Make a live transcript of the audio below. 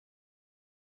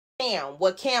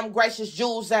With Kim Gracious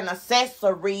Jewels and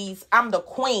Accessories. I'm the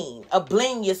queen of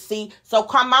bling, you see. So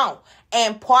come on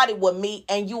and party with me,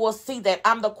 and you will see that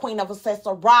I'm the queen of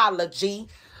accessorology.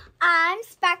 I'm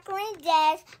Sparkling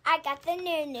Des. I got the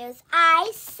new news.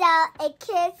 I sell a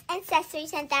kids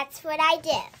accessories, and that's what I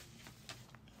do.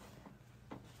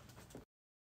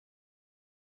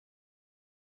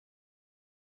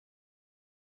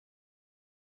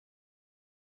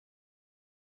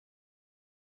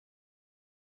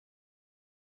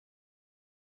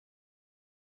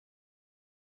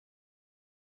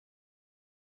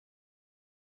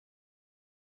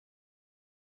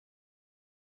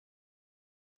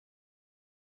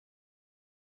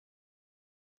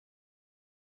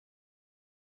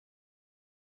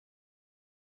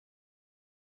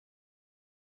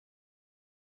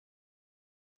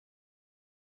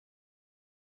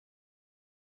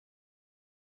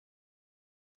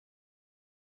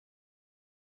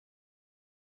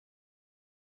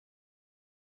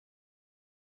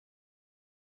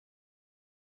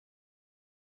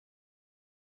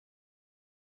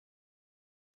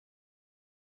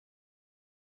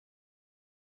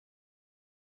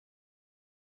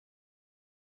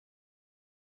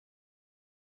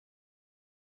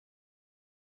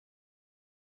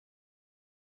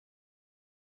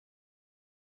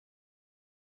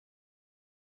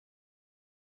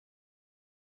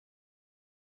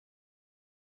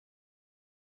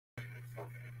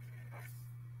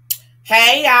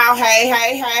 Hey y'all,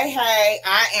 hey.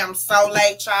 I am so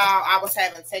late, y'all. I was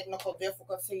having technical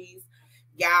difficulties.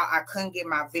 Y'all, I couldn't get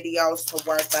my videos to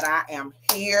work, but I am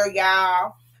here,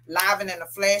 y'all. Live and in the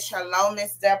flesh. Hello,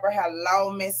 Miss Deborah.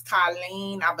 Hello, Miss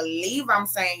Colleen. I believe I'm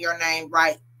saying your name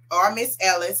right. Or Miss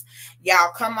Ellis.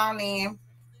 Y'all, come on in.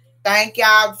 Thank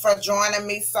y'all for joining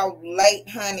me so late,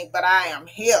 honey, but I am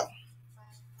here.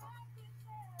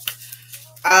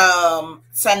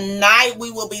 Tonight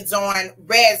we will be doing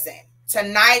resin.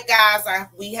 Tonight, guys,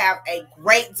 we have a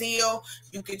great deal.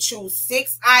 You can choose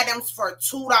 6 items for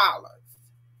 $2.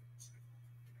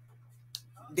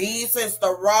 These is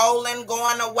the rolling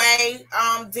going away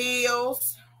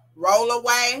deals. Roll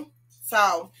away.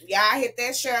 So y'all hit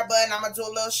that share button. I'm gonna do a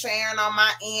little sharing on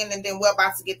my end, and then we're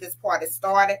about to get this party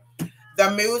started. The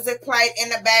music played in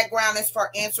the background is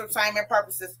for entertainment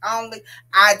purposes only.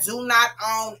 I do not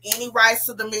own any rights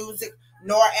to the music,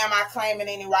 nor am I claiming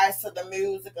any rights to the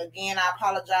music. Again, I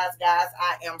apologize, guys.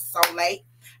 I am so late.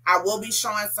 I will be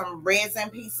showing some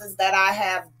resin pieces that I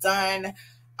have done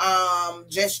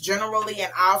just generally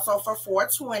and also for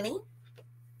 420.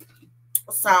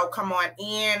 So come on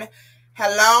in.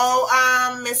 Hello,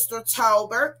 Mr.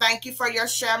 Tober. Thank you for your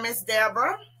share, Miss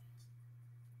Deborah.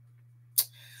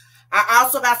 I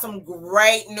also got some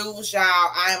great news, y'all.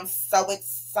 I am so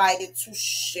excited to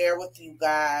share with you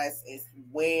guys as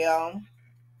well.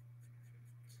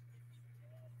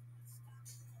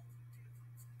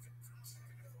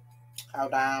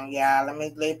 Hold on, y'all. Let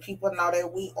me let people know that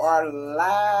we are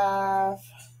live.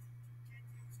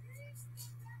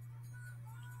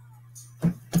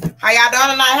 How y'all doing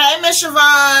tonight? Hey, Miss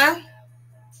Siobhan.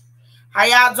 How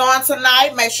y'all doing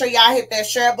tonight? Make sure y'all hit that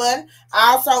share button.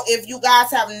 Also, if you guys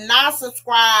have not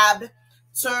subscribed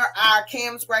to our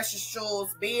Kim's Gracious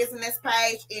Jewels business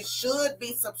page, it should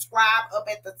be subscribed up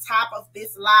at the top of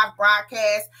this live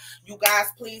broadcast. You guys,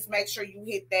 please make sure you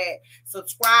hit that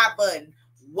subscribe button.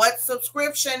 What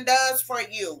subscription does for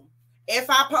you? If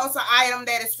I post an item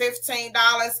that is $15,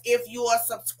 if you're a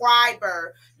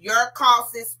subscriber, your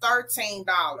cost is $13.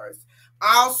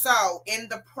 Also, in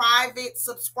the private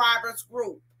subscribers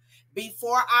group,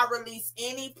 before I release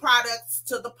any products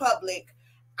to the public,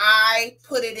 I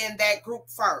put it in that group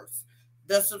first.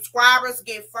 The subscribers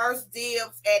get first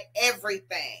dibs at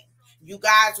everything. You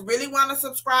guys really want to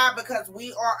subscribe because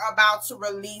we are about to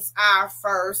release our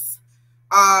first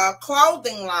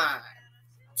clothing line.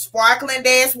 Sparkling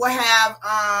Days will have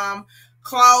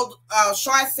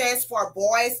short sets for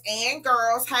boys and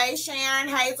girls. Hey, Sharon.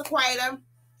 Hey, Zaquita.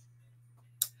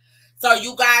 So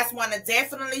you guys want to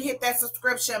definitely hit that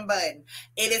subscription button.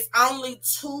 It is only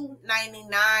 $2.99,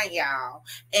 y'all.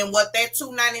 And what that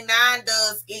 $2.99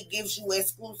 does, it gives you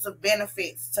exclusive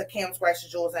benefits to Kim's Gracious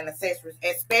Jewels and Accessories,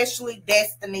 especially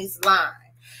Destiny's line.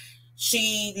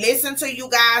 She listened to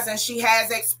you guys and she has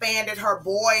expanded her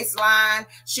boys line.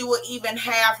 She will even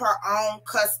have her own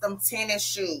custom tennis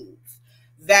shoes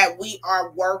that we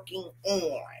are working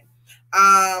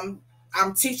on.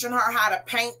 I'm teaching her how to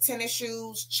paint tennis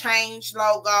shoes, change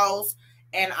logos,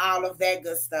 and all of that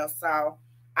good stuff. So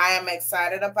I am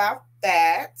excited about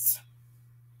that.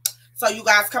 So you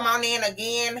guys come on in.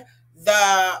 Again,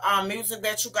 the music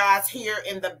that you guys hear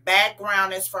in the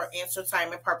background is for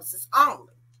entertainment purposes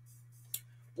only.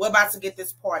 We're about to get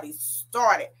this party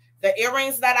started. The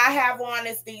earrings that I have on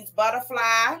is these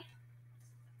butterfly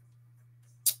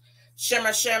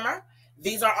shimmer.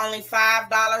 These are only $5.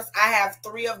 I have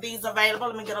 3 of these available.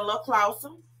 Let me get a little closer.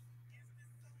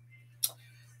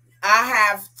 I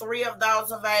have 3 of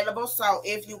those available. So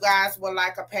if you guys would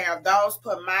like a pair of those,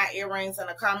 put my earrings in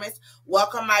the comments.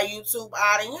 Welcome my YouTube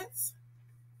audience.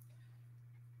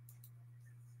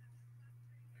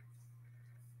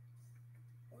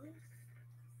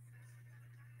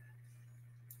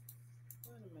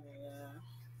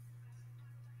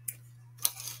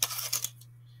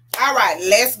 All right,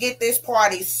 let's get this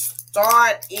party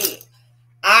started.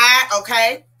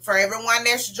 Okay, for everyone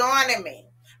that's joining me,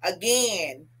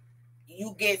 again,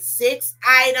 you get 6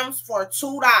 items for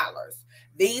 $2.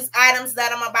 These items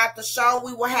that I'm about to show,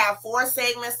 we will have 4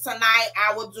 segments tonight.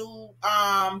 I will do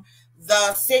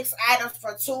the 6 items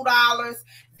for $2.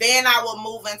 Then I will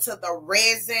move into the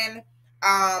resin.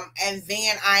 And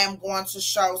then I am going to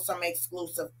show some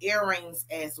exclusive earrings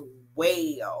as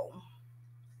well.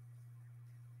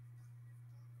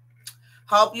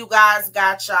 Hope you guys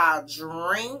got y'all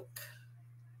drink.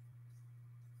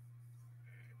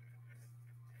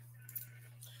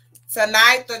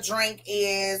 Tonight, the drink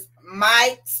is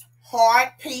Mike's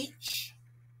Hard Peach.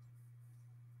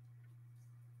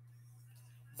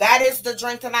 That is the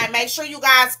drink tonight. Make sure you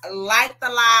guys like the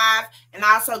live and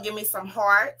also give me some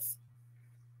hearts.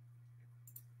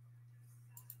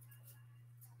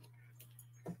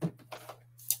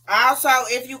 Also,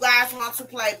 if you guys want to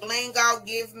play Blingo,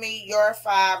 give me your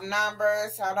 5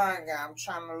 numbers. Hold on, I'm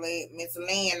trying to let Miss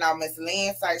Lynn know. Miss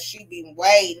Lynn says she been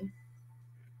waiting.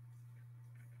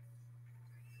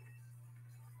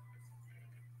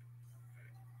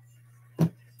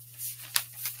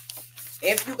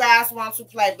 If you guys want to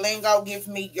play Blingo, give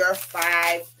me your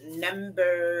 5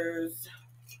 numbers.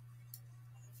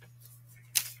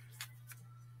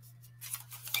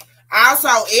 Also,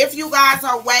 if you guys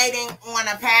are waiting on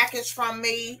a package from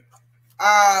me,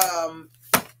 I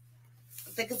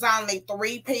think it's only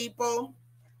 3 people.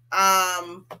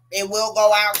 It will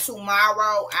go out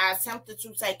tomorrow. I attempted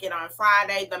to take it on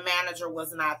Friday. The manager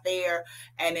was not there.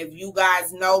 And if you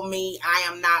guys know me, I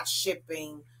am not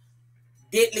shipping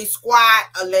diddly squat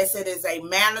unless it is a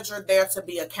manager there to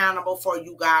be accountable for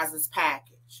you guys'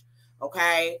 package.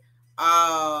 Okay?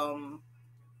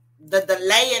 The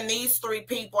delay in these 3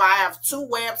 people, I have 2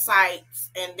 websites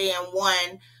and then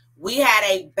 1. We had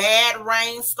a bad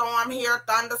rainstorm here,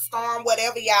 thunderstorm,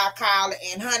 whatever y'all call it.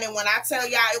 And honey, when I tell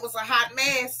y'all it was a hot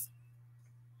mess,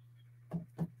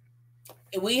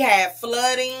 we had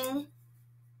flooding,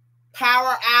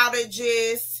 power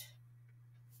outages.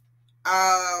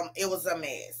 It was a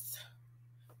mess.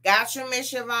 Got you,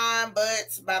 Miss Yvonne,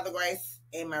 but by the grace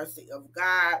and mercy of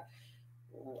God,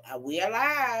 we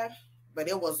alive. But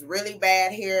it was really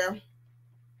bad here.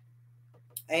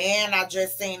 And I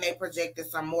just seen they projected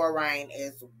some more rain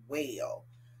as well.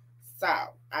 So,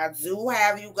 I do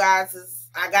have you guys.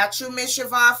 I got you, Miss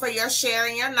Yvonne, for your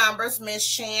sharing your numbers. Miss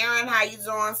Sharon, how you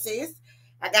doing, sis?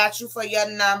 I got you for your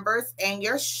numbers and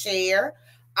your share.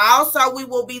 Also, we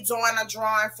will be doing a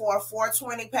drawing for a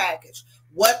 420 package.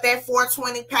 What that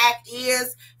 420 pack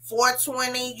is,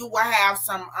 420, you will have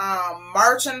some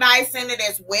merchandise in it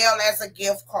as well as a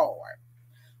gift card.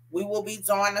 We will be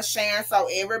doing a sharing so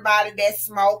everybody that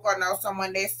smoke or know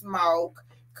someone that smoke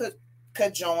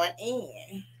could join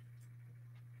in.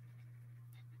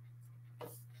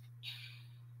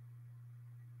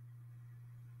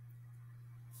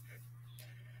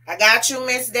 I got you,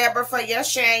 Miss Deborah, for your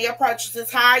sharing your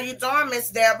purchases. How are you doing, Miss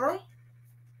Deborah?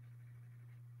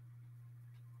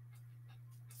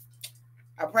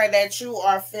 I pray that you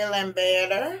are feeling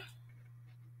better.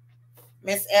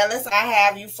 Miss Ellis, I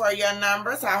have you for your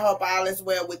numbers. I hope all is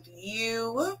well with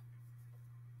you.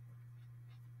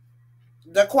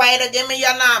 DeQuator, give me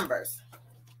your numbers.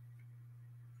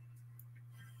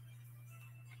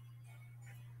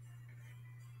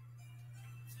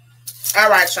 All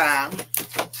right, y'all.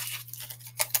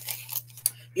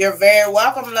 You're very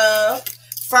welcome, love.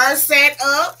 First set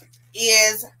up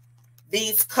is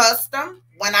these custom.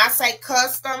 When I say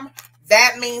custom,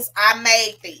 that means I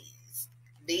made these.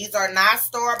 These are not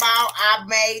store-bought. I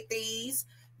made these.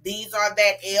 These are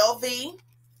that LV.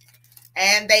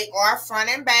 And they are front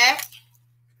and back.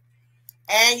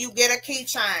 And you get a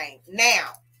keychain.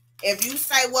 Now, if you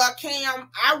say, well, Kim,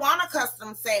 I want a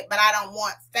custom set, but I don't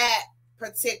want that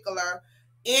particular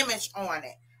image on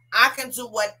it. I can do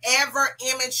whatever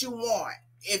image you want.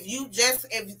 If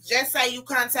just say you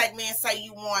contact me and say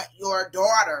you want your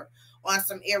daughter on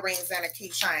some earrings and a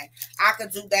keychain, I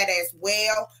could do that as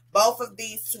well. Both of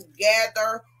these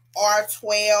together are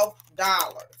 $12.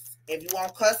 If you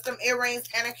want custom earrings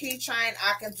and a keychain,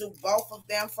 I can do both of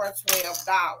them for $12.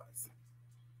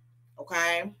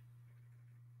 Okay.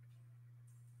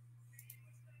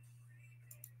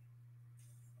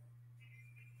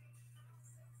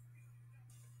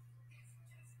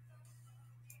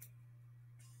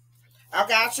 I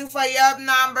got you for your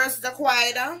numbers,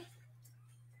 Daquita.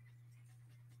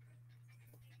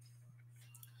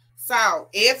 So,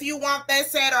 if you want that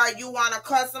set or you want a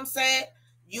custom set,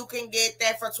 you can get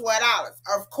that for $12.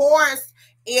 Of course,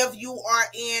 if you are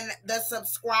in the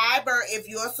subscriber, if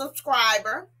you're a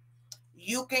subscriber,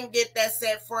 you can get that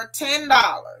set for $10.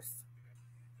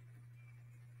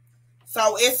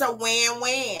 So it's a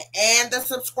win-win. And the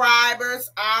subscribers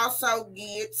also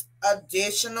get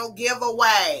additional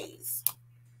giveaways,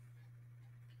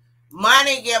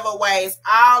 money giveaways,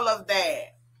 all of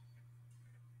that.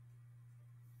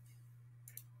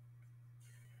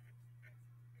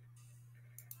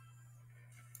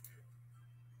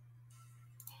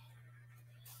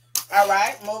 All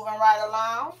right, moving right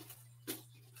along.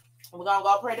 We're going to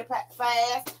go pretty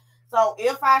fast. So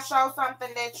if I show something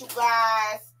that you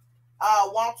guys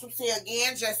want to see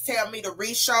again, just tell me to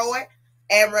re-show it.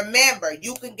 And remember,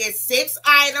 you can get 6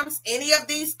 items. Any of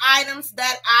these items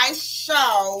that I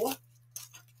show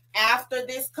after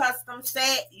this custom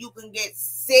set, you can get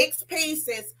 6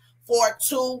 pieces for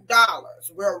 $2.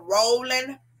 We're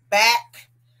rolling back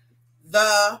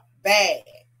the bag.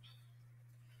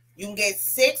 You can get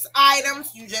 6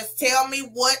 items. You just tell me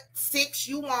what 6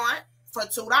 you want for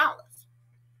 $2.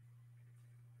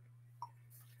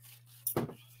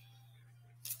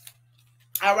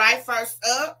 All right, first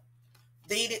up,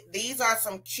 these are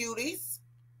some cuties.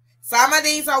 Some of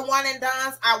these are one and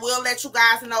dones. I will let you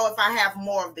guys know if I have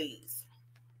more of these.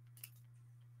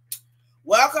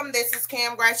 Welcome. This is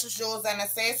Kim Gracious Jewels and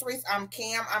Accessories. I'm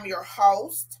Kim. I'm your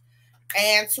host.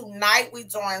 And tonight we're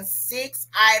doing 6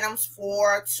 items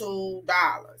for $2.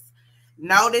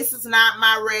 No, this is not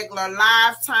my regular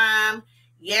live time.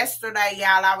 Yesterday,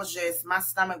 y'all, my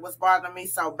stomach was bothering me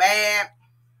so bad.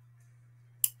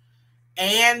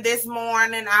 And this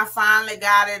morning, I finally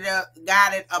got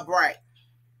it a break.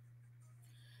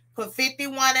 Put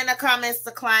 51 in the comments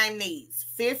to claim these.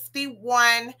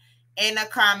 51 in the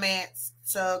comments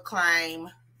to claim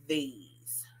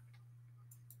these.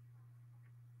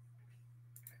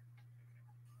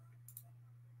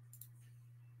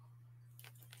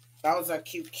 Those are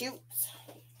cute.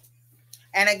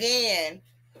 And again,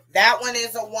 that one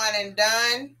is a one and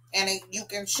done. And you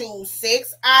can choose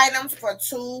 6 items for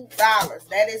 $2.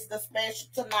 That is the special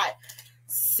tonight.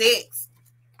 6.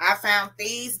 I found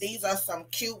these. These are some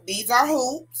cute. These are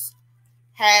hoops.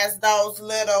 Has those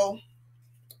little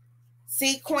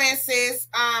sequences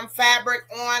fabric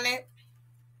on it.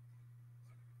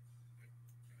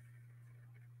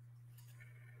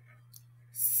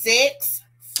 $6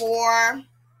 for,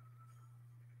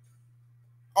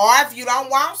 or if you don't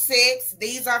want 6,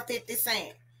 these are 50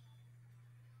 cents.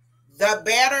 The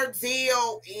better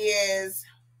deal is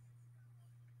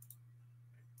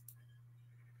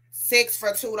 6 for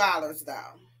 $2 though.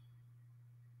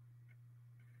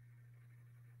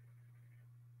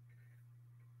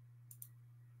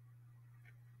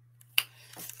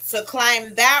 To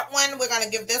claim that one, we're going to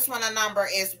give this one a number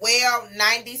as well,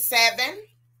 97.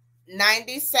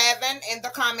 97 in the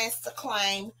comments to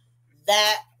claim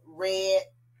that red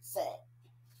set.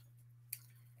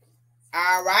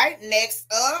 All right,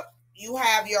 next up, you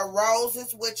have your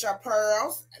roses with your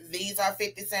pearls. These are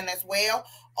 50 cents as well.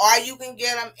 Or you can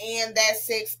get them in that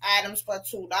 6 items for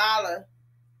 $2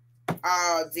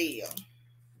 deal.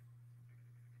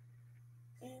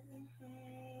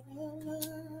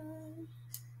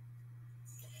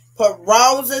 Put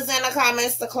roses in the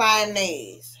comments to claim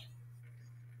these.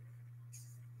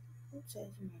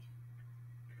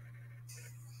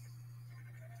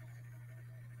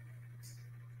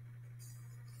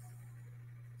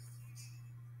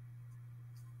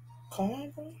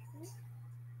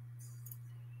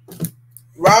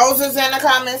 Roses in the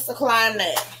comments to climb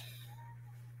that.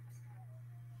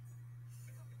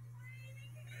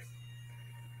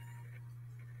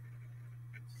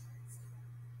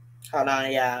 Hold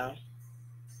on, y'all.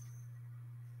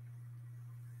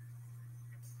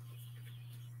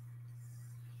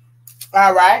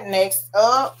 All right, next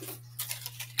up.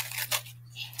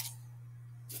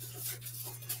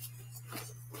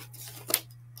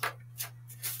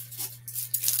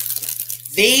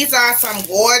 These are some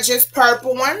gorgeous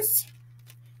purple ones.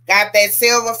 Got that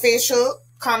silverfish hook.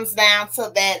 Comes down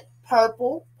to that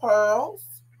purple pearls.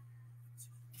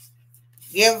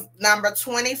 Give number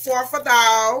 24 for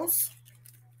those.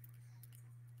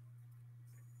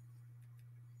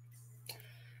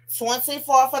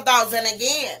 24 for those. And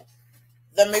again,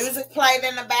 the music played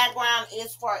in the background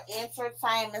is for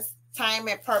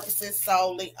entertainment purposes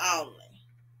solely only.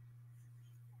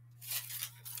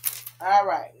 All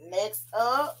right, next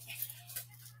up.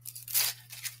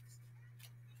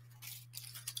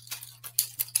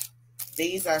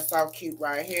 These are so cute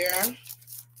right here.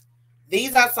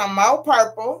 These are some more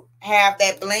purple. Have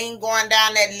that bling going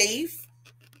down that leaf.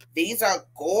 These are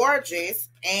gorgeous.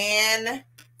 And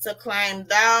to claim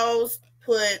those,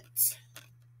 put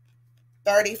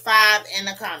 35 in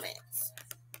the comments.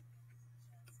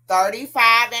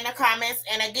 35 in the comments.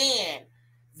 And again,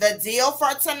 the deal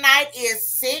for tonight is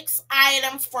 6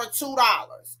 items for $2.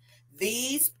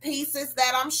 These pieces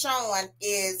that I'm showing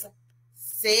is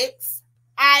 6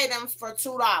 items for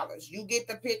 $2. You get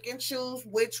to pick and choose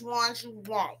which ones you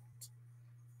want.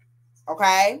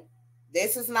 Okay?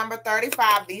 This is number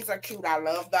 35. These are cute. I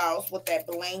love those with that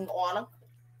bling on them.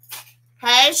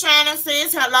 Hey, Shannon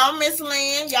sis. Hello, Miss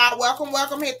Lynn. Y'all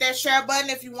welcome. Hit that share button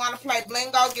if you want to play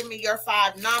Blingo. Give me your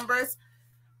 5 numbers.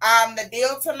 The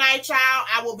deal tonight, y'all,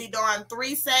 I will be doing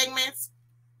 3 segments.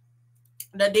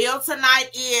 The deal tonight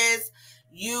is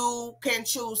you can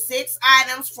choose 6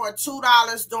 items for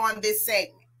 $2 during this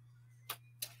segment.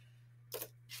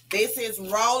 This is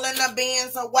rolling the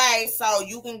bins away, so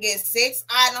you can get 6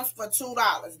 items for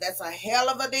 $2. That's a hell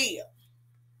of a deal.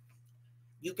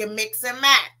 You can mix and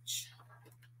match.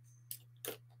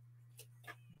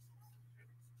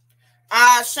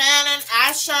 Shannon,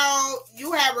 I showed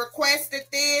you have requested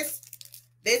this.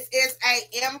 This is a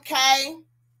MK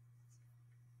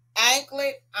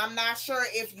anklet. I'm not sure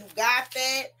if you got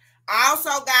that. Also,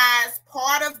 guys,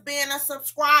 part of being a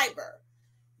subscriber,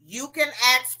 you can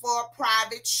ask for a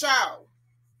private show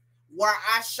where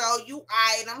I show you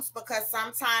items because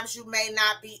sometimes you may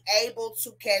not be able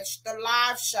to catch the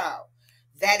live show.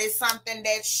 That is something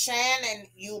that Shannon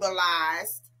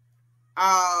utilized.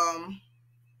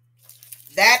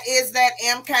 That is that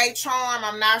MK charm.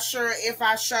 I'm not sure if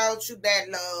I showed you that,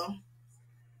 love.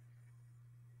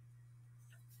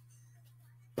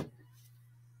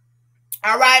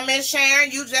 All right, Miss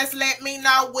Sharon, you just let me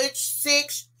know which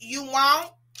 6 you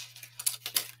want.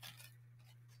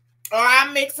 Or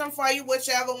I'll mix them for you,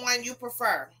 whichever one you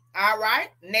prefer. All right.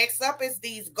 Next up is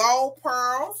these gold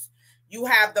pearls. You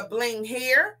have the bling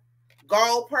here,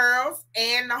 gold pearls,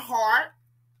 and the heart.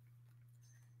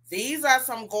 These are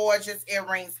some gorgeous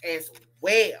earrings as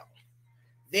well.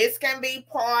 This can be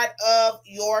part of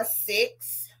your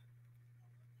 6.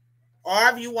 Or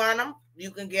if you want them,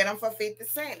 you can get them for 50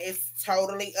 cents. It's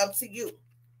totally up to you.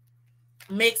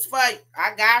 Mix for you.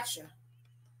 I got you.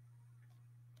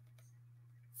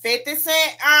 50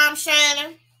 cents,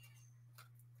 Shannon.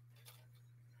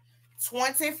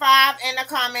 25 in the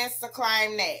comments to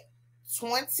claim that.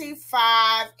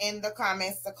 25 in the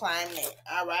comments to claim that.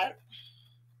 All right.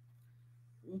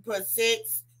 You put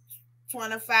 6,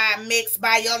 25, mixed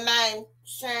by your name.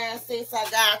 Shannon, sis, I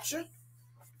got you.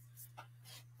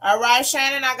 All right,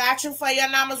 Shannon, I got you for your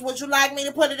numbers. Would you like me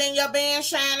to put it in your bin,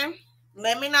 Shannon?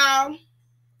 Let me know.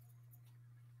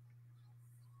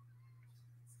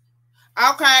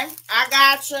 Okay, I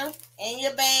got you in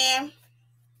your band.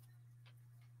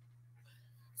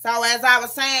 So as I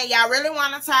was saying, y'all really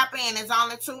want to tap in. It's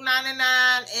only $2.99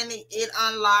 and it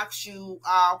unlocks you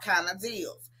all kind of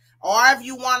deals. Or if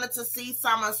you wanted to see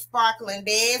some of Sparkling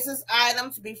Dez's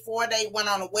items before they went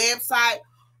on the website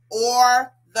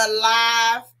or the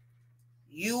live,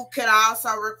 you could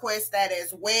also request that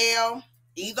as well.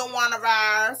 Either one of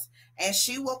ours. And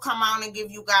she will come on and give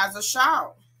you guys a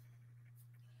show.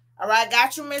 All right,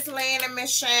 got you, Miss Lynn and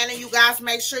Miss Shannon. You guys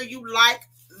make sure you like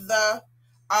the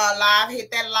live. Hit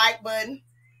that like button.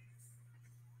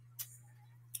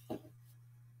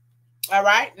 All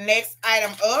right, next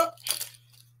item up.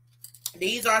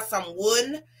 These are some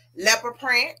wooden leopard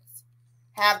prints.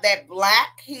 Have that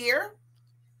black here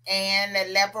and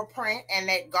the leopard print and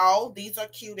that gold. These are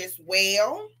cute as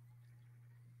well.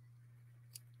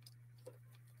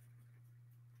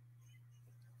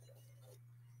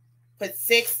 Put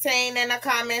 16 in the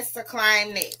comments to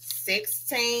claim this.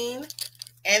 16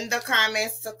 in the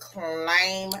comments to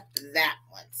claim that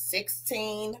one.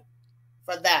 16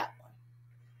 for that one.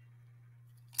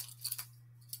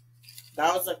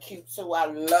 Those are cute too. I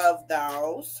love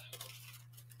those.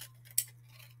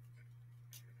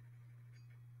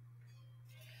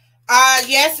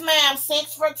 Yes, ma'am.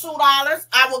 6 for $2.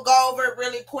 I will go over it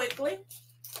really quickly.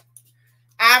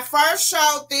 I first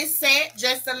showed this set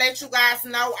just to let you guys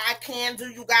know I can do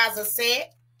you guys a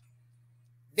set.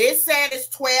 This set is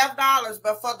 $12,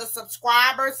 but for the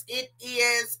subscribers, it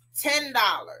is $10.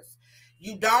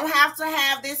 You don't have to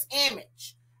have this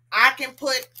image. I can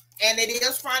put and it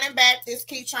is front and back, this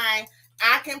keychain.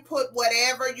 I can put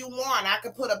whatever you want. I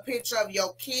can put a picture of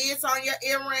your kids on your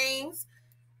earrings.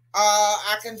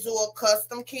 I can do a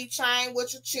custom keychain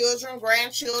with your children,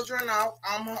 grandchildren,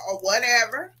 or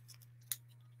whatever.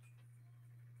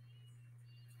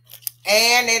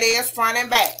 And it is front and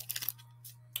back.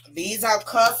 These are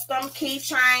custom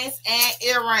keychains and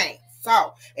earrings.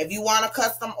 So if you want to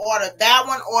custom order that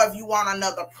one, or if you want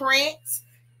another print,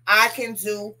 I can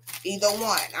do either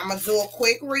one. I'm going to do a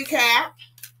quick recap.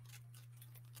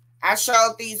 I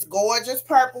showed these gorgeous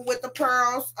purple with the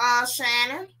pearls,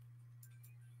 Shannon.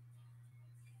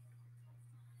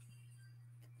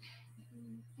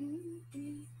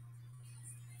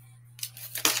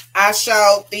 I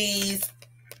showed these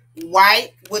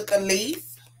white with the leaf.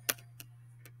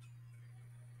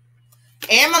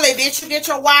 Emily, did you get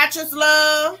your watches,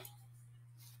 love?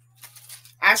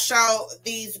 I showed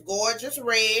these gorgeous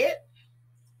red.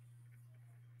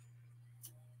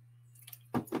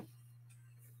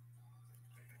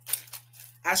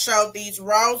 I showed these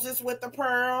roses with the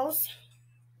pearls.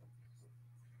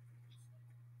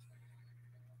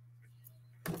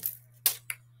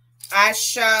 I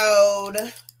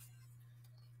showed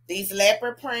these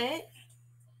leopard print.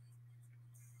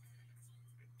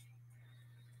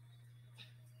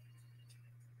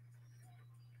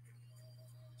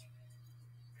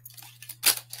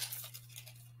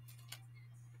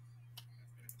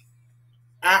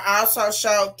 I also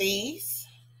showed these.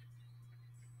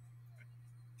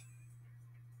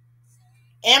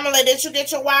 Emily, did you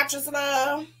get your watches,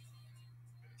 love?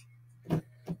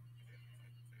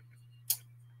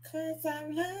 'Cause I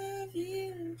love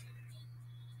you.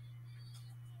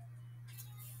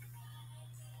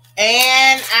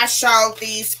 And I showed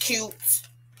these cute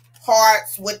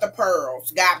hearts with the pearls.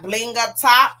 Got bling up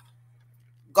top,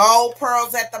 gold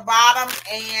pearls at the bottom,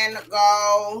 and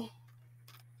gold.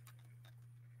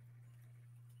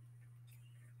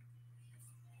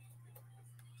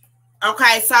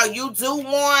 Okay, so you do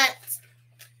want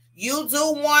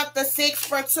the 6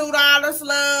 for $2,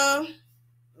 love.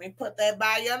 Let me put that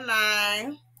by your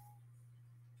name.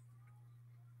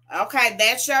 Okay,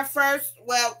 that's your first.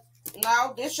 Well,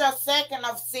 no, this your second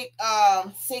of 6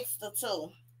 to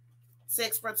 2.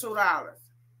 6 for $2.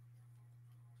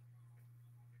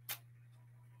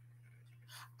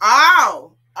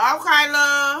 Oh, okay,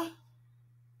 love.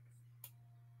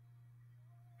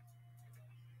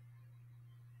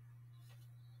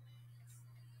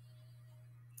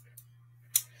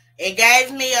 It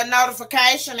gave me a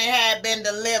notification it had been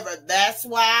delivered. That's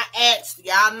why I asked.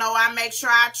 Y'all know I make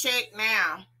sure I check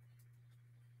now.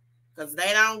 Because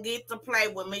they don't get to play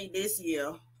with me this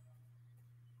year.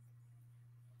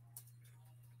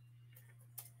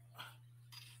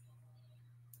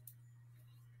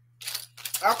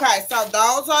 Okay, so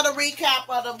those are the recap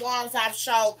of the ones I've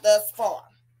showed thus far.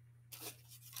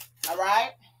 All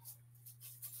right.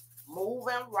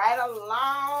 Moving right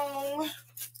along.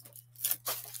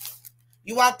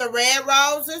 You want the red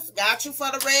roses? Got you for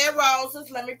the red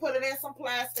roses. Let me put it in some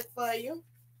plastic for you.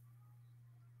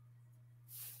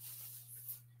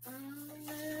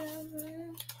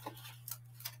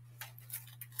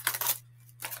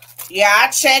 Yeah, I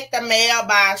checked the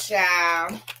mailbox,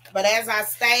 y'all. But as I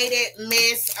stated,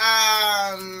 Miss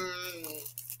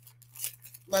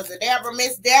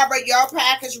Deborah, your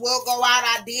package will go out.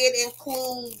 I did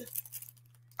include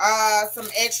some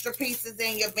extra pieces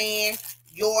in your bin.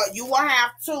 You will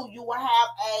have two. You will have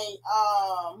a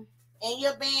in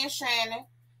your bin, Shannon.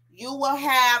 You will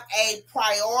have a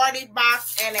priority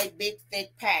box and a big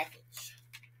thick package.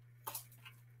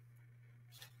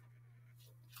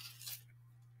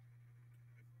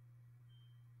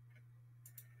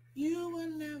 You will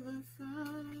never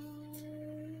fall.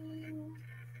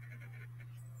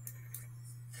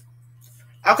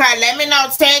 Okay, let me know.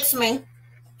 Text me.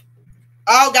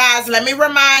 Oh, guys, let me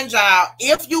remind y'all.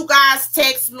 If you guys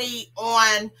text me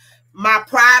on my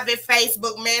private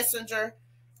Facebook Messenger,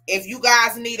 if you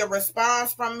guys need a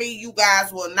response from me, you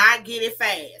guys will not get it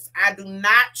fast. I do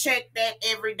not check that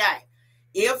every day.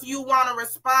 If you want a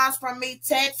response from me,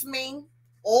 text me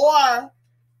or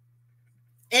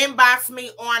inbox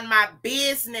me on my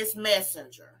business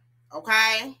messenger,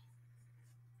 okay?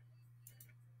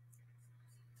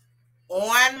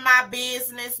 On my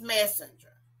business messenger.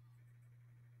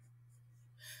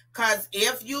 Because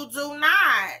if you do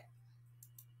not,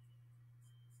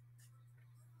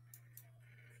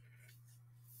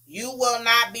 you will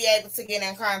not be able to get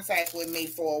in contact with me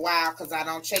for a while because I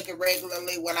don't check it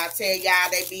regularly. When I tell y'all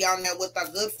they be on there with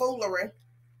a good foolery.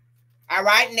 All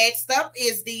right, next up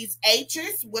is these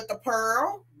H's with the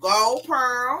pearl, gold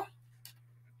pearl.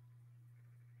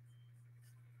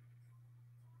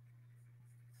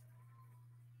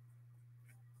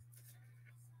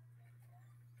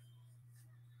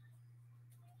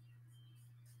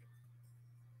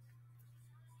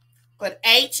 Put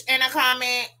H in the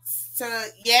comments to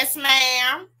yes,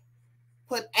 ma'am.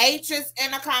 Put H's in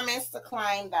the comments to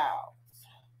claim dogs.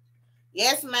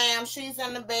 Yes, ma'am. She's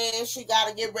in the bed. She got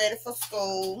to get ready for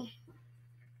school.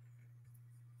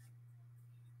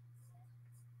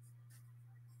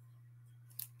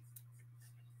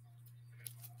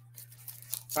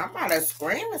 Somebody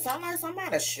screaming. Sound like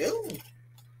somebody shooting.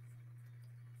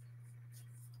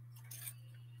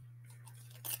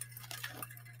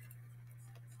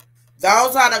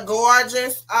 Those are the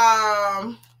gorgeous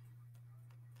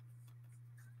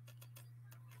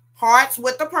hearts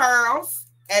with the pearls.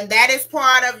 And that is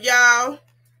part of your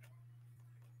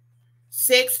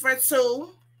 6 for 2.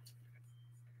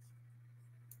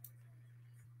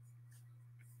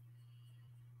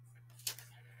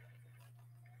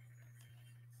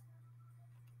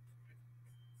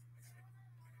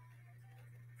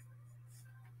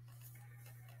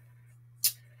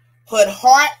 Put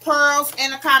heart pearls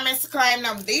in the comments to claim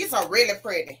them. These are really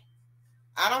pretty.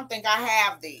 I don't think I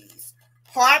have these.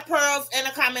 Heart pearls in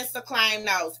the comments to claim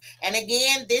those. And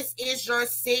again, this is your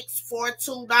 6 for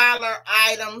 $2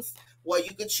 items, where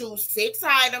you can choose 6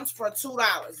 items for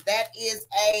 $2. That is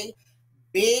a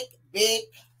big, big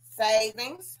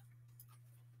savings.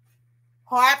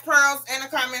 Heart pearls in the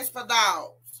comments for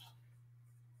those.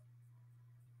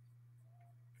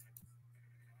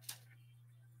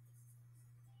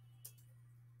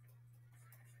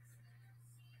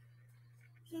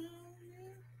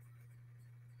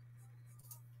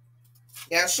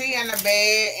 Yeah, she in the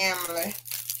bed, Emily.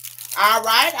 All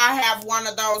right, I have one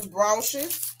of those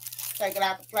brochures. Take it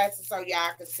out the plastic so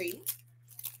y'all can see.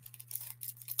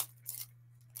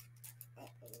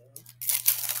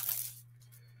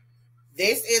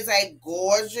 This is a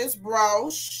gorgeous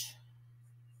brooch.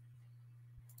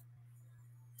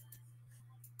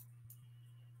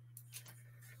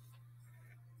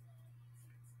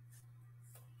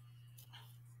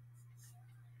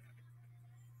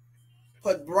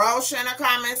 Put brooch in the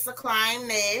comments to claim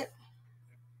that.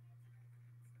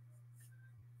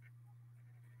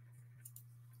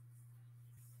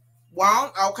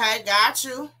 Won't? Okay, got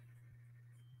you.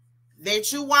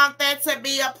 That you want that to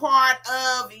be a part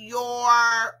of your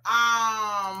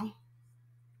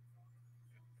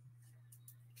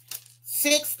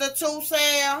 6 to 2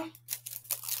 sale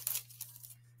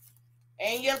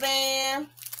in your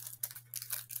van.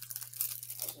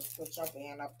 Just put your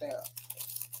van up there.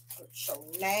 Put your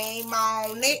name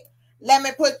on it. Let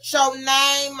me put your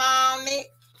name on it.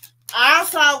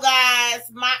 Also, guys,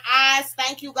 my eyes,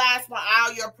 thank you guys for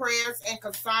all your prayers and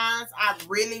concerns. I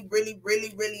really, really,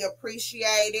 really, really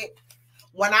appreciate it.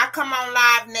 When I come on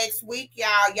live next week,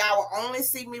 y'all will only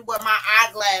see me with my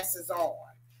eyeglasses on.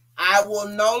 I will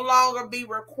no longer be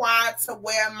required to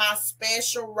wear my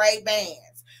special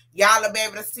Ray-Bans. Y'all will be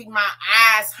able to see my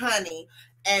eyes, honey.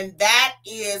 And that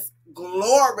is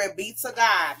glory be to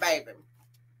God, baby.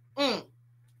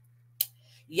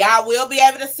 Y'all will be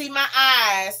able to see my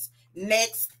eyes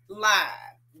next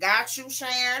live. Got you,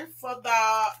 Sharon, for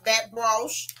that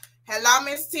brooch. Hello,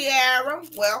 Miss Tiara.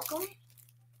 Welcome.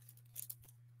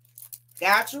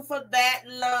 Got you for that,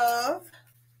 love.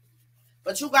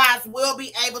 But you guys will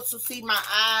be able to see my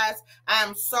eyes. I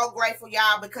am so grateful,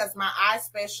 y'all, because my eye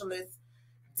specialist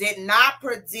did not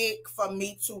predict for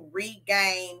me to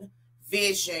regain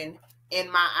vision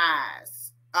in my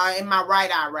eyes. In my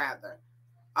right eye, rather.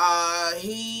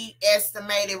 He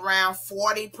estimated around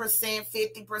 40%,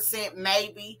 50%,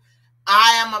 maybe.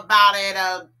 I am about at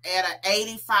a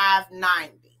 85,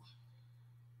 90.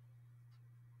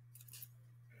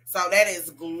 So that is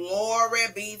glory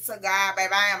be to God,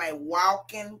 baby. I am a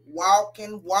walking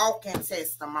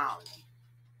testimony.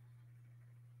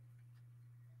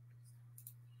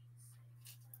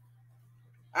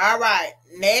 All right,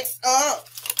 next up,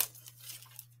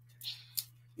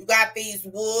 you got these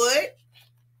wood.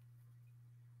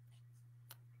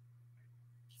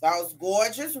 Those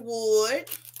gorgeous wood.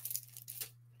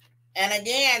 And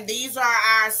again, these are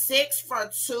our 6 for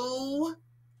 $2.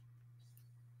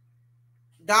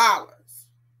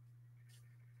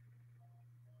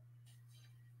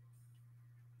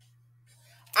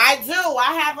 I do.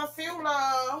 I have a few,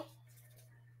 love.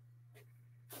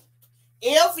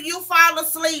 If you fall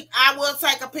asleep, I will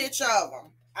take a picture of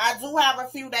them. I do have a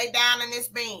few. They down in this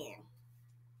bin.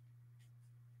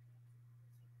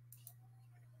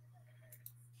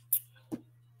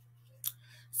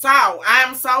 So,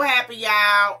 I'm so happy,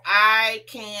 y'all. I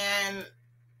can,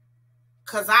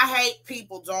 because I hate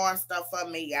people doing stuff for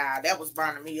me, y'all. That was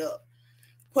burning me up.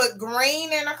 Put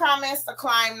green in the comments to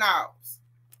claim those.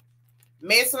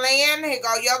 Miss Lynn, here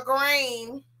go your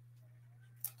green.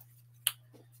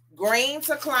 Green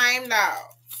to claim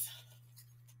those.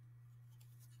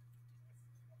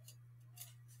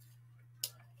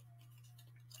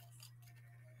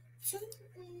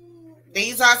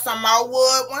 These are some more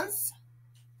wood ones.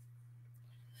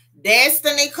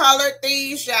 Destiny colored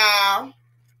these, y'all.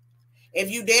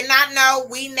 If you did not know,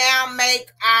 we now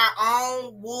make our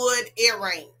own wood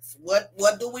earrings.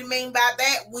 What do we mean by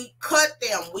that? We cut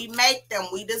them, we make them,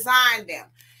 we design them.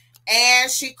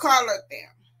 And she colored them.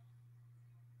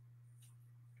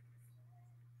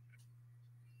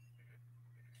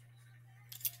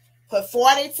 Put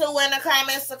 42 in the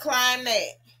comments to claim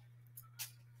that.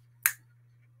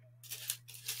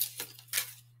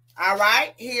 All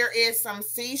right, here is some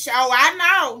seashell. Oh, I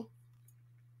know.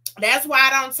 That's why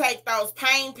I don't take those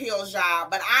pain pills, y'all.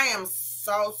 But I am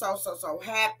so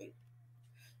happy.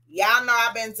 Y'all know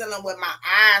I've been dealing with my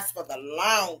eyes for the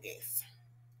longest.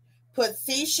 Put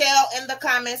seashell in the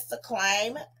comments to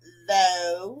claim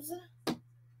those.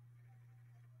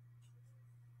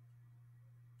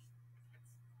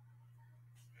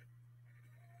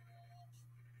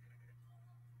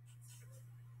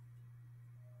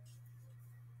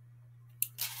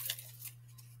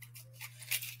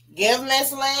 Give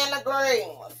Miss Lynn the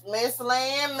green ones. Miss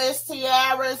Lynn, Miss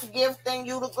Tiara's gifting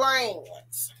you the green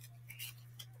ones.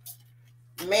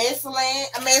 Miss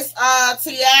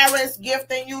Tiara's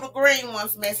gifting you the green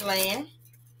ones, Miss Lynn.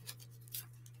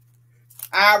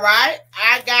 All right,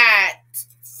 I got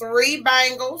 3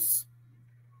 bangles.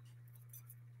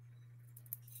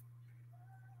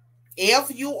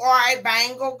 If you are a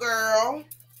bangle girl,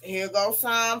 here goes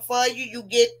some for you. You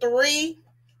get 3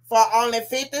 for only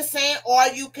 50 cents, or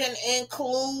you can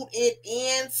include it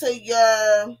into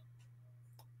your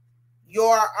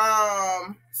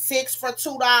 6 for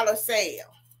 $2 sale.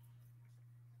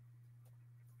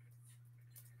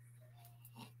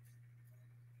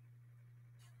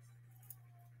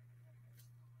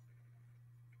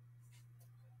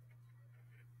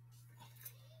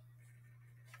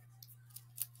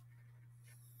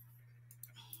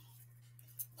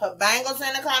 Put bangles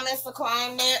in the comments to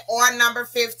claim that, or number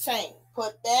 15.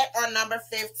 Put that or number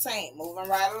 15. Moving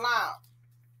right along.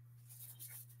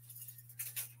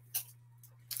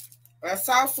 That's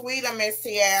so sweet of Miss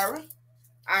Tiara.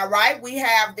 All right, we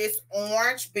have this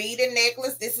orange beaded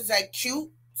necklace. This is a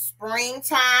cute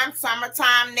springtime,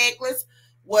 summertime necklace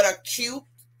with a cute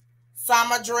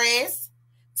summer dress.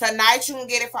 Tonight you can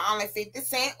get it for only 50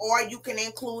 cents, or you can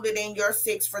include it in your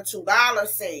 6 for $2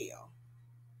 sale.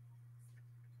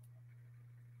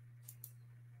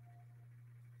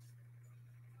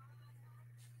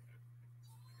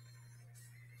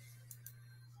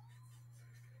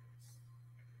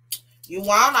 You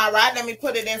want? All right, let me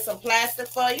put it in some plastic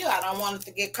for you. I don't want it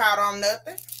to get caught on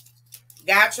nothing.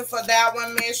 Gotcha for that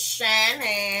one, Miss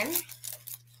Shannon.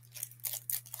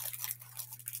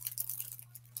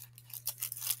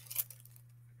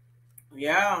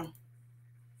 Yeah.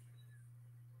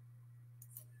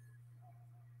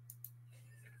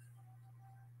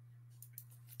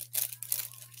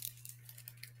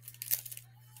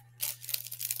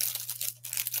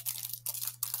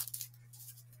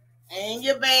 And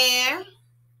your band.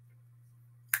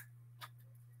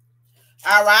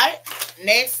 All right.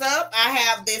 Next up, I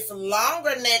have this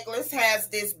longer necklace. Has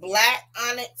this black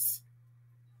onyx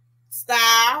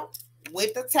style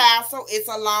with the tassel. It's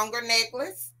a longer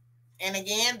necklace. And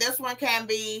again, this one can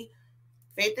be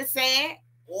 50 cents,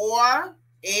 or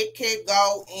it could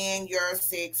go in your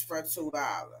 6 for $2.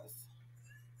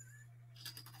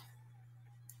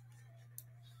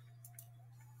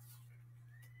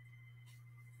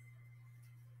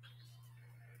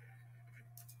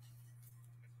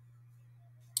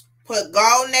 Put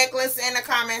gold necklace in the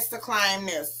comments to claim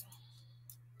this.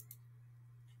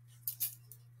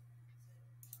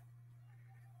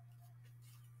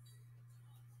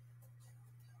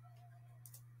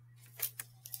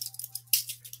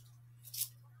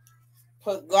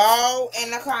 Put gold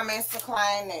in the comments to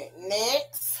claim it.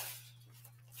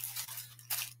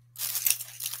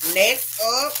 Next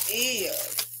up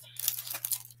is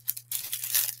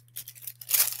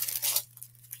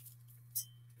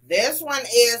this one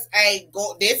is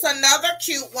this another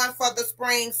cute one for the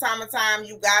spring, summertime.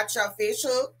 You got your fish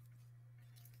hook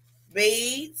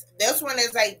beads. This one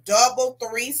is a double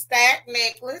 3-stack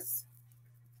necklace.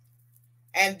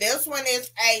 And this one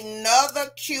is another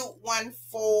cute one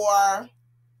for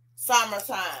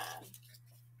summertime.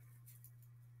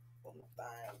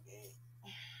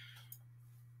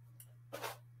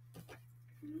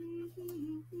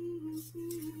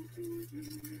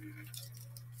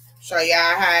 Show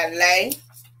y'all how it lay.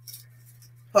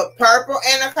 Put purple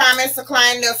in the comments to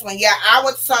claim this one. Yeah, I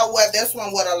would sew wear this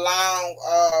one with a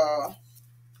long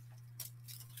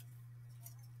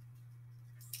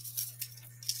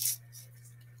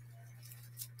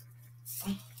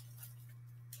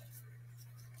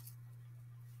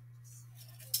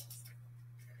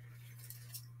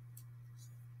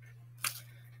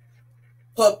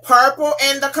Put purple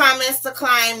in the comments to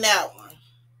claim that one.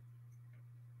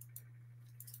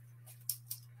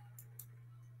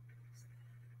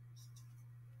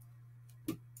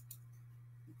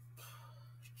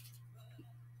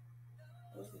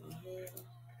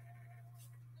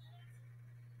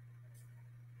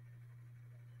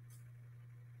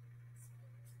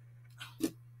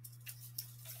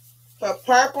 Put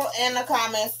purple in the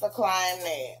comments to claim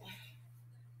that.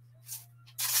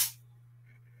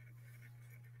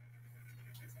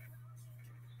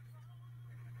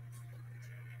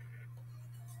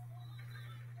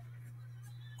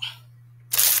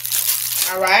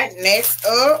 All right, next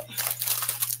up.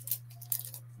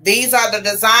 These are the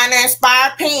designer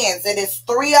inspired pens. It is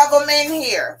 3 of them in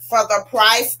here for the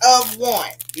price of 1.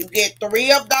 You get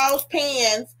 3 of those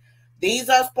pens. These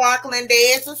are Sparkling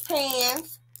Dazzles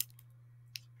pens.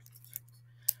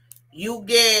 You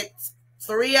get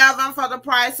 3 of them for the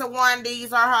price of 1.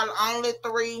 These are her only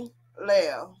 3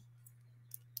 left.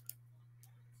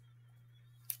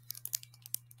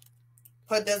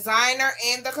 Put designer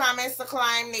in the comments to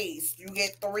claim these. You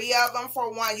get 3 of them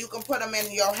for 1. You can put them in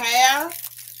your hair.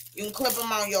 You can clip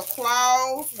them on your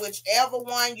clothes, whichever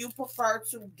one you prefer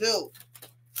to do.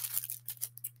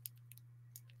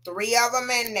 3 of them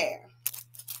in there.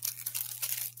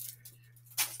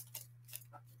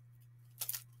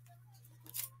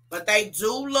 But they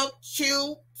do look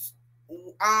cute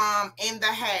in the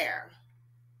hair.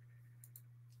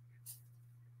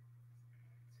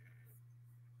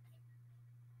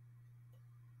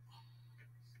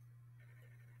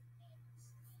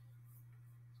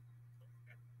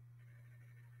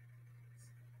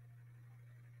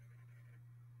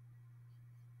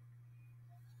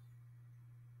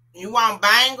 You want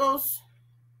bangles?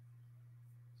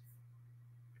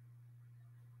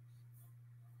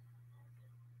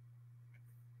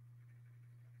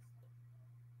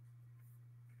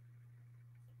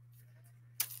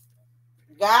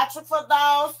 Gotcha for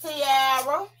those,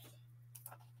 Tiara.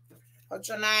 Put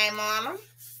your name on them.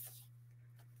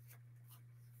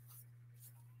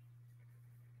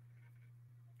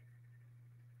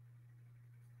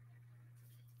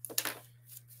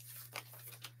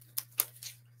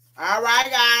 All right,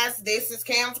 guys. This is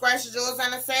Kim Scratcher Jewels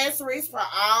and Accessories for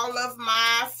all of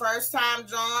my first-time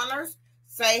joiners.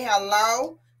 Say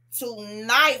hello.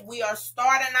 Tonight, we are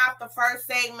starting off the first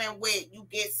segment with you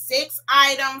get 6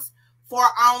 items for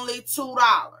only $2.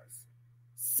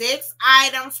 6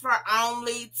 items for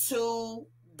only $2.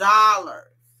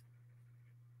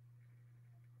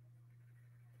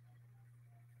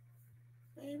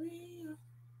 Baby.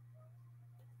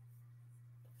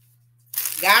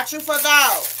 Got you for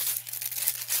those.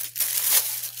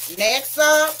 Next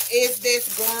up is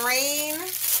this green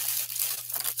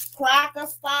cracker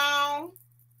stone.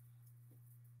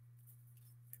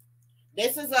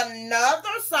 This is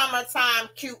another summertime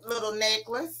cute little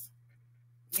necklace.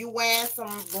 You wearing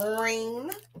some green.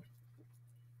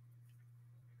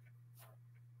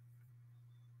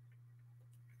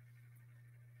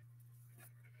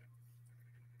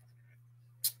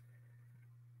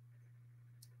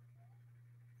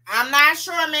 I'm not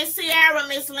sure, Miss Sierra.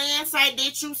 Miss Lynn said,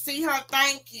 did you see her?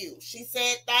 Thank you. She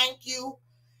said, thank you.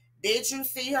 Did you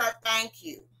see her? Thank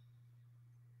you.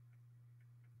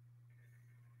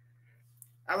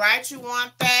 All right, you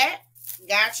want that?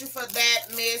 Got you for that,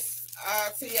 Miss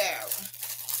Tiara.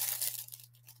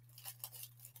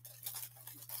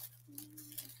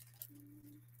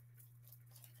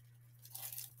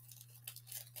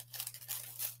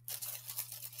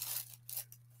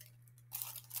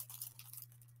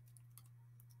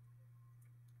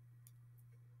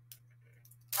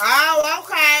 Oh,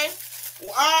 okay.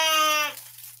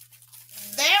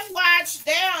 That watch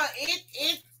there,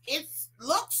 it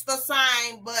looks the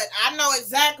same, but I know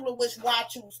exactly which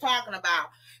watch you was talking about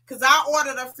because I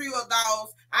ordered a few of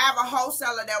those. I have a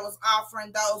wholesaler that was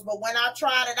offering those, but when I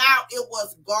tried it out, it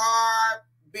was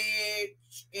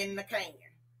garbage in the can.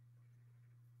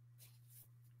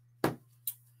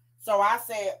 So I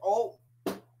said, oh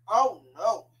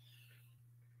no.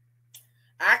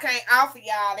 I can't offer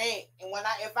y'all that. And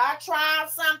if I try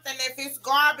something, if it's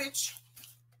garbage,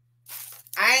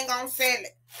 I ain't gonna sell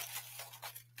it.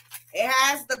 It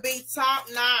has to be top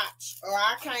notch, or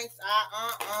I can't.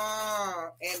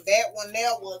 And that one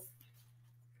there was.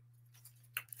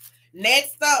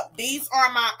 Next up, these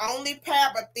are my only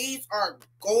pair, but these are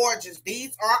gorgeous.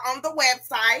 These are on the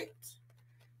website.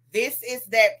 This is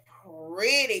that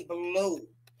pretty blue.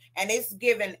 And it's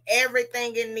giving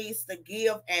everything it needs to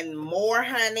give and more,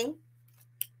 honey.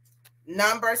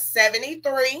 Number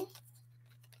 73.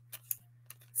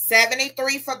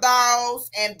 $73 for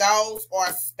those, and those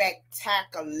are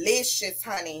spectaculicious,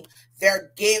 honey.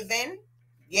 They're given.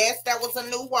 Yes, that was a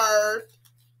new word.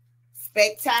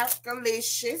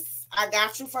 Spectaculicious. I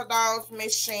got you for those,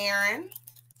 Miss Sharon.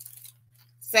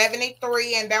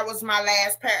 73, and that was my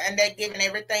last pair, and they're giving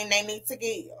everything they need to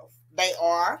give. They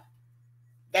are.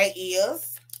 They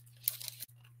is.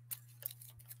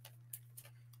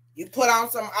 You put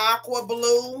on some aqua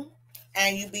blue,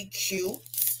 and you be cute.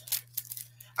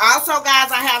 Also,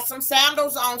 guys, I have some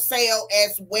sandals on sale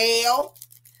as well.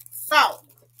 So,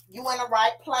 you in the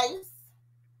right place.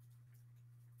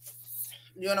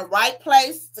 You're in the right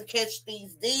place to catch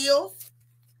these deals.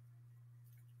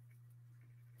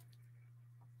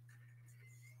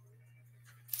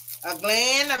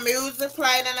 Again, the music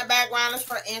played in the background is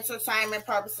for entertainment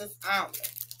purposes only.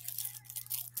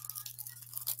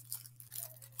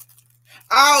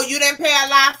 Oh, you didn't pay a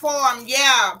lot for them?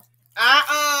 Yeah.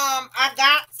 I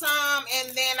got some,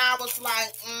 and then I was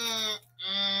like,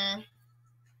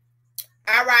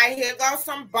 All right, here goes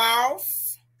some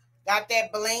Boss. Got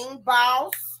that bling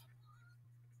Boss.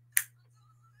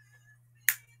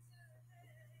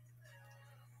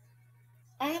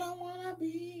 I don't want to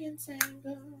be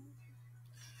entangled.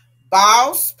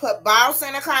 Boss. Put Boss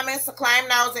in the comments to claim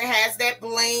those. It has that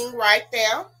bling right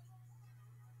there.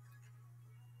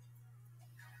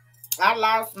 I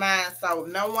lost mine, so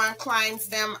if no one claims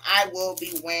them, I will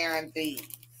be wearing these.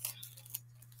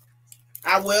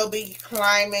 I will be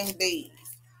claiming these.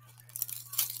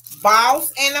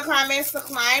 Boss in the comments to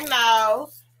claim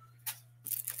those.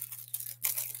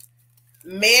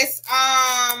 Miss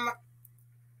Yvonne,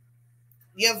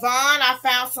 I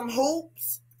found some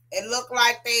hoops. It looked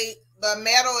like the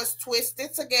metal is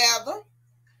twisted together.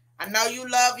 I know you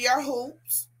love your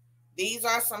hoops. These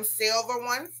are some silver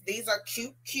ones. These are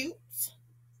cute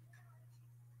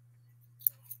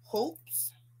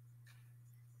hoops.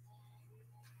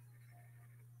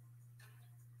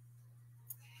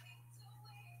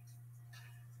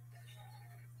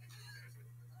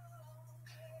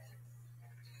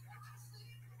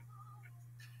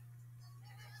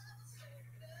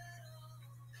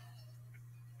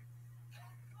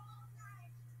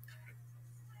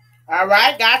 All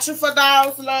right, got you for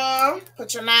those, love.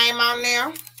 Put your name on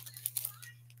there.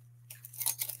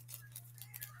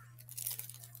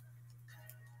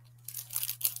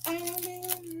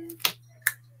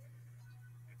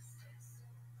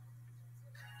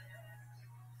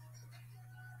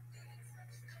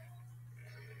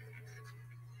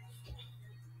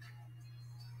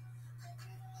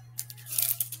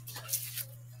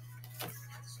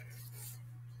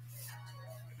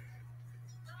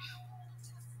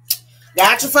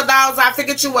 Got you for those. I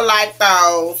figured you would like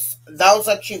those. Those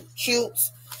are cute.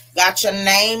 Got your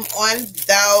name on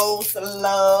those,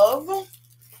 love.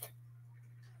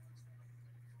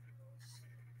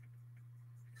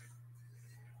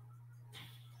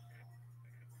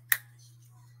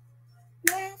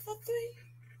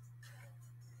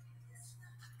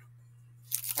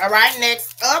 All right,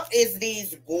 next up is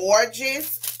these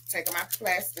gorgeous. Take them out the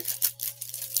plastic.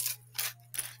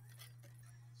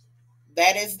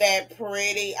 That is that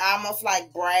pretty, almost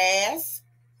like brass.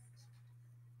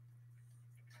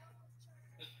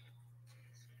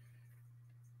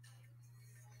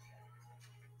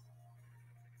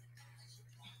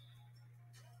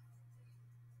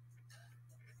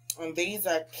 And these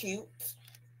are cute.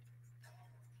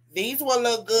 These will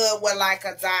look good with like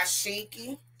a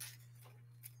dashiki.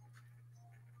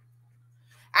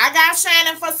 I got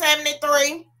Shannon for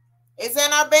 73. It's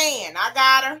in her bin. I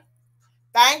got her.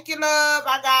 Thank you, love.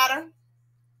 I got her.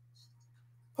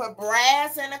 Put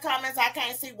brass in the comments. I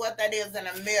can't see what that is in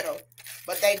the middle.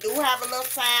 But they do have a little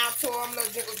sound to them.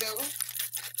 Little jiggle jiggle.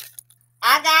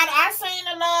 I seen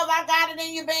the love. I got it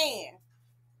in your bin.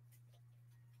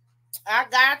 I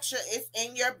got you. It's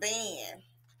in your bin.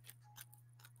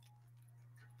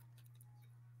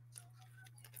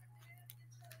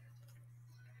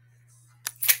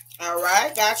 All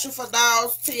right. Got you for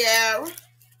those, Tiara.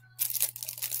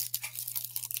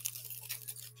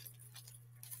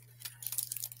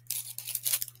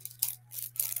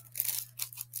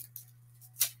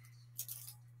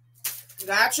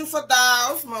 Got you for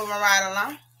those. Moving right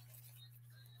along.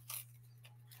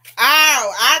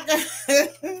 Oh, I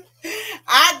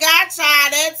got y'all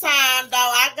that time, though.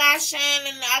 I got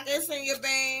Shannon. I guess in your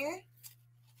band.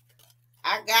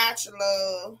 I got you,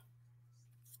 love.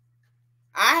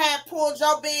 I had pulled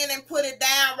your bin and put it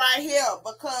down right here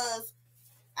because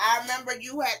I remember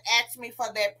you had asked me for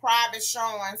that private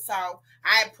showing, so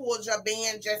I had pulled your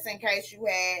bin just in case you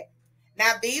had.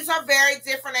 Now, these are very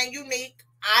different and unique.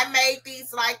 I made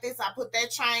these like this. I put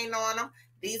that chain on them.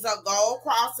 These are gold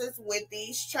crosses with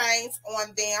these chains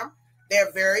on them.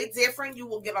 They're very different. You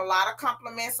will get a lot of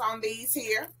compliments on these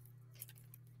here.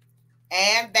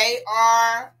 And they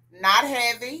are not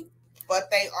heavy,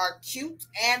 but they are cute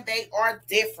and they are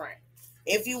different.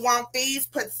 If you want these,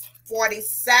 put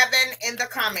 47 in the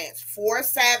comments.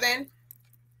 47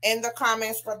 in the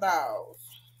comments for those.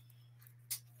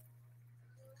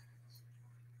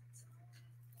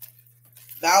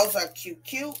 Those are cute.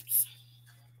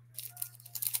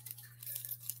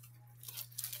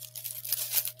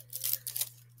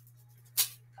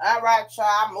 All right,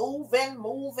 y'all.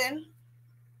 Moving.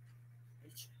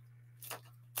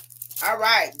 All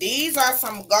right. These are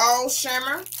some gold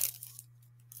shimmer.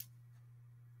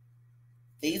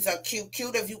 These are cute.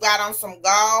 If you got on some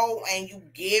gold and you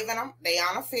giving them, they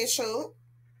on a fish hook.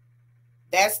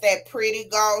 That's that pretty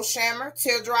gold shimmer,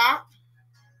 teardrop.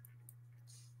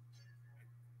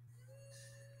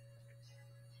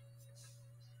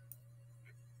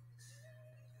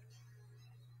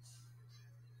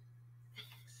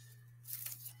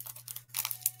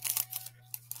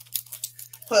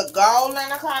 Put gold in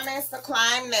the comments to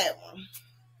claim that one.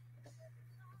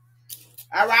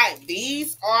 All right,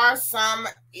 these are some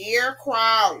ear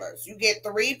crawlers. You get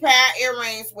 3 pair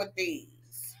earrings with these.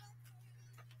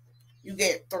 You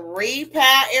get 3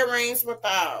 pair earrings with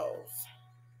those.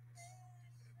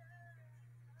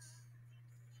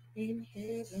 In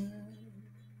heaven.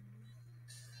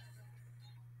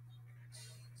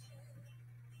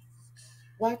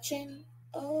 Watching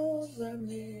over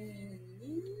me.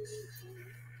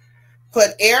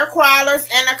 Put ear crawlers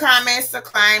in the comments to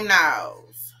claim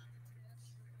those.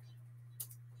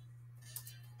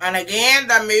 And again,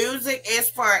 the music is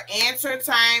for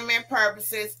entertainment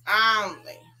purposes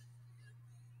only.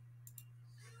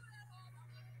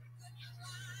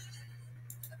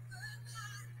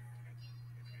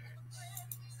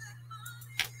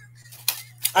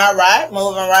 All right,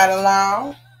 moving right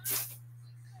along.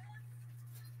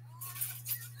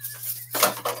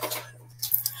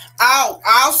 Oh,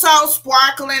 also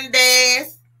sparkling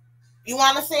days. You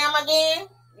want to see them again?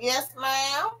 Yes,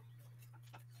 ma'am.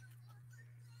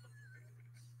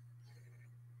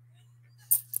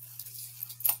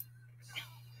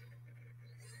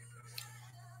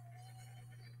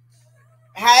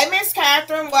 Hey, Miss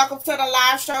Catherine. Welcome to the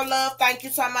live show, love. Thank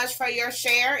you so much for your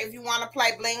share. If you want to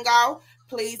play Blingo,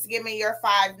 please give me your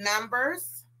 5 numbers.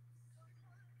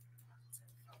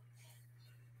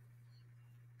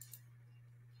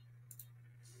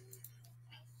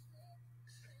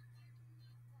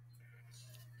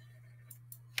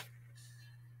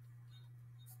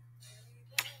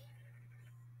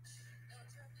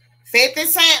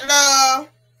 $50, love.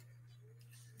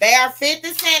 They are 50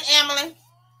 cents, Emily.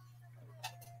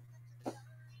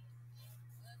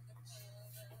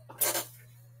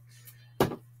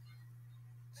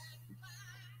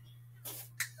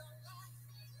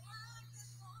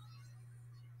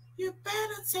 You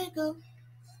better take a...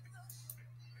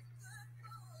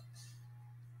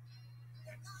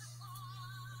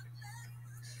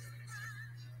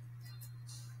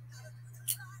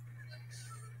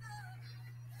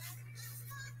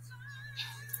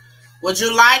 Would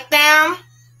you like them?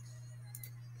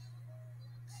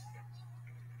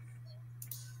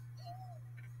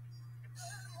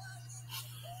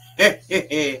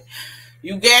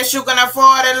 You guess you can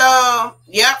afford it, love?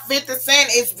 Yep, 50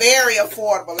 cents is very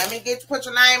affordable. Let me put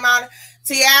your name on it.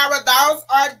 Tiara, those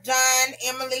are done.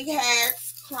 Emily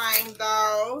has claimed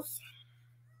those.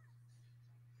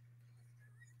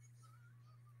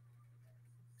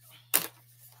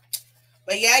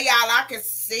 But yeah, y'all, I can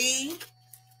see.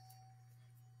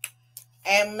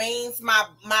 And means my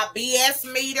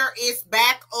BS meter is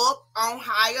back up on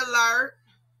high alert.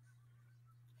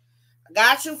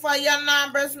 Got you for your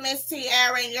numbers, Miss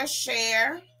Tiara, and your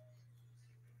share.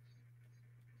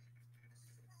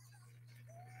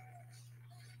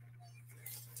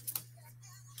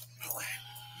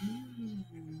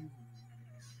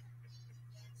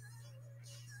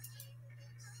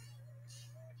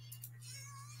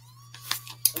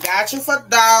 Got you for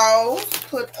those.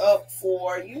 Put up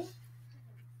for you.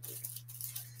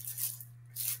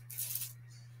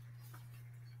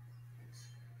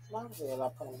 I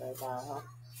put them back down, huh?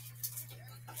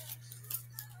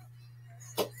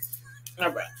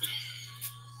 All right.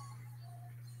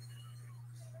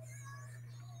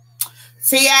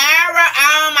 Tiara,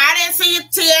 I didn't see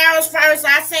Tiara's first.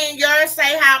 I seen yours.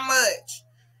 Say how much.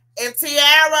 And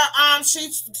Tiara,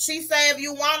 she said if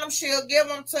you want them, she'll give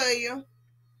them to you.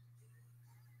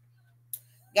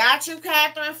 Got you,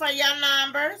 Catherine, for your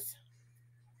numbers.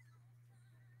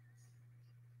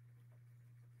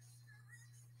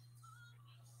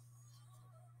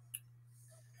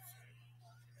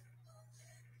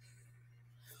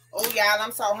 Oh, y'all,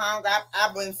 I'm so hungry.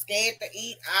 I've been scared to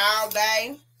eat all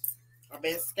day. I've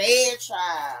been scared,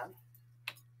 child.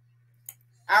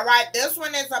 All right, this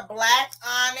one is a black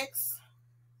onyx.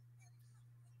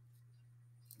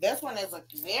 This one is a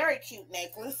very cute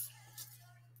necklace.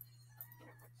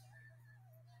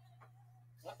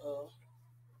 Uh-oh.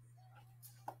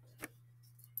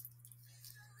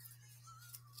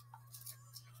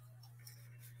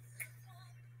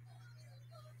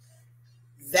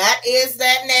 That is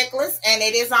that necklace, and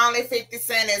it is only 50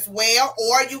 cents as well.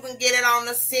 Or you can get it on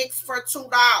the 6 for $2.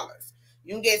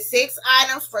 You can get 6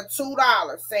 items for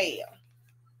 $2 sale.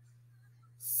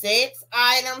 6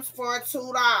 items for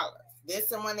 $2.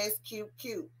 This one is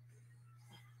cute.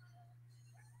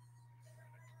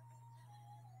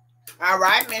 All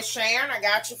right, Miss Sharon, I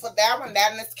got you for that one.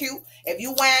 That one is cute. If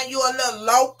you wearing you a little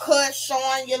low cut,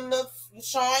 showing your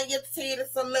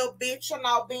titties a little bit, you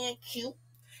know, being cute.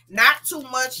 Not too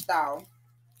much though.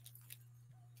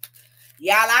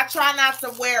 Y'all, I try not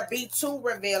to be too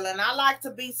revealing. I like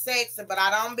to be sexy, but I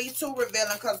don't be too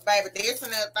revealing because, baby, this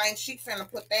and that thing, she finna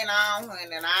put that on her,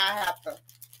 and then I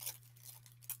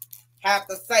have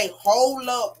to say, hold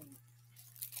up.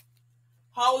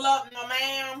 Hold up, no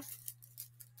ma'am.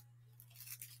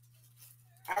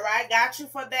 All right, got you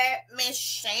for that, Miss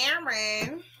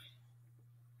Sharon.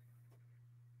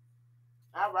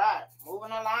 All right,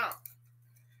 moving along.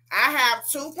 I have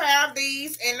 2 pair of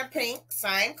these in the pink,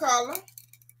 same color.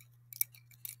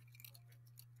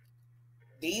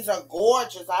 These are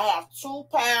gorgeous. I have 2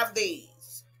 pair of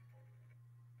these.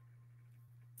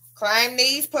 Claim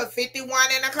these, put 51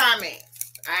 in the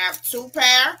comments. I have 2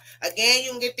 pair. Again,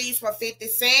 you can get these for 50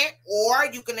 cents, or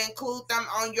you can include them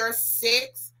on your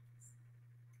 6.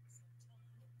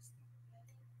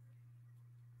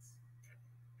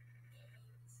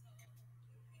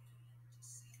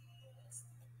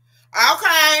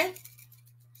 Okay.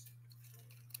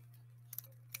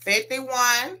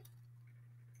 51.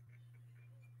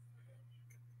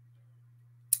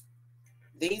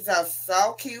 These are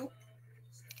so cute.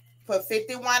 Put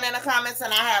 51 in the comments,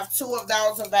 and I have 2 of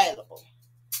those available.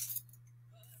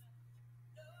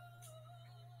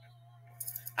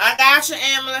 I got you,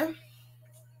 Emily.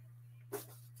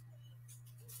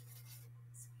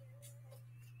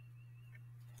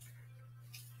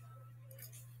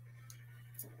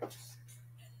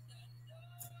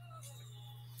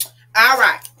 All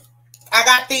right. I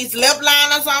got these lip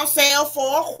liners on sale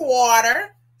for $1.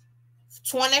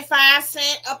 25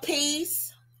 cents a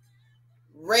piece.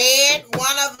 Red.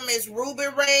 One of them is ruby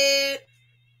red.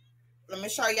 Let me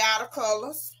show y'all the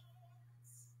colors.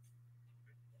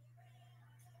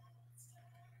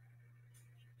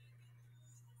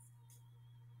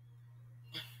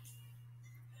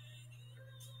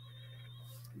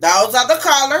 Those are the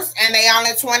colors, and they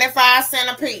only 25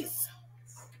 cents a piece.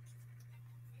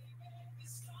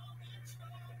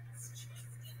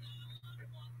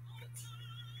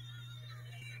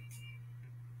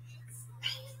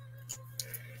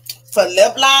 For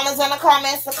lip liners in the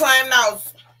comments to claim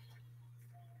those.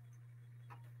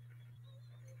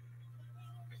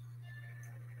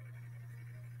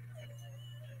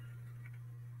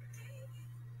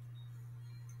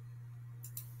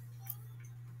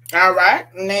 All right,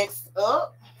 next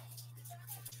up,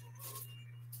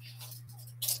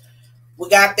 we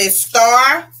got this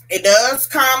star. It does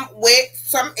come with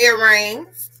some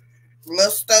earrings, little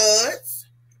studs.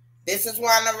 This is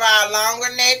one of our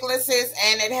longer necklaces,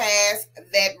 and it has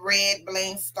that red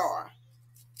bling star.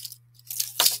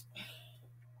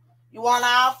 You want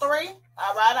all 3?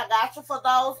 All right, I got you for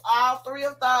those, all 3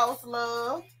 of those,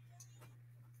 love.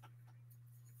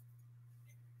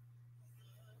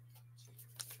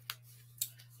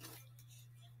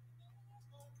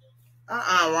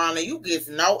 Rhonda, you get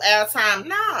no airtime.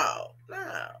 No,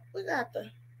 we got the.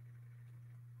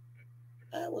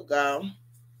 There we go.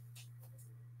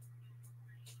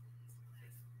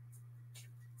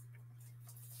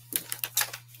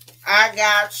 I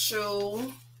got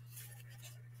you.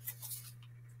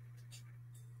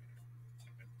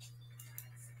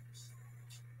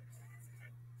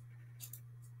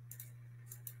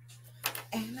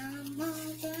 And I'm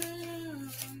all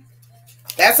down.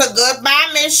 That's a good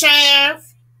buy, Miss Sharon.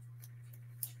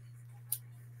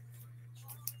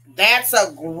 That's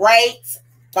a great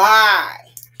buy.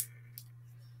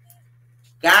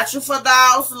 Got you for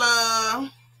those, love.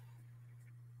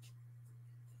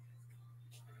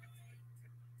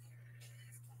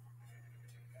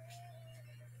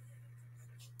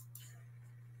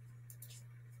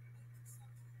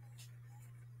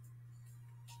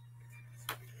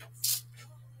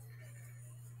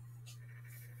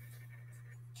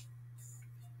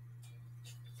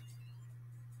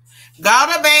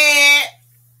 Go to bed.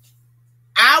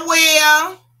 I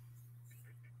will.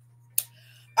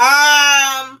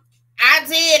 I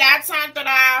did. I turned it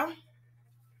off.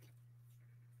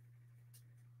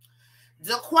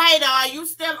 Jaquita, are you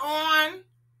still on?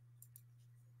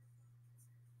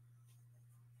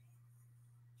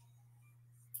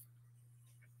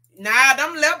 Nah,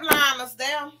 them lip liners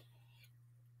there.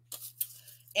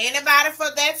 Anybody for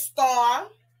that star?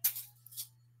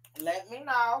 Let me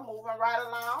know. Moving right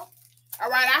along. All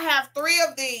right, I have 3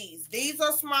 of these. These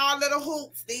are small little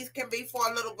hoops. These can be for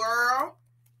a little girl.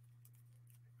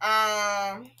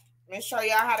 Let me show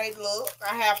y'all how they look.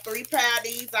 I have 3 pair of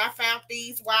these. I found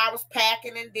these while I was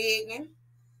packing and digging.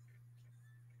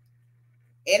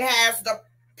 It has the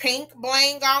pink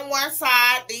bling on one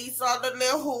side. These are the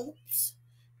little hoops.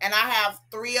 And I have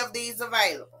 3 of these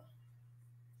available.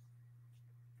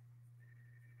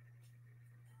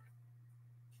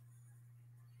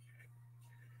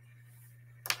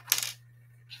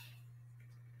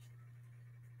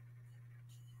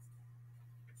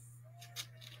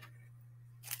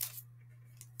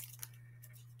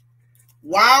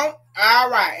 Want?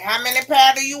 All right. How many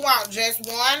pair do you want? Just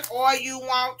 1 or you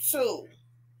want 2?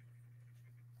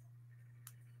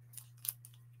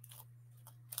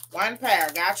 1 pair.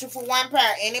 Got you for 1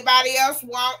 pair. Anybody else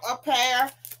want a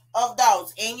pair of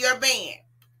those in your bin?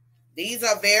 These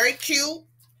are very cute.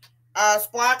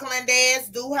 Sparkling Days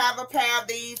do have a pair of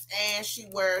these, and she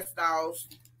wears those.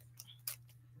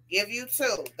 Give you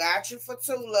 2. Got you for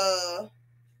 2, love.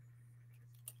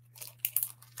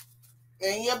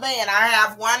 In your bin. I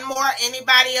have 1 more.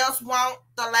 Anybody else want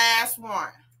the last one?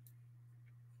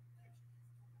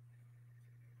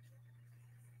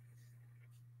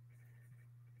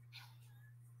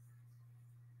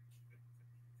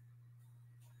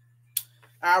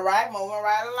 All right, moving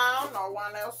right along. No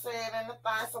one else said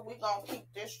anything, so we're going to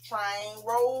keep this train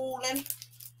rolling.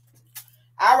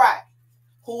 All right.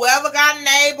 Whoever got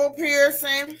navel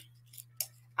piercing,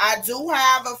 I do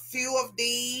have a few of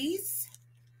these.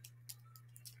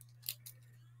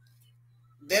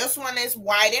 This one is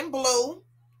white and blue.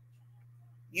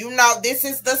 You know, this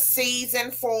is the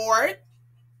season for it.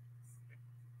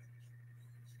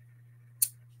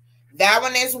 That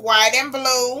one is white and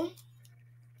blue.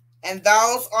 And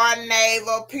those are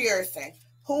navel piercing.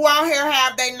 Who out here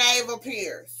have their navel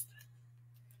pierced?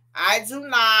 I do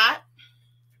not.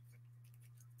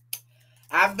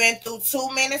 I've been through too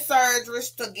many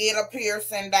surgeries to get a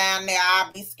piercing down there.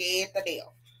 I'll be scared to death.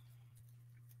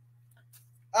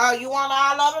 Oh, you want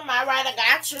all of them? All right, I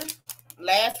got you.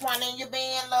 Last one in your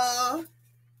bin, love.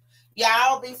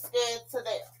 Y'all be scared to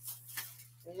death.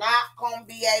 Not going to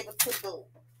be able to do it.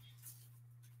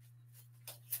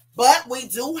 But we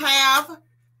do have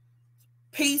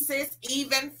pieces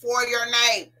even for your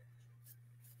navel.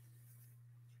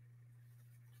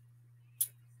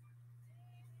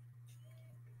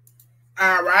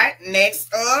 All right,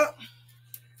 next up.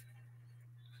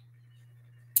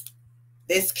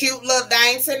 This cute little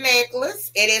dainty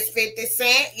necklace. It is 50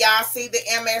 cents. Y'all see the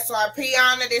MSRP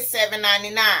on it is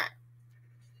 $7.99.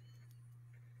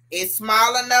 It's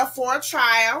small enough for a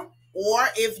child. Or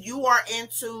if you are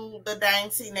into the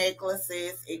dainty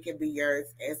necklaces, it can be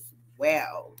yours as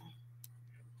well.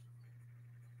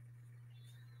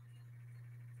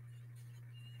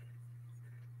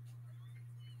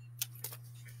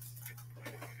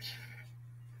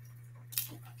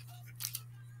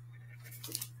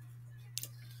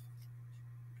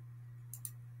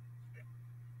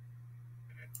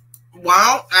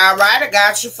 Well, all right, I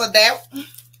got you for that.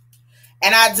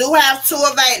 And I do have 2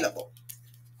 available.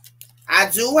 I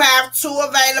do have 2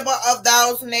 available of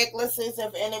those necklaces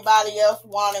if anybody else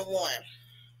wanted one.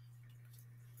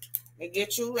 Let me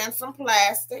get you in some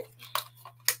plastic.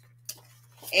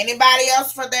 Anybody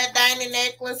else for that dainty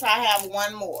necklace? I have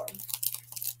 1 more.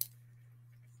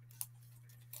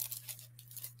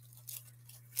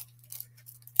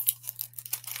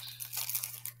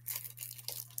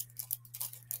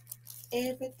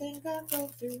 Everything I go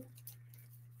through.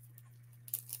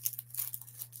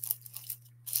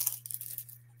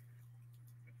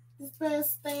 The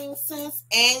best thing since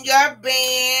in your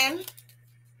bin.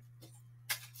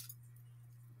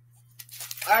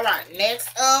 All right, next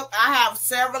up, I have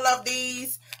several of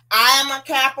these. I am a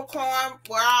Capricorn.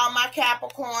 Where are all my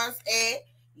Capricorns at?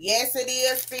 Yes, it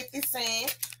is 50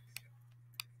 cents.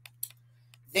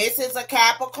 This is a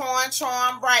Capricorn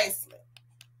charm bracelet.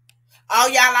 Oh,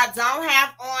 y'all, I don't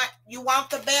have on. You want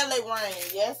the belly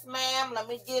ring? Yes, ma'am. Let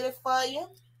me get it for you.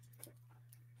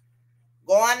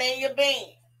 Going in your bin.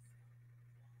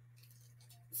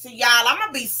 See, y'all, I'm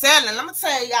going to be selling. Let me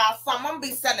tell y'all something. I'm going to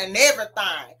be selling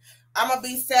everything. I'm going to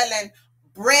be selling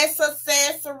breast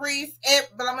accessories.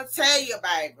 But I'm going to tell you,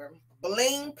 baby,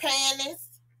 bling panties.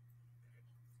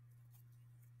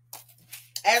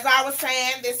 As I was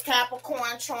saying, this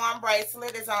Capricorn charm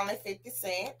bracelet is only 50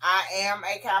 cents. I am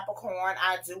a Capricorn.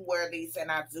 I do wear these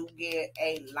and I do get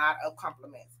a lot of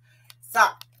compliments. So,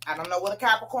 I don't know what a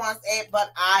Capricorn's at,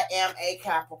 but I am a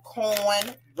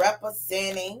Capricorn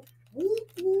representing. Woo,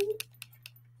 woo.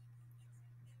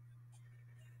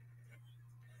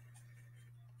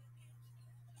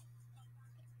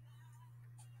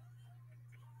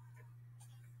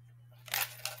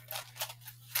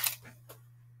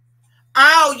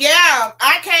 Oh yeah,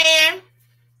 I can.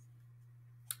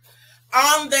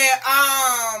 On the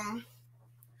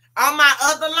on my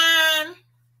other line,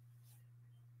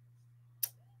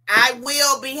 I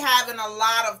will be having a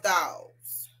lot of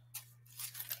those.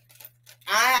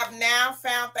 I have now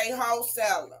found a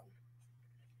wholesaler.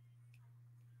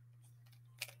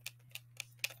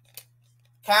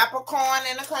 Capricorn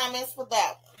in the comments for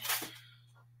that one.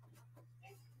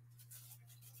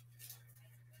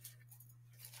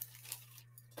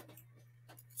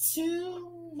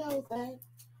 To know that.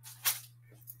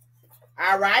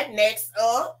 All right, next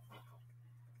up.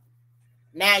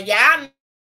 Now, y'all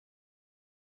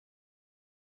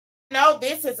know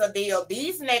this is a deal.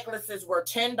 These necklaces were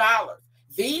 $10.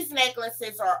 These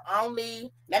necklaces are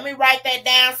only, let me write that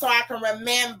down so I can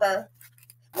remember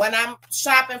when I'm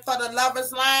shopping for the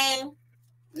Lover's Lane.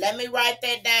 Let me write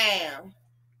that down.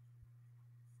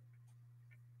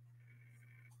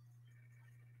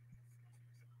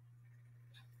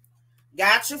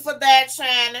 Got you for that,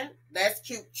 Shannon. That's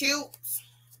cute.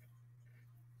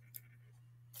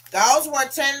 Those were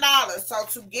 $10. So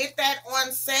to get that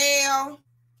on sale,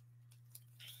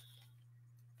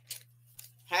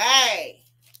 hey,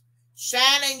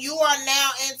 Shannon, you are now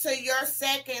into your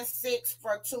second 6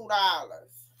 for $2.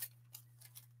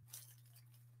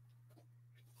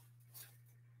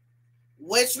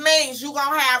 Which means you're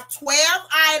going to have 12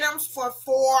 items for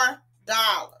 $4.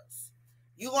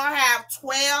 You're going to have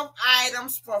 12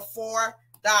 items for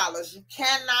 $4. You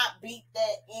cannot beat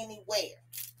that anywhere.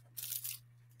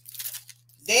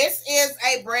 This is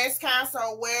a breast cancer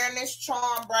awareness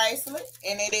charm bracelet,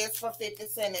 and it is for 50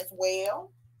 cents as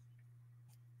well.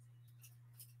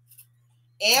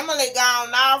 Emily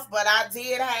gone off, but I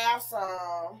did have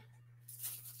some.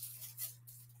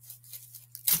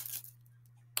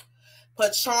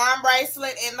 Put charm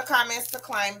bracelet in the comments to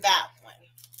claim that one.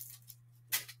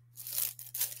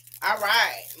 All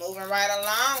right, moving right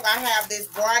along. I have this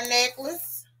bar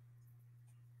necklace.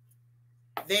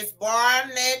 This bar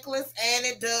necklace, and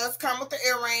it does come with the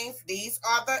earrings. These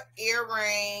are the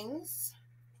earrings.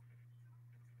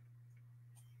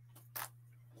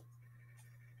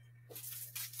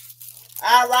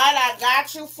 All right, I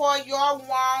got you for your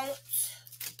want,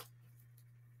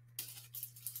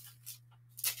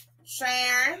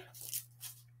 Sharon.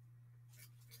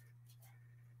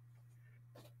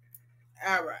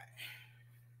 All right.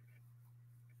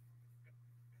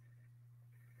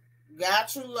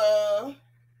 Got you, love.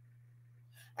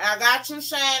 I got you,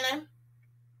 Shannon.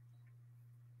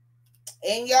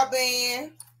 In your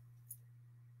bin.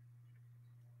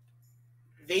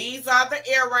 These are the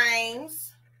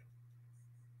earrings.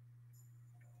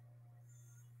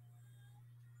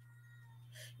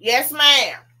 Yes,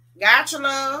 ma'am. Got you,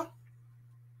 love.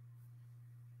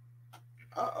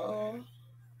 Uh-oh.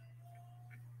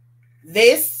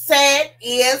 This set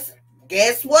is,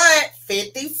 guess what?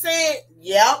 50 cents.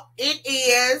 Yep, it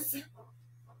is.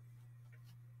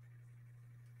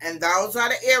 And those are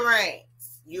the earrings.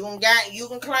 You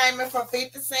can claim it for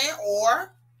 50 cents,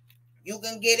 or you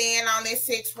can get in on this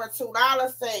 6 for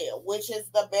 $2 sale, which is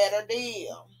the better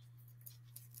deal.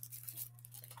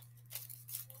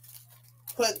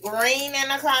 Put green in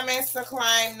the comments to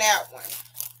claim that one.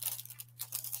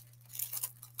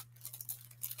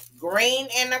 Green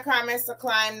in the comments to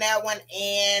claim that one,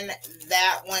 and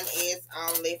that one is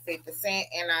only 50 cents,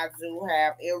 and I do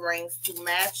have earrings to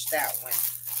match that one.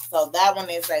 So that one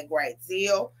is a great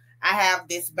deal. I have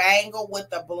this bangle with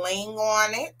the bling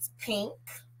on it, pink.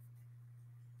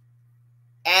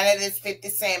 And it is 50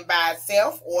 cents by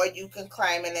itself, or you can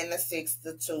claim it in the 6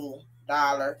 to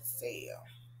 $2 sale.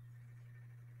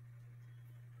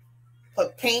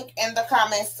 Put pink in the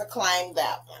comments to claim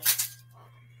that one.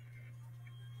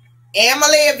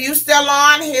 Emily, if you still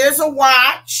on, here's a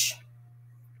watch.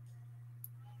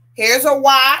 Here's a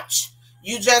watch.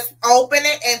 You just open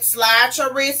it and slide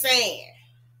your wrist in.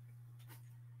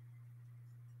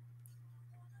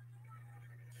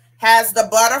 Has the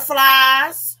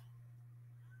butterflies.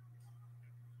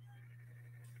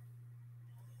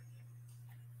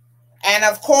 And And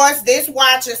of course, this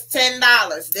watch is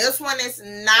 $10. This one is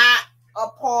not a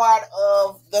part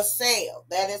of the sale.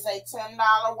 That is a $10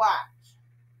 watch.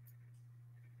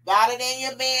 Got it in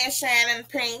your band, Shannon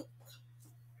Pink.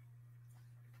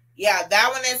 Yeah,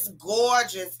 that one is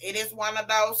gorgeous. It is one of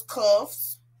those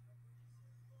cuffs.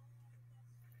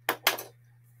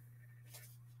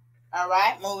 All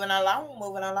right, moving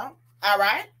along. All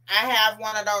right, I have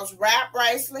one of those wrap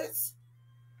bracelets.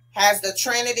 Has the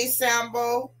Trinity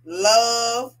symbol,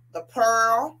 love, the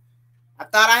pearl. I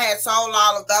thought I had sold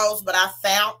all of those, but I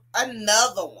found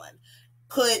another one.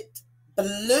 Put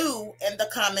blue in the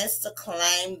comments to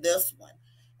claim this one.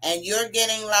 And you're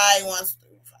getting like 1, 2,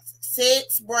 3, 4, 5,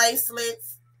 6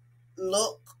 bracelets.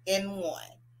 Look in one.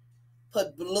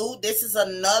 Put blue. This is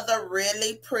another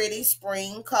really pretty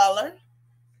spring color.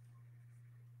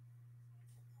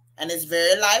 And it's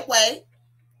very lightweight.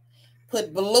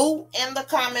 Put blue in the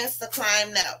comments to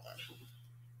claim that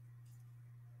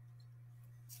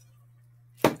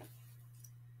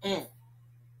one.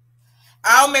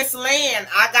 Oh, Miss Lynn,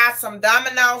 I got some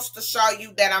dominoes to show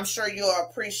you that I'm sure you'll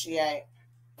appreciate.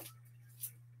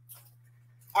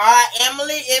 All right,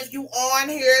 Emily, if you on,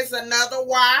 here's another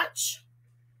watch.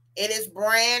 It is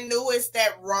brand new. It's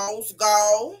that rose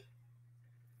gold.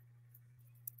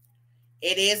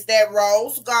 It is that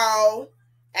rose gold.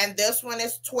 And this one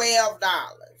is $12.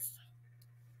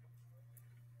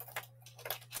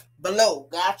 Blue.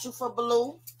 Got you for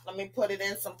blue. Let me put it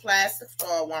in some plastic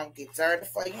so it won't get dirty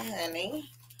for you,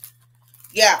 honey.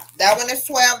 Yeah, that one is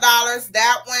 $12.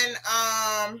 That one,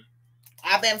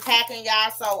 I've been packing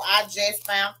y'all, so I just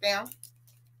found them.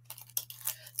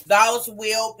 Those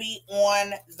will be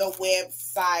on the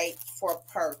website for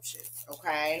purchase,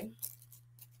 okay?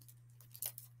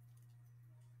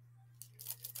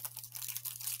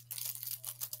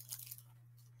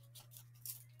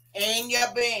 In your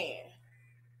bin.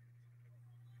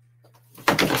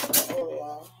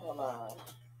 Hold on.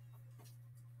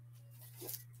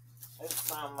 It's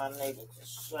something I needed to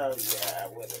show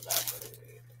you. What did I do?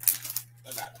 I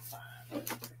gotta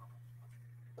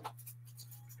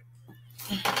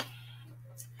find.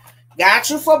 Got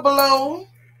you for blue.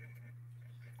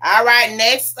 All right,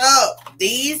 next up.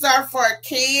 These are for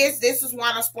kids. This is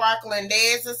one of Sparkling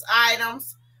Dez's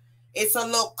items. It's a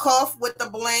little cuff with the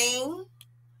bling.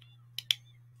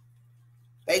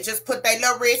 They just put their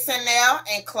little wrist in there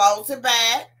and close it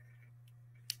back.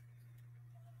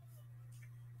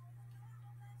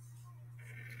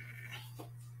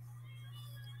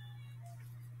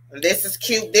 And this is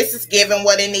cute. This is giving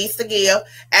what it needs to give.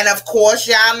 And of course,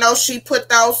 y'all know she put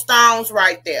those stones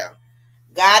right there.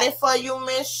 Got it for you,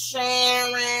 Miss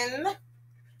Sharon.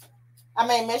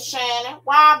 Miss Shannon.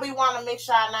 Why we want to mix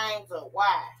our names up?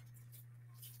 Why?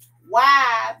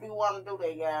 Why do we want to do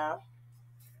that, y'all?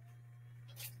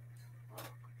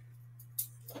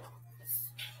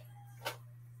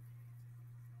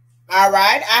 All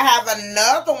right, I have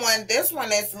another one. This one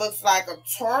looks like a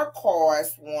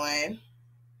turquoise one.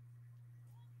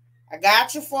 I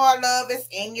got you for love. It's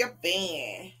in your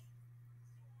bin.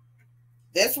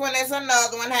 This one is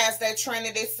another one. Has that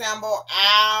Trinity symbol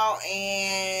out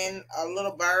and a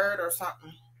little bird or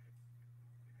something.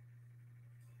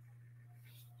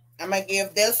 I'm going to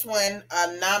give this one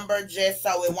a number just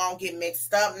so it won't get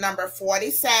mixed up. Number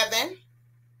 47.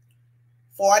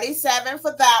 47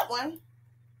 for that one.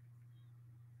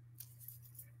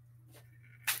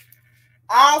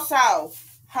 Also,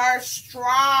 her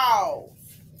straws.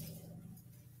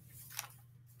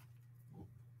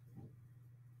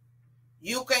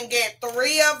 You can get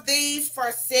 3 of these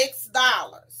for $6.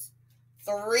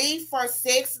 3 for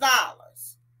 $6.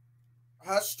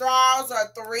 Her straws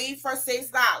are 3 for $6.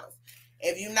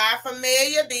 If you're not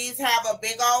familiar, these have a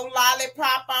big old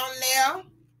lollipop on there.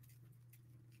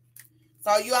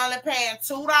 So you're only paying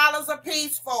 $2 a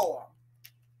piece for them.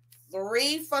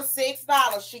 3 for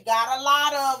 $6. She got a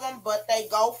lot of them, but they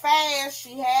go fast.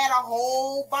 She had a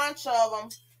whole bunch of them.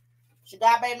 She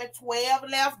got maybe 12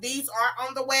 left. These are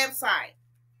on the website.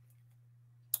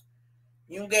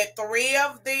 You can get 3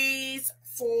 of these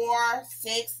for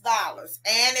 $6.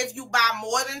 And if you buy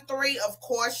more than 3, of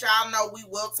course, y'all know we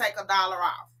will take $1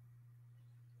 off.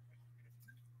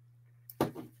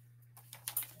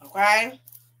 Okay?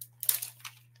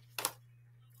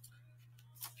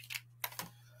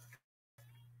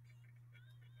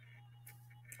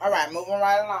 All right, moving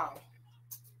right along.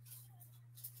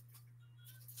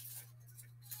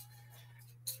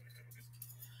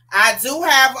 I do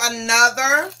have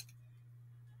another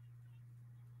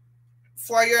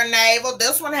for your navel.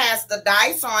 This one has the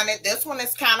dice on it. This one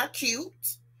is kind of cute.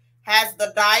 Has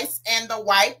the dice and the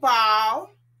white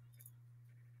ball.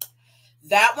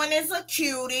 That one is a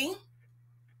cutie.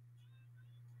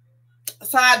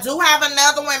 So I do have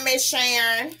another one, Miss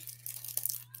Sharon.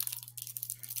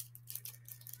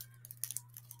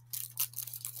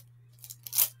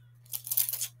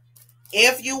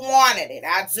 If you wanted it,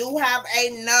 I do have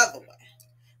another one.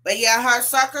 But yeah, her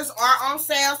suckers are on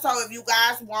sale. So if you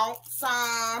guys want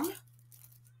some,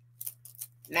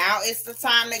 now it's the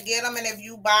time to get them. And if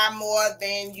you buy more,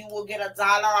 then you will get $1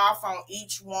 off on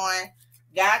each one.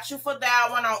 Got you for that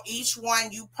one on each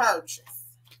one you purchase.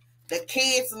 The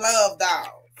kids love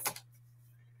those.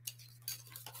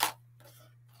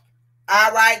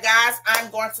 All right, guys,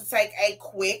 I'm going to take a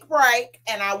quick break,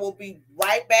 and I will be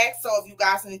right back. So if you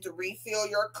guys need to refill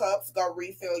your cups, go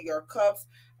refill your cups.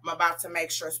 I'm about to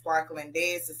make sure Sparkling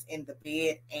Dez is in the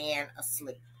bed and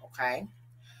asleep, okay?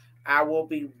 I will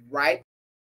be right back.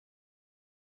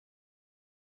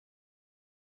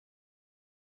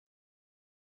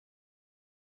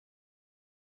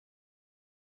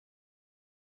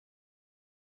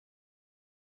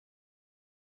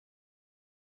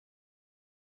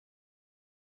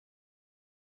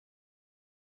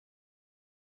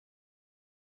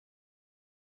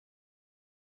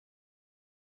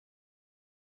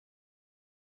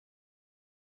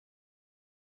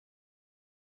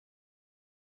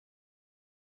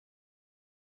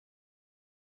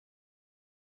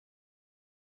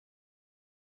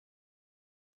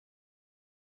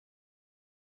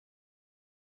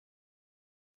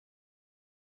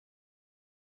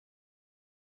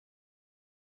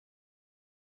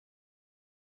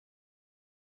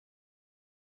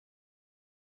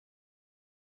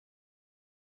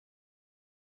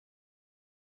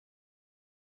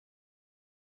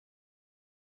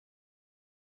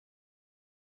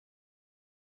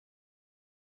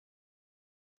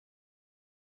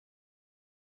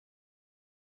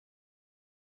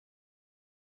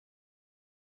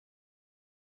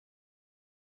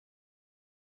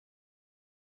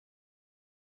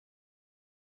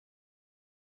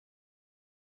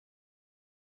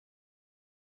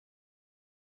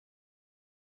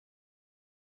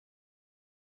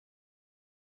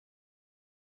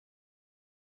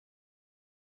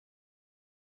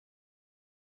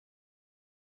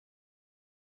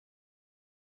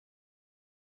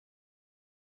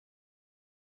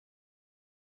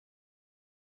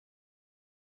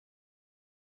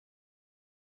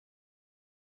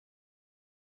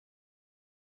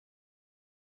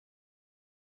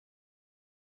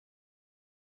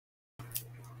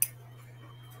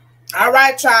 All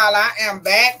right, y'all, I am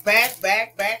back.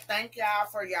 Thank y'all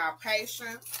for y'all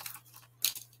patience.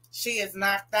 She is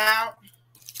knocked out,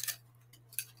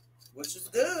 which is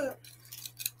good.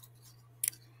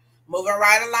 Moving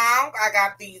right along, I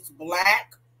got these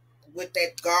black with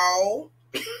that gold,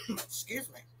 excuse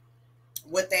me,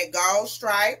 with that gold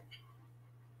stripe.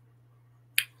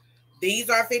 These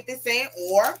are 50 cents,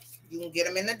 or you can get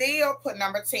them in the deal. Put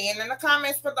number 10 in the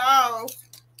comments for those.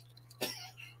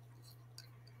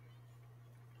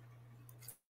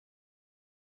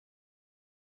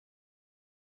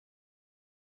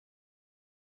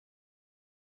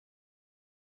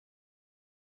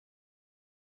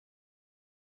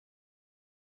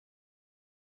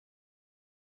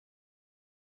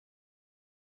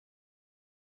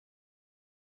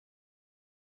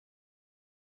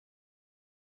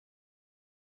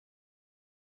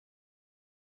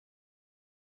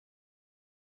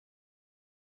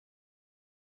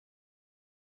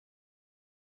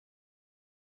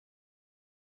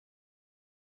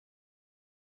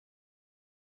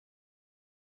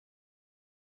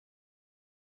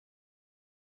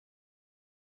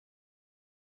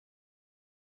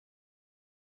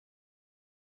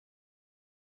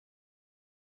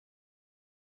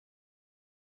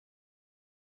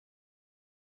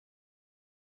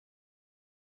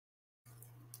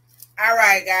 All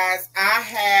right, guys, I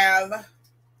have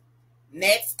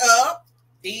next up,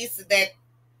 these are that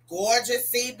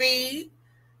gorgeous CB.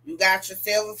 You got your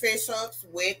silverfish hooks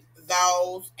with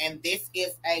those, and this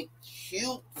is a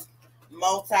cute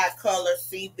multicolored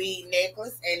CB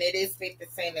necklace, and it is 50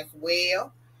 cents as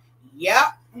well. Yep.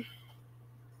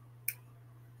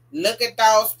 Look at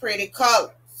those pretty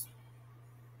colors.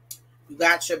 You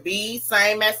got your beads,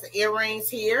 same as the earrings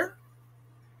here.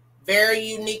 Very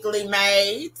uniquely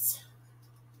made.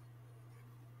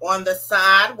 On the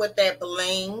side with that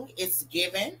bling, it's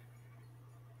given.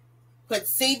 Put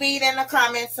CB in the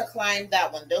comments to claim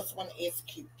that one. This one is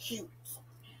cute.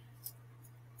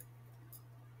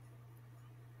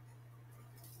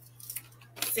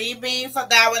 CB for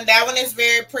that one. That one is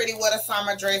very pretty with a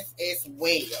summer dress as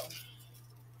well.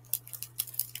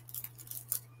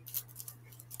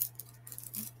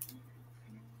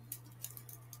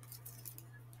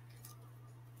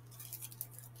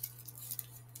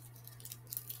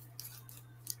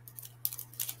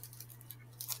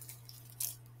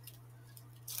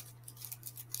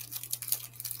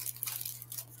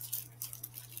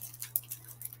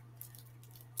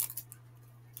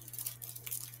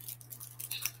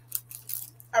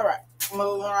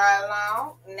 Moving right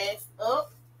along. Next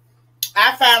up,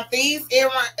 I found these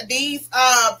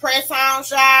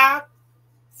press-ons, y'all.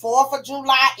 4th of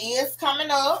July is coming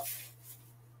up.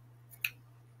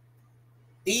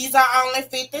 These are only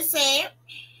 50 cents.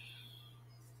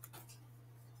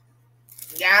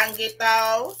 Y'all can get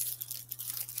those.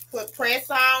 Put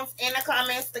press-ons in the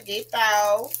comments to get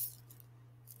those.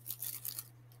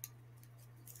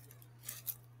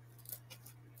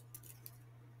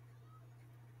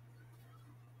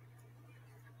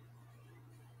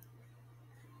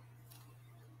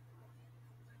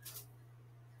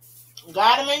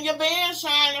 Got them in your bin,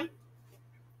 Shannon.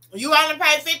 You only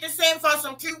pay 50 cents for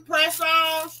some cute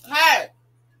press-ons? Hey.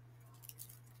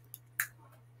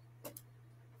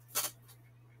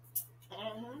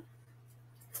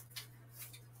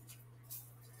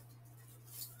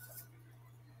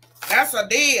 That's a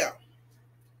deal.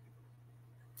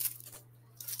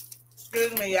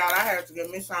 Excuse me, y'all. I had to get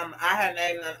me some. I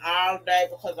hadn't eaten all day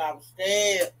because I was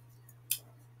scared.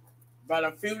 But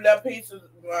a few little pieces,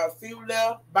 a few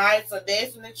little bites of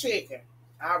Destiny chicken.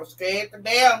 I was scared to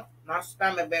death. My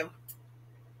stomach been.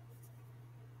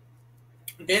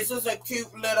 This is a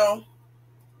cute little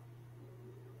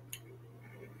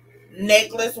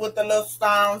necklace with the little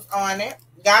stones on it.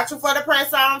 Got you for the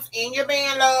press-ons in your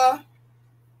bin, love.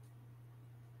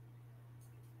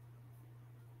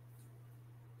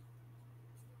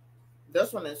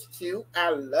 This one is cute. I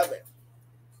love it.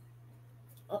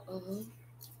 Hold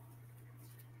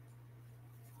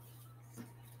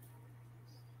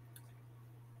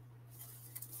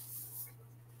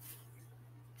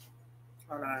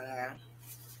on now.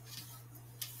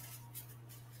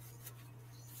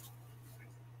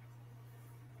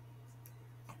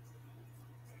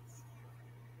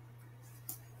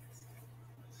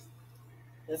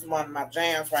 This is one of my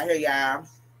jams right here, y'all.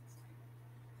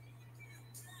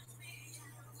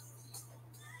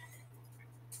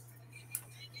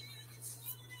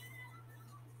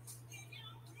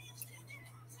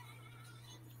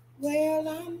 Well,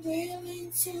 I'm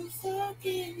willing to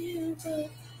forgive you,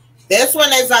 but... This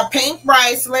one is a pink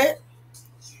bracelet.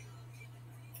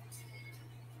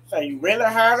 So you really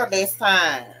heard her this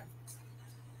time.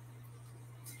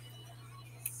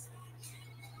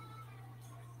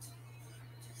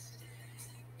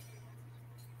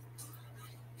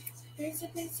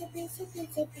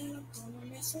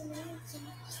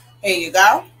 Here you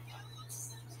go.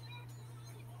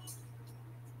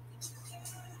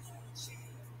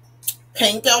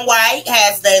 Pink and white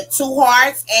has the 2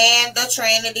 hearts and the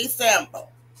Trinity symbol.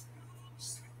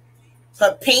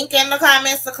 Put pink in the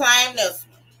comments to claim this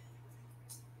one.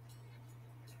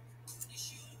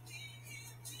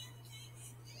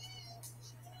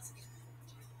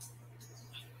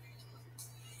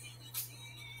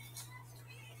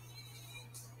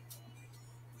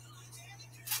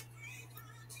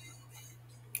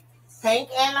 Pink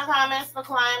in the comments to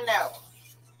claim that one.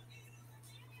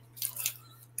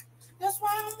 That's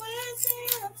why I'm waiting.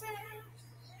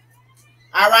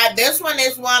 All right, this one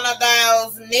is one of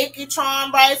those Nikki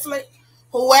charm bracelets.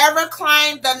 Whoever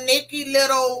claimed the Nikki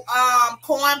little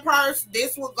coin purse,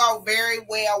 this will go very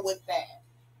well with that.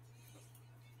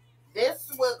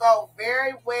 This will go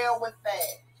very well with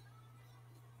that.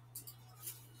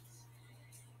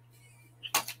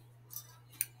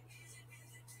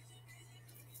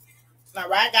 All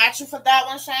right, got you for that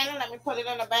one, Shannon. Let me put it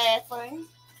in the bag for you.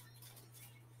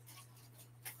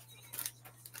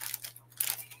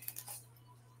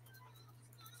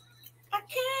 I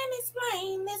can't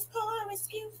explain this poor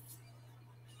excuse.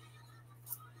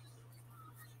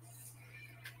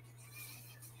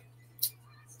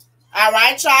 All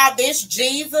right, y'all. This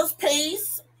Jesus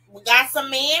piece. We got some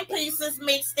men pieces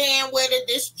mixed in with it.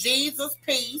 This Jesus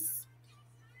piece.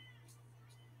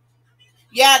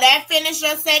 Yeah, that finished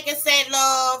your second set,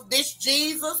 love. This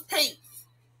Jesus piece.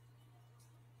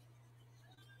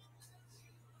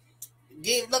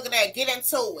 Look at that. Get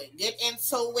into it. Get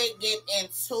into it. Get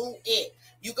into it.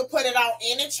 You can put it on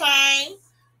any chain.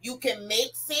 You can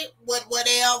mix it with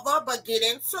whatever, but get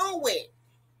into it.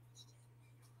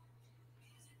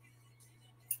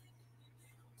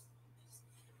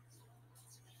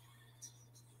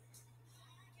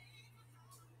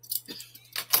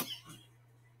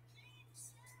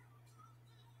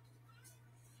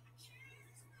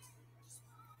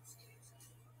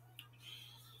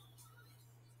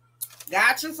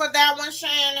 Got you for that one,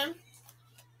 Shannon.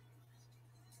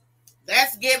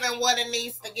 That's giving what it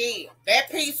needs to give. That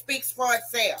piece speaks for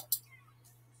itself.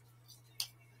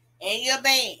 In your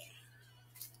band.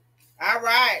 All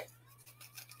right.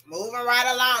 Moving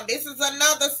right along. This is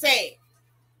another set.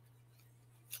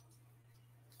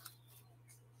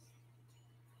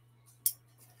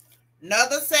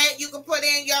 Another set you can put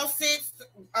in your 6.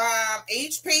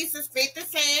 Each piece is 50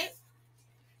 cents.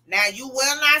 Now you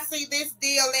will not see this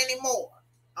deal anymore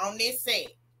on this set.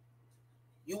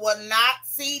 You will not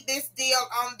see this deal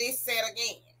on this set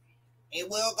again. It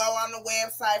will go on the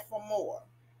website for more.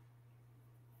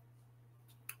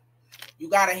 You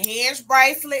got a hinge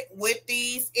bracelet with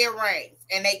these earrings,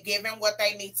 and they giving what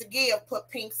they need to give. Put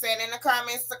pink set in the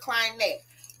comments to claim that.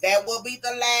 That will be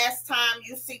the last time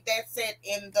you see that set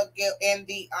in the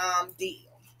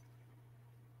deal.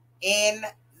 In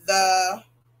the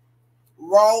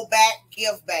rollback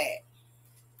gift bag.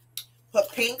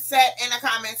 Put pink set in the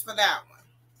comments for that one.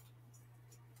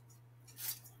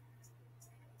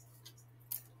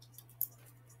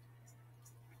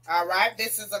 All right,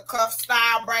 this is a cuff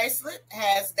style bracelet.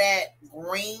 Has that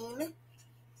green.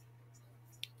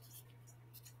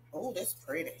 Oh, that's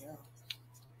pretty. Yeah.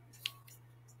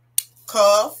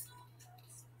 Cuff.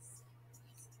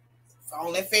 It's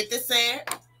only 50 cents.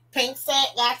 Pink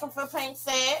set. Got some for pink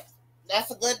set.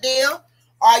 That's a good deal.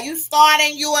 Are you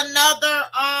starting you another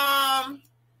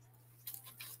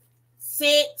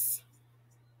 6?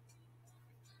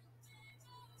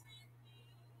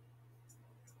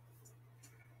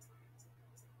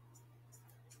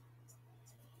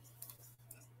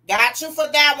 Got you for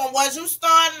that one. Was you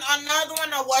starting another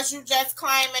one, or was you just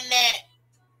claiming that?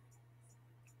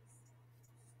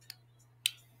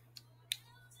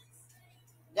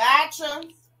 Gotcha.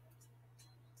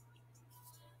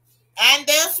 And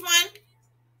this one?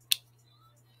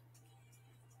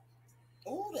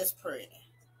 Ooh, that's pretty.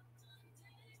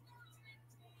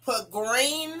 Put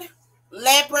green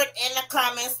leopard in the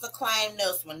comments to claim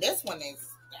this one. This one is,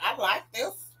 I like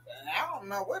this. I don't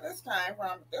know where this came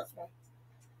from, but this one.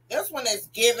 This one is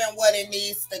giving what it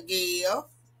needs to give.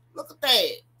 Look at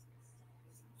that.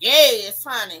 Yes,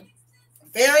 honey.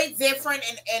 Very different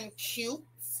and cute.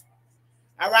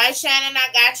 All right, Shannon, I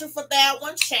got you for that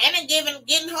one. Shannon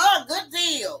getting her a good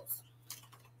deal.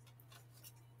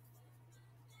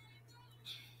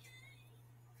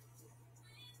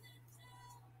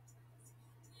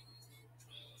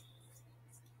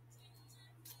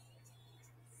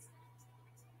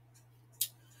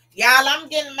 Y'all, I'm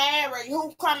getting married.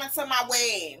 Who coming to my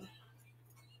wedding?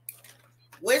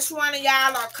 Which one of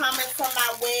y'all are coming to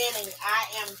my wedding? I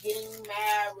am getting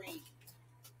married.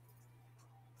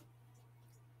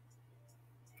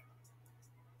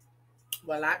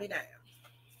 Well, I'll be down.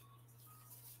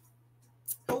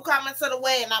 Who coming to the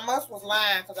wedding? I must was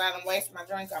lying because I didn't waste my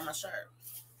drink on my shirt.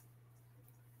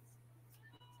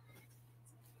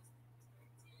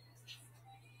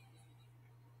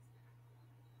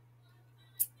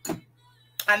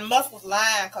 I must was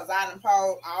lying because I done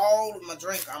poured all of my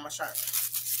drink on my shirt.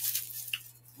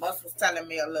 Must was telling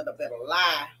me a little bit of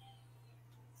lie.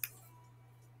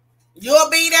 You'll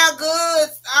be there good.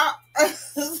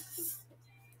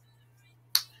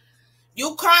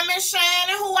 You coming,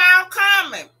 Shannon? Who all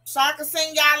coming? So I can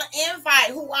send y'all an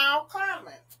invite. Who all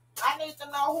coming? I need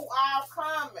to know who all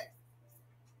coming.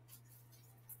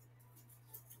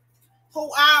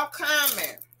 Who all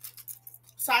coming?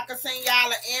 So I can send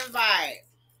y'all an invite.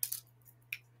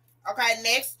 Okay,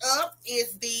 next up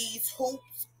is these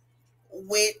hoops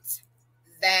with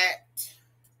that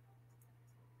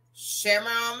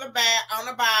shimmer on the back, on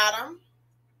the bottom.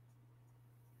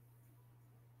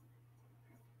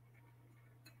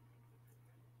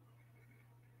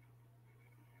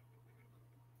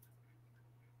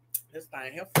 This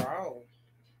thing here froze.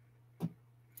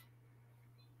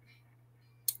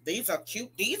 These are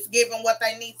cute. These giving what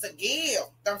they need to give.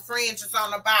 The fringes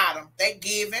on the bottom. They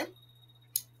giving.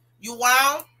 You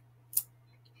want?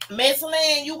 Miss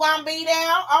Lynn, you want to be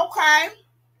there? Okay.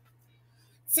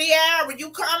 Tiara, you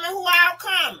coming? Who all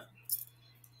coming?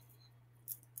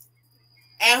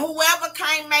 And whoever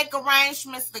can't make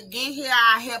arrangements to get here,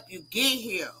 I'll help you get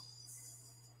here.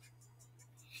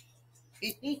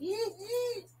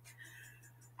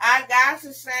 I got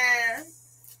you, Sharon.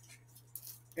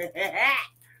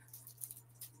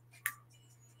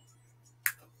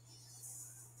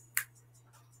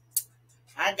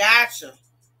 I got you.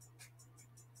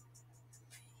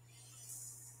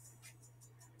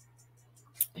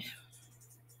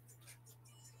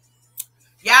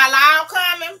 Y'all all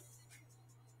coming?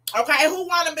 Okay, who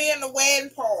want to be in the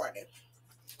wedding party?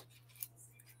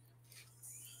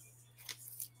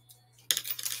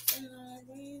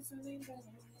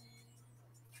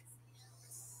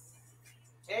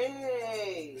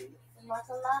 Hey, like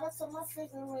a lot of some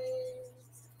cigarettes.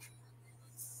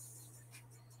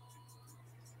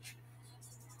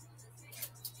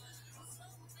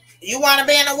 You want to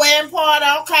be in a wedding party?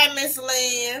 Okay, Miss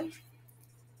Lynn.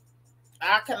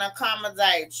 I can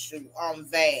accommodate you on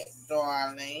that,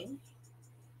 darling.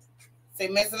 See,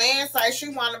 Miss Lynn says she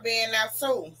want to be in there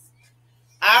too.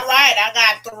 All right, I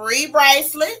got 3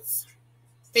 bracelets.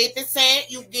 50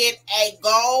 cents. You get a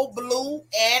gold, blue,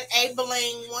 and a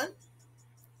bling one.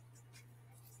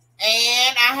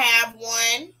 And I have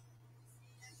one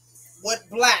with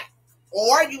black.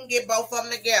 Or you can get both of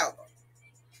them together.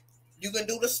 You can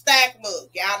do the stack look.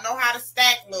 Y'all know how to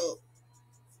stack look.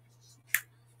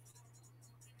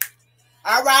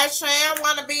 All right, Shan,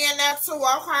 want to be in there too,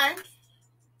 okay?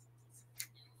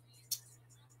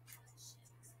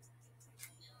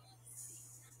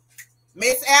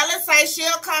 Miss Ellen say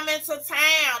she'll come into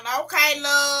town. Okay,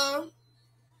 love.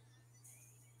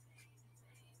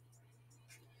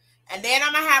 And then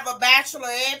I'm gonna have a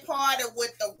bachelorette party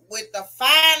with the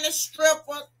finest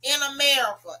stripper in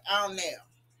America on there.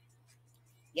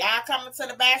 Y'all coming to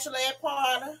the bachelorette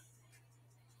party?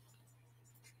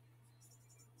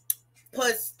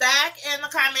 Put stack in the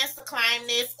comments to claim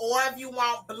this, or if you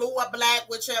want blue or black,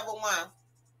 whichever one.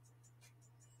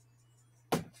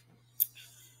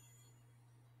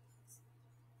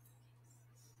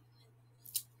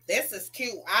 This is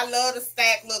cute. I love the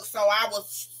stack look, so I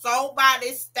was so by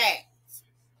this stack.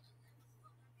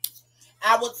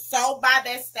 I would so buy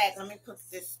that stack. Let me put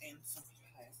this in some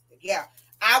plastic. Yeah,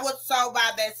 I would so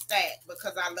buy that stack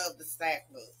because I love the stack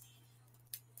look.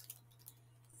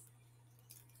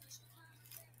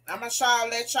 I'm going to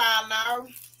let y'all know.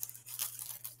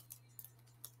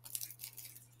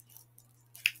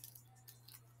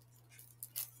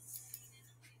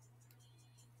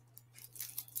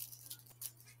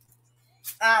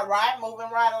 All right, moving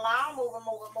right along. Moving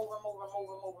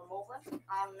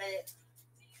on that.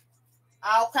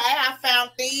 Okay, I found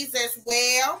these as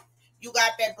well. You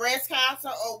got that breast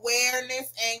cancer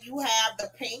awareness and you have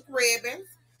the pink ribbons.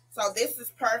 So this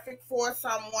is perfect for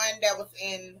someone that was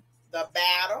in the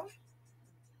battle.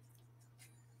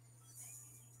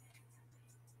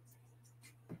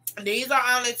 These are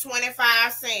only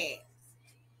 25 cents.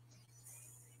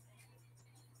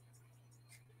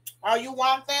 Oh, you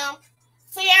want them?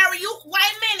 Sierra, you wait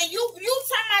a minute. You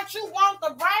talking about you want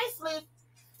the bracelet,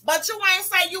 but you ain't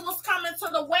say you was coming to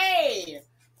the wedding.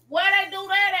 Where they do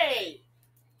that at?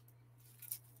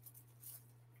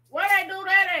 Where they do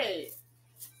that at?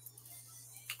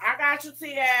 I got you,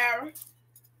 Sierra.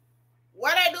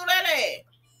 Where they do that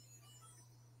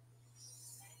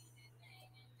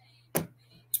at?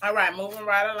 All right, moving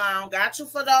right along. Got you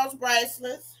for those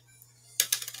bracelets.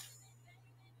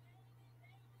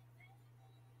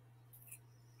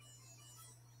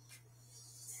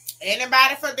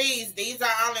 Anybody for these? These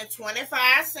are only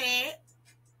 25 cents.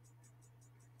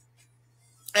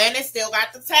 And it still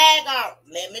got the tag on.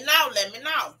 Let me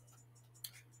know.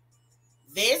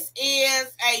 This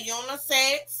is a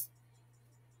unisex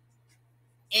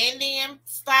Indian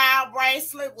style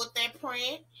bracelet with that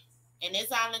print. And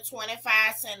it's only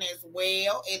 25 cents as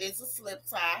well. It is a slip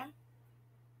tie.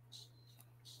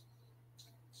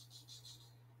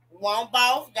 Want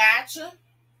both? Gotcha.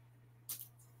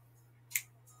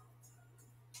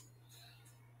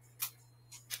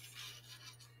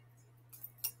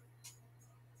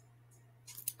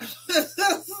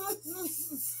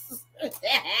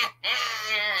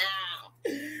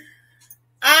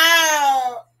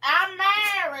 Oh, I'm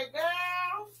married,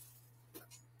 girl.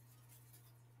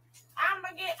 I'm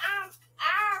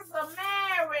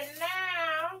married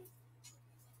now.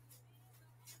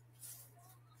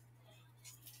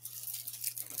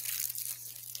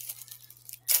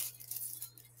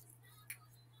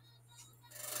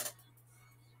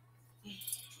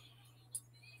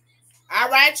 All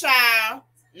right, y'all.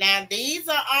 Now these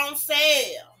are on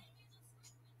sale.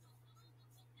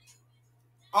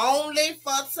 Only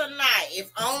for tonight.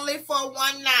 If only for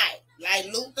one night. Like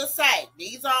Luther say,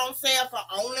 these are on sale for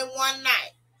only one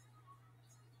night.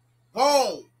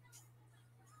 Boom.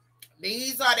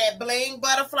 These are that bling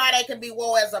butterfly. They can be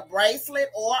worn as a bracelet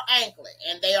or anklet.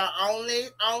 And they are only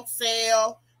on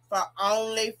sale for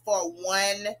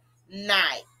one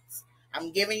night.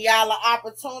 I'm giving y'all an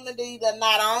opportunity to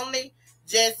not only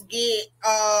just get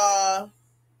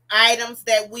items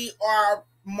that we are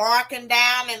marking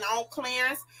down and on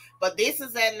clearance, but this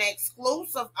is an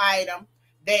exclusive item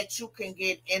that you can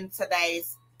get in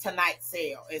tonight's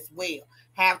sale as well.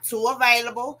 Have 2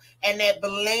 available, and that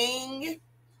bling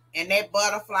and that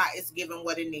butterfly is giving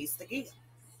what it needs to give.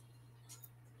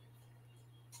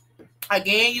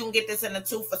 Again, you can get this in a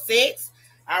 2 for $6.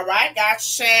 All right, got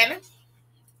you, Shannon.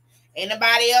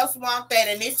 Anybody else want that?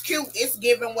 And it's cute. It's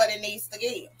giving what it needs to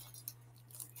give.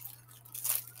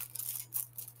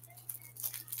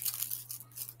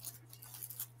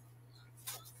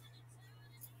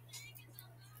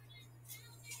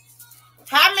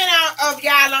 know if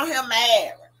y'all on here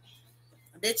married.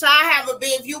 Did y'all have a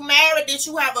big, if you married, did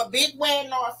you have a big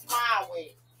wedding or a small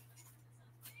wedding?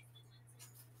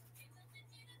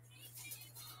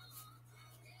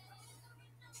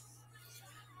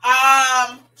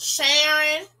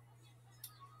 Sharon,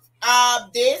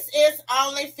 this is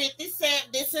only 50 cents.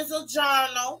 This is a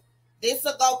journal. This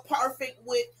will go perfect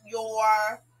with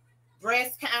your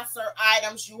breast cancer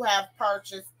items you have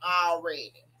purchased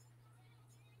already.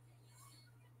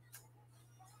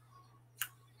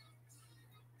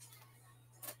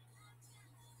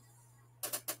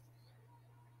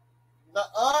 The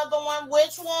other one,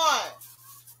 which one?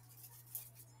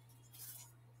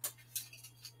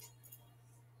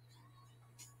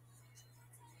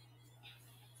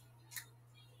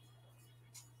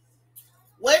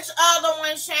 Which other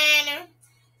one, Shannon?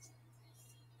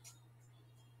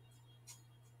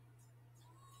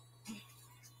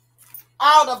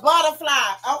 Oh, the butterfly.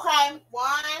 Okay, 1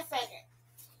 second.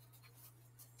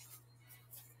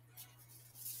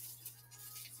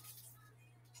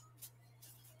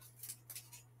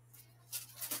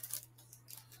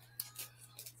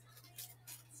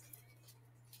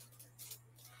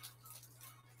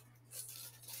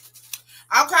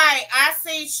 Okay, I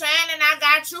see Shannon, I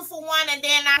got you for one, and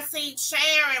then I see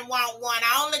Sharon want one.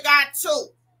 I only got two.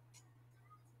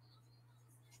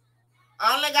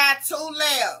 I only got two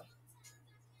left.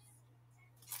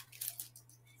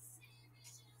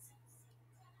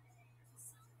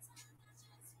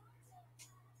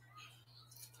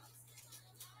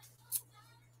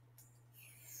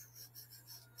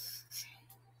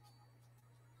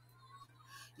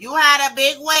 You had a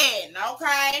big wedding,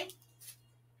 okay?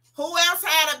 Who else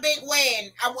had a big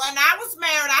wedding? When I was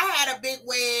married, I had a big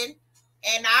wedding,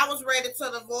 and I was ready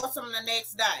to divorce him the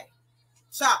next day.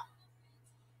 So,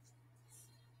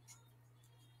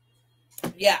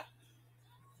 yeah.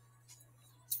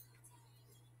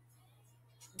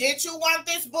 Did you want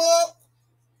this book?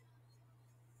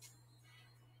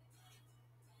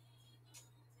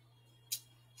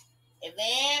 And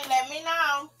then let me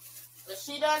know. If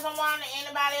she doesn't want it,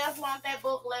 anybody else want that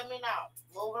book, let me know.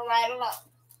 Moving right along.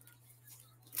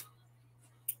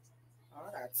 Oh,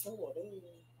 I got two of these.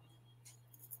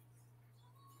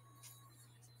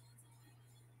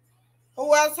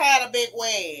 Who else had a big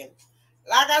wedding?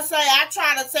 Like I say, I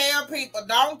try to tell people,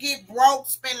 don't get broke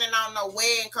spending on no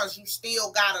wedding because you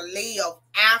still got to live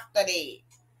after that.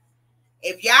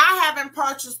 If y'all haven't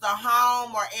purchased a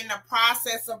home or in the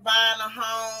process of buying a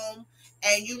home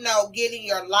and, you know, getting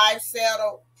your life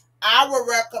settled, I would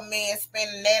recommend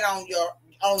spending that on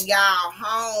y'all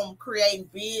home, creating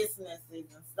businesses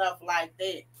and stuff like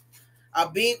that. A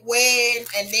big wedding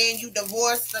and then you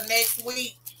divorce the next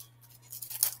week.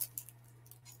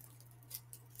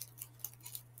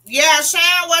 Yeah,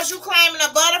 Sharon, was you claiming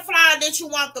a butterfly or did you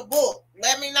want the book?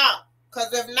 Let me know.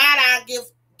 Because if not, I'll give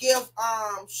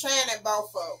Shannon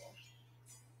both of them.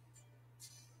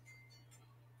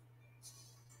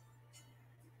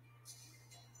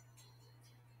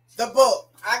 The book.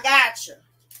 I got you.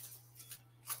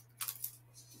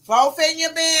 Both in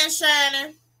your bin,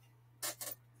 Shannon.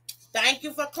 Thank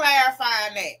you for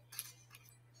clarifying that.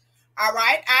 All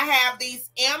right, I have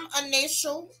these M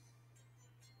initial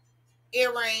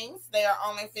earrings. They are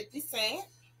only 50 cents.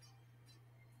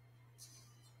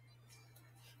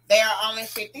 They are only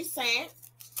 50 cents.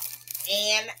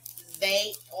 And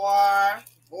they are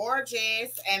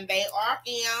gorgeous. And they are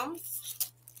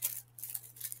M's.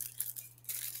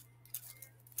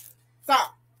 So,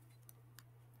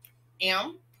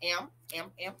 M.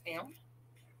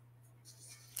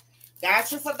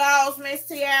 Got you for those, Miss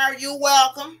Tiara. You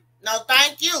welcome. No,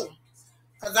 thank you.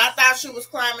 Because I thought she was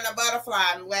climbing a butterfly.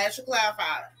 I'm glad she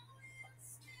clarified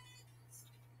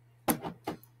it.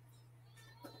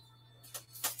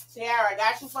 Tiara,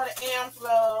 got you for the M's,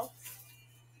 love.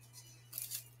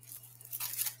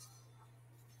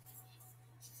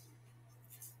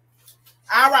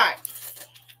 All right.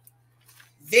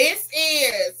 This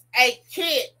is a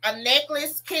kit, a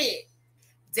necklace kit.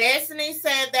 Destiny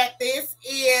said that this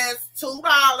is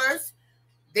 $2.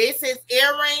 This is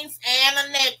earrings and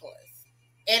a necklace.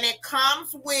 And it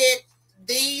comes with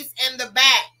these in the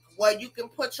back where you can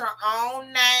put your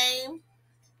own name.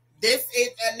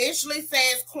 It initially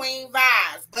says Queen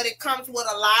Vibes, but it comes with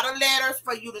a lot of letters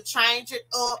for you to change it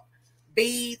up,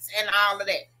 beads, and all of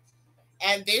that.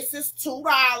 And this is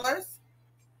 $2.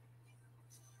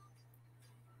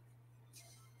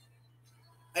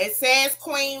 It says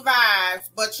Queen Vibes,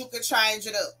 but you can change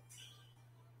it up.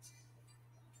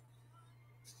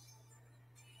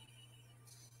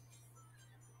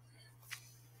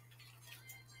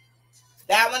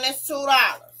 That one is $2,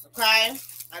 okay?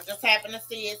 I just happened to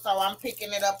see it, so I'm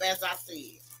picking it up as I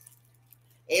see it.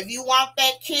 If you want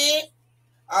that kit,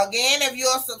 again, if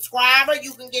you're a subscriber,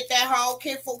 you can get that whole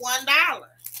kit for $1.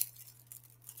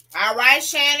 All right,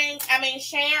 Sharon,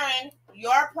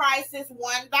 your price is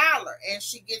 $1, and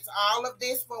she gets all of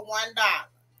this for $1.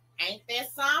 Ain't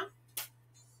that some?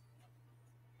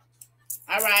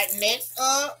 All right, next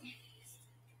up,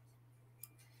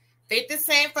 50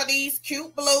 cents for these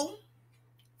cute blue.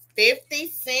 50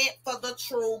 cents for the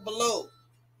true blue.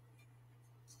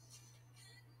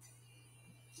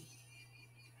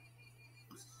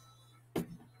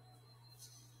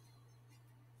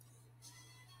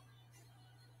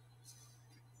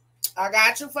 I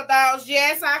got you for those.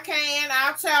 Yes, I can.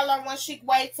 I'll tell her when she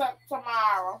wakes up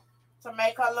tomorrow to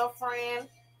make her little friend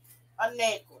a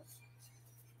necklace.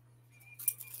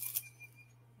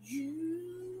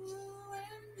 You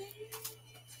and me.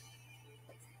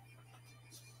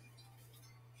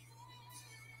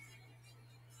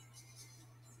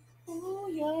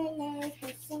 Ooh, your life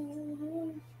is so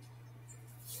good.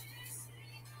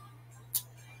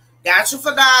 Got you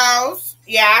for those.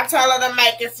 Yeah, I tell her to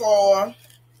make it for her.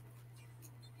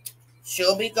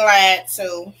 She'll be glad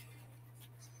to.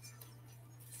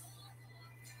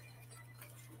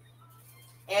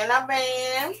 And a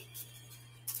band.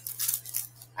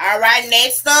 All right,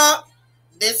 next up,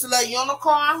 this little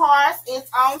unicorn horse is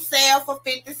on sale for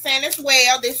 50 cents as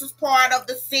well. This is part of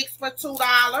the 6 for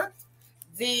 $2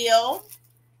 deal.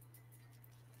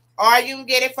 Or you can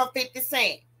get it for 50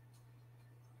 cents.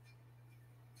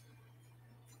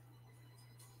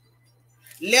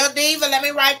 Lil Diva, let me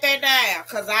write that down.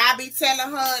 Because I'll be telling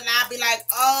her and I'll be like,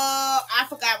 oh, I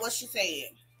forgot what she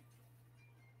said.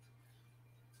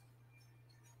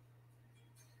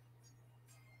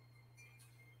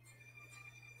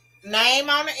 Name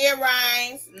on the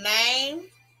earrings. Name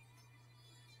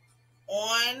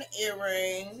on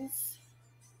earrings.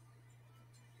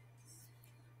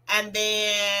 And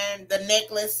then the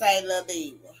necklace say Lil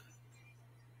Diva.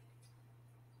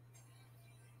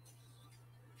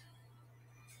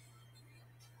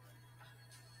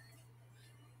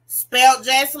 Spelled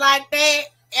just like that.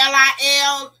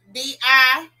 Lildi.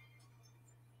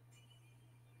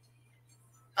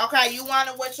 Okay, you want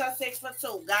it with your 6 for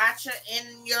 2. Gotcha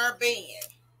in your bed.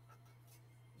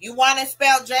 You want it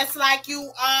spelled just like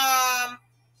you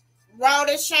wrote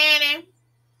it, Shannon?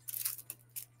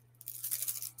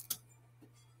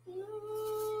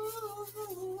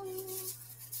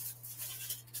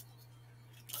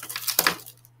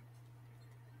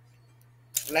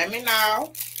 Let me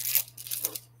know.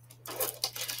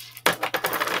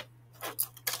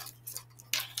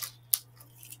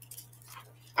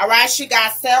 All right, she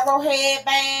got several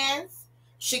headbands.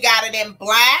 She got it in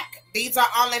black. These are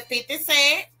only 50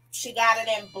 cents. She got it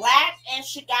in black and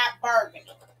she got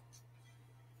burgundy.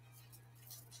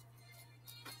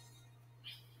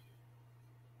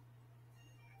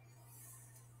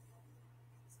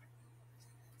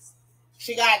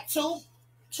 She got two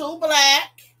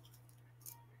black.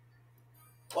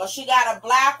 Well, she got a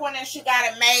black one and she got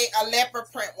a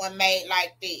leopard print one made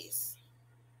like this.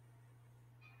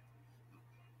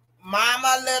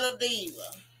 Mama Little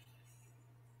Diva.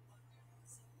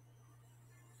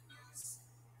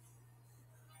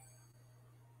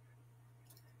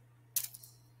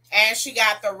 And she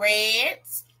got the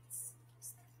reds.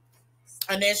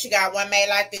 And then she got one made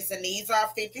like this. And these are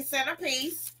 50 cents a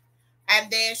piece.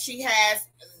 And then she has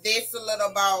this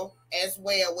little bow as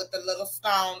well with the little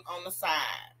stone on the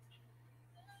side.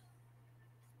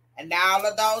 And all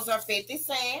of those are 50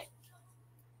 cents.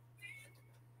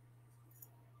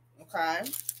 Okay.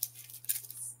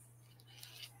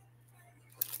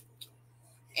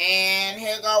 And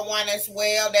here go one as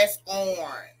well that's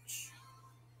orange.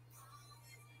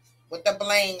 With the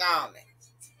bling on it.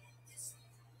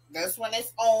 This one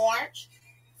is orange.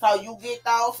 So you get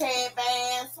those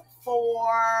headbands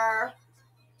for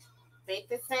 50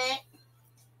 cents.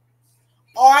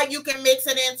 Or you can mix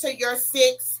it into your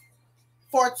 6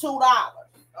 for $2.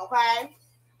 Okay?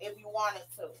 If you wanted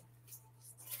to.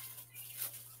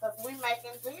 Because we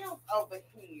making deals over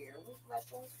here. We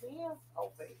making deals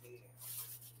over here.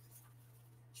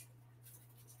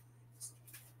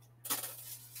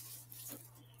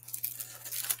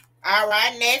 All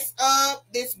right, next up,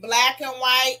 this black and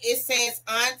white, it says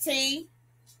Auntie.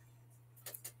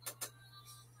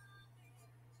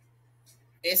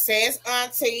 It says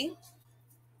Auntie.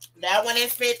 That one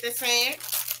is 50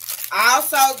 cents.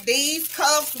 Also, these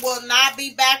cuffs will not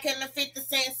be back in the 50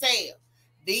 cent sale.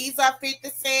 These are 50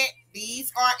 cents.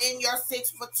 These are in your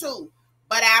 6 for 2.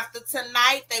 But after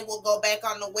tonight, they will go back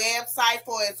on the website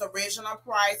for its original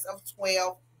price of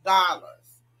 $12.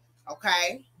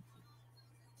 Okay.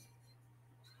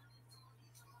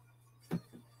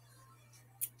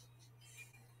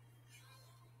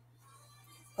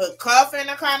 Put cuff in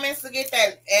the comments to get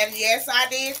that. And yes, I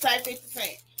did say 50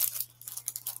 cents.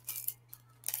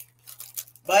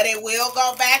 But it will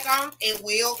go back on. It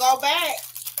will go back.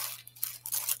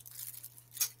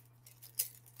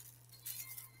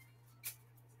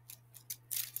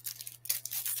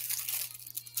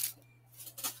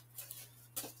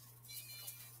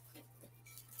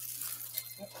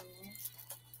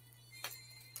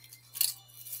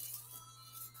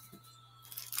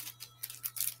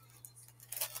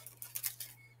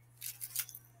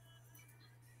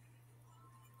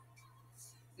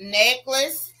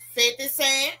 Necklace, 50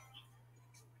 cents.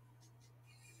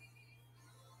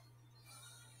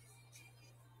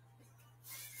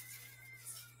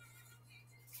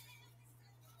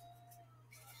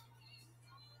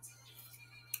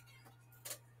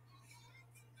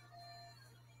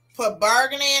 Put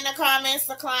burgundy in the comments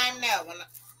to claim that one.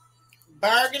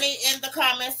 Burgundy in the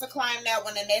comments to claim that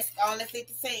one, and that's only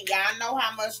 50 cents. Y'all know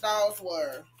how much those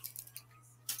were.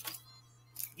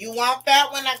 You want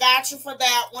that one? I got you for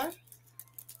that one.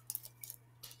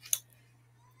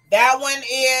 That one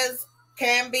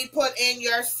can be put in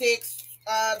your 6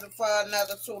 for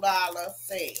another $2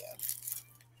 sale.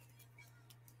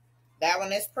 That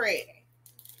one is pretty.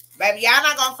 Baby, y'all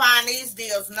not going to find these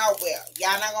deals nowhere.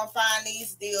 Y'all not going to find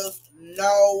these deals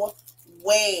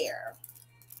nowhere.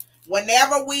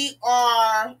 Whenever we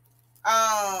are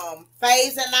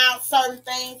phasing out certain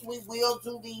things, we will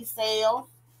do these sales.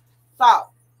 So,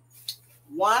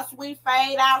 once we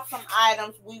fade out some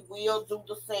items, we will do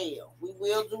the sale. We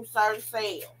will do certain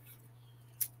sales.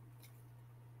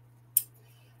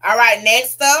 All right,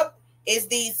 next up is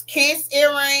these Kiss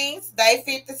earrings. They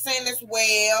 50 cents as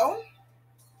well.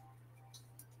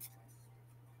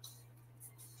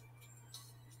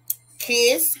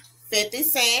 Kiss, 50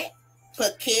 cents.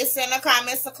 Put Kiss in the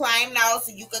comments to claim those,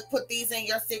 so you could put these in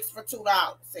your 6 for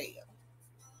 $2 sale.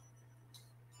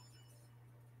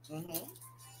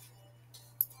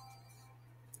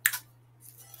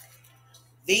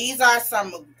 These are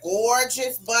some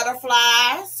gorgeous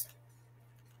butterflies.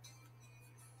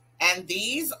 And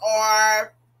these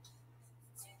are,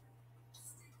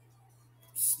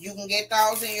 you can get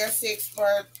those in your 6 for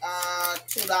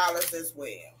 $2 as well.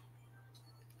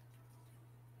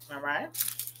 All right.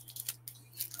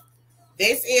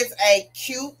 This is a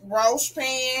cute roach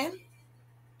pen.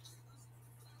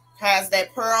 Has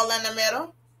that pearl in the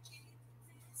middle.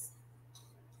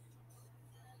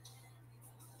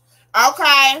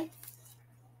 Okay.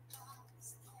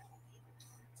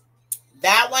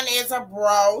 That one is a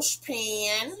brooch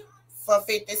pen for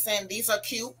 50 cents. These are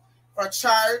cute for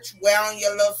church, wearing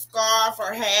your little scarf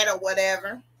or hat or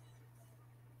whatever.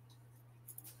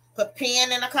 Put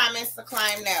pen in the comments to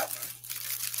claim that one.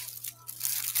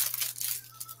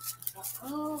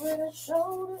 I already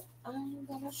showed it. I'm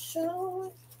going to show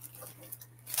it.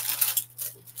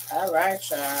 All right,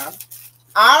 y'all.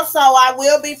 Also, I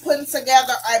will be putting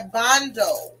together a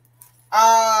bundle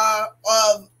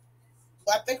of,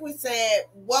 I think we said,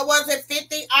 what was it,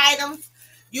 50 items?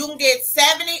 You can get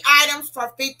 70 items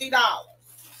for $50.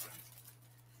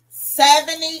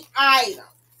 70 items.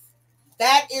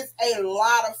 That is a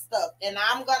lot of stuff. And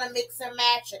I'm going to mix and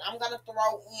match it. I'm going to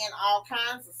throw in all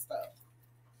kinds of stuff.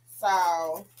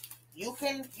 So, you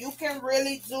can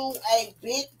really do a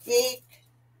big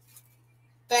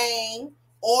thing.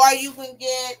 Or you can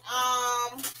get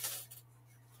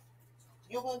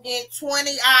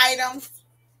 20 items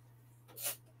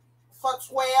for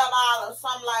 $12,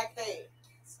 something like that.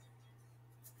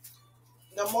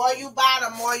 The more you buy, the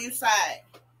more you save.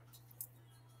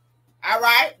 All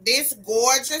right, this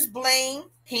gorgeous bling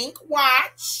pink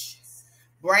watch,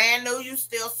 brand new. You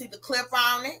still see the clip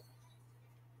on it.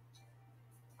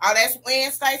 Oh, that's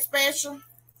Wednesday special.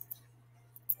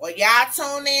 Well, y'all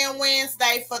tune in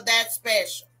Wednesday for that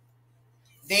special.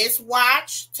 This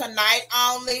watch tonight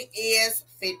only is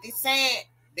 50 cents.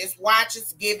 This watch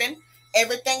is giving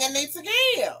everything it needs to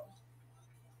give.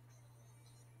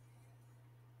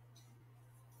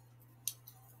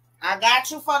 I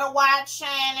got you for the watch,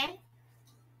 Shannon.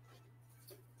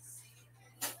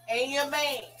 And your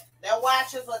man. That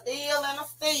watch is a deal and a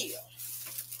steal.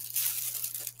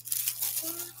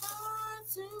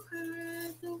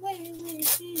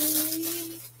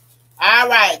 All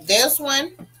right, this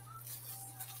one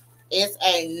is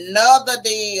another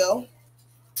deal.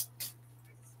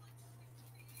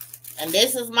 And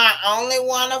this is my only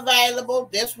one available.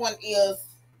 This one is,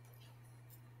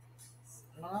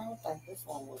 no, I don't think this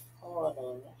one was part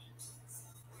of it.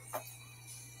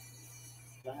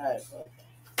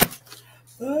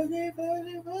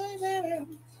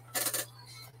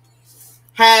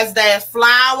 Has that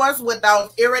flowers with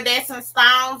those iridescent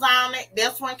stones on it.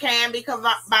 This one can be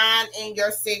combined in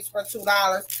your 6 for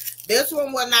 $2. This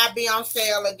one will not be on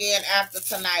sale again after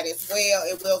tonight as well.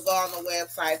 It will go on the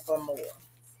website for more.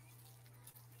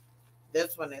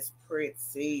 This one is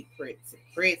pretty, pretty,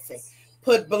 pretty.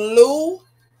 Put blue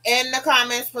in the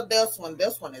comments for this one.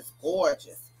 This one is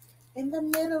gorgeous. In the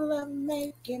middle of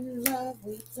making love,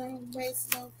 we don't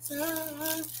waste no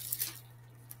time.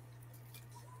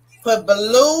 Put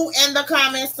blue in the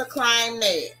comments to claim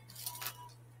that.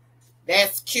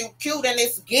 That's cute, and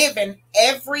it's giving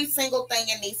every single thing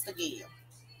it needs to give.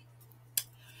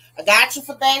 I got you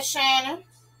for that, Shannon.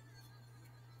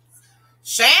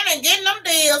 Shannon getting them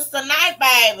deals tonight,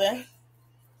 baby.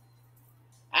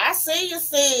 I see you,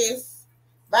 sis.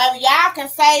 Baby, y'all can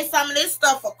save some of this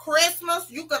stuff for Christmas.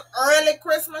 You can early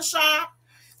Christmas shop.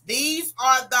 These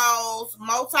are those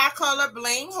multicolored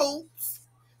bling hoops.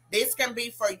 This can be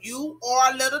for you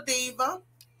or a little diva.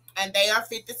 And they are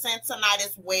 50 cents tonight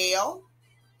as well.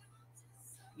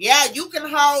 Yeah, you can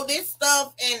hold this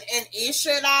stuff and issue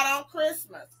it out on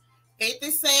Christmas.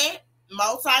 50 cent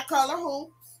multicolored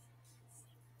hoops.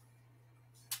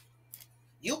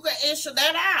 You can issue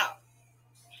that out.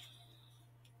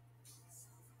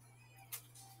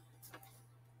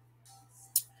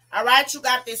 All right, you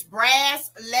got this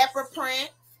brass leopard print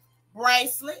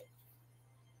bracelet.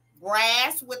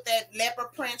 Brass with that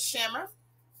leopard print shimmer.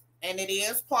 And it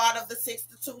is part of the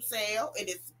 6-2 sale. It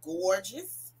is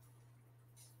gorgeous.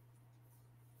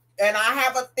 And I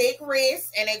have a thick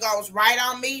wrist, and it goes right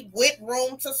on me with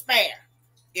room to spare.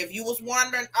 If you was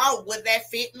wondering, oh, would that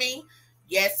fit me?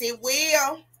 Yes, it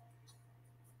will.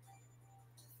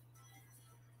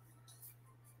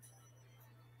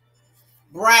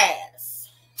 Brass.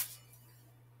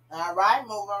 All right,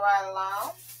 moving right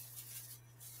along.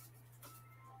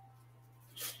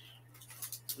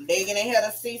 Digging in here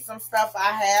to see some stuff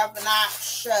I have not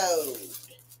showed.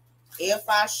 If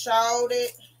I showed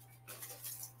it,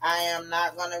 I am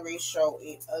not going to re-show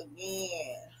it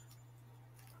again.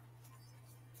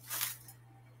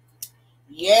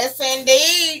 Yes,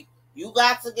 indeed. You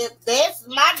got to get this.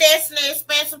 My Destiny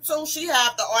expensive too. She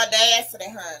have the audacity,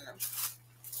 honey.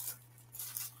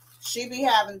 She be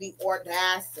having the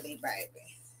audacity, baby.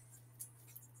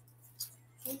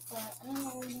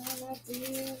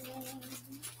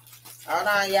 Hold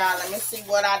on, y'all. Let me see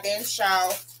what I didn't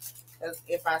show.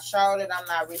 If I showed it, I'm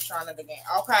not re-showing it again.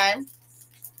 Okay.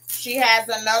 She has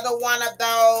another one of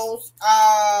those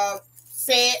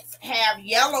sets. Have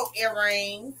yellow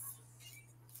earrings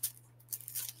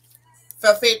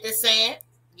for 50 cents.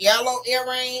 Yellow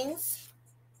earrings.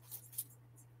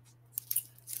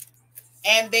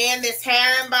 And then this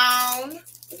herringbone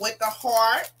with the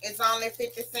heart is only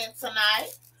 50 cents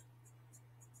tonight.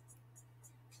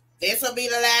 This will be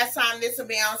the last time this will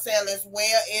be on sale as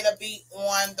well. It'll be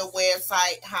on the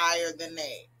website higher than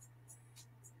that.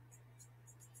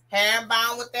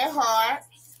 Herringbone with that heart.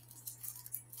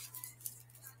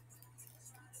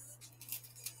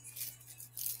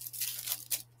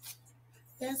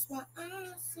 That's what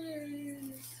I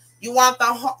said. You want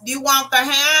the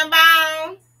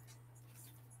herringbone?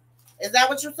 Is that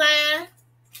what you're saying?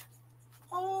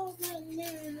 Oh, yeah.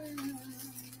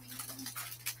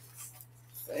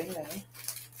 Say hey.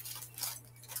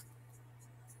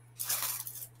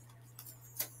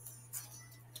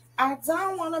 I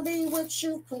don't want to be with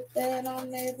you. Put that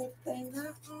on everything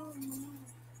I own.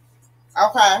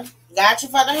 Okay. Got you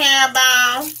for the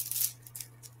herringbone.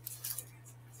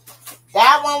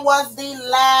 That one was the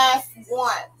last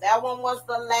one. That one was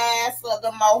the last of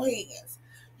the Mohegans.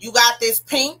 You got this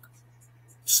pink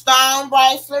stone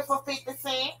bracelet for 50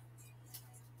 cents.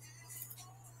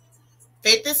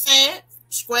 50 cents.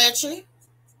 Scratchy.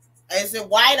 Is it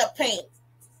white or pink?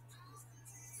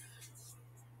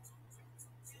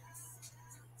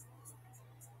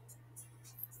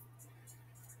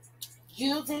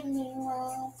 You did me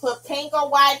wrong. Put pink or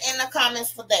white in the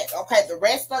comments for that. Okay, the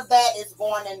rest of that is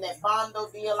going in that bundle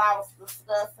deal I was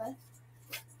discussing.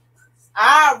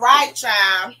 All right,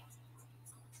 child.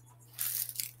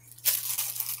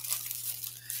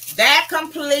 That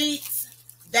completes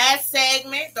that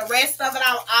segment. The rest of it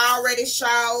I already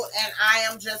showed, and I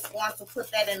am just going to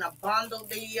put that in a bundle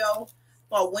deal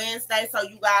for Wednesday. So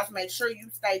you guys make sure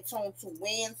you stay tuned to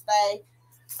Wednesday.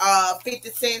 50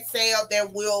 cent sale. There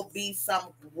will be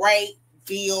some great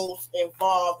deals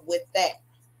involved with that.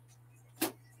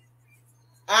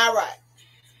 All right.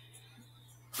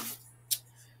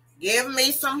 Give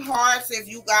me some hearts if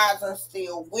you guys are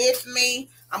still with me.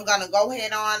 I'm going to go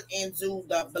ahead on and do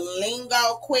the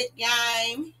Blingo quick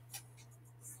game.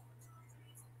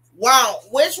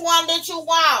 Want. Which one did you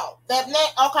want? That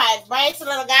next. Okay, bracelet.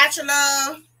 I got you,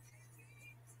 love.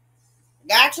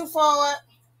 Got you for it.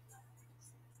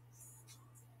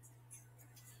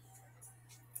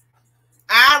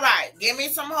 All right. Give me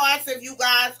some hearts if you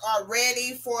guys are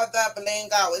ready for the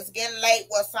blingo. It's getting late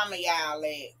with some of y'all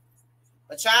at.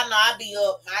 But y'all know I be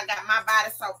up. I got my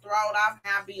body so thrown off.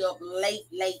 I be up late.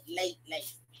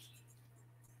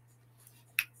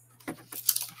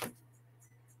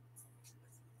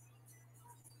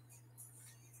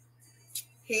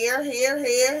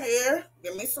 Here.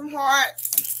 Give me some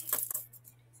hearts.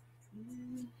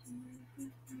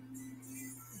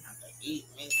 Not to eat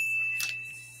me.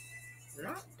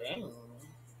 Not dang.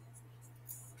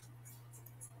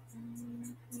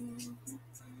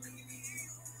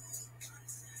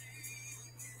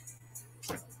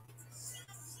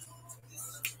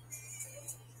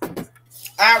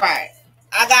 All right.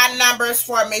 I got numbers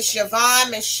for Miss Yvonne,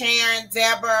 Miss Sharon,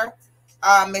 Deborah,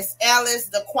 Miss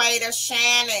Ellis, DeQuata,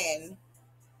 Shannon,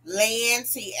 Lynn,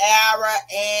 Tiara,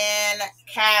 and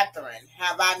Catherine.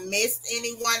 Have I missed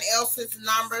anyone else's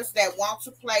numbers that want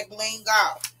to play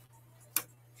Blingo?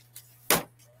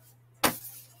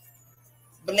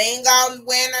 Blingo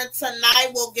winner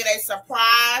tonight will get a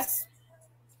surprise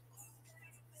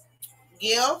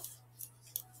gift,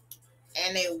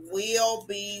 and it will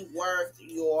be worth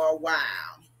your while.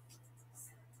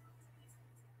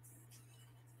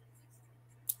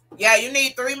 Yeah, you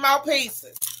need 3 more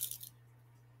pieces.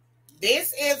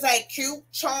 This is a cute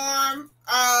charm.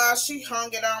 She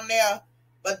hung it on there.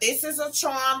 But this is a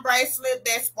charm bracelet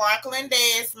that Sparkling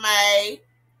Des made.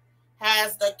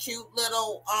 Has the cute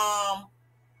little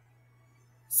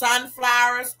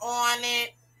sunflowers on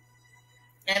it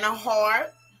and a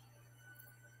heart.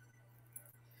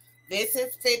 This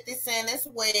is 50 cents as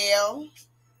well.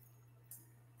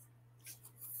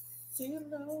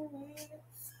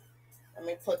 Let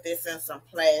me put this in some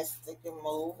plastic and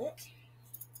move it.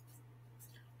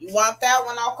 You want that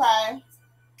one? Okay.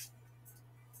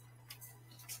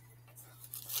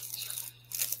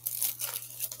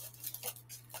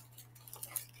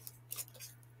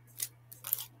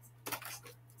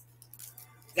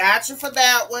 Got you for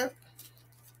that one.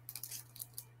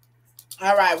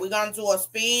 All right, we're going to do a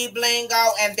speed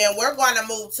blingo, and then we're going to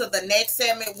move to the next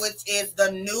segment, which is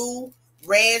the new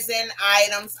resin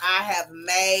items I have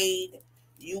made.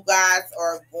 You guys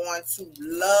are going to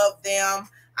love them.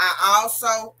 I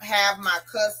also have my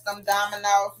custom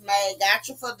dominoes made. Got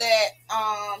you for that,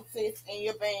 sis, in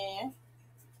your band.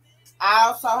 I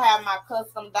also have my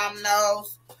custom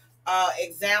dominoes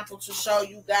example to show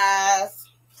you guys.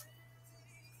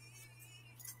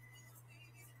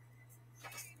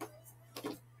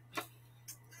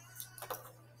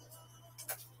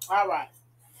 All right.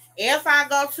 If I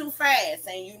go too fast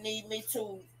and you need me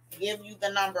to give you the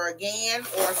number again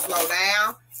or slow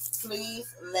down,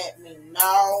 please let me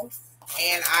know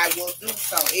and I will do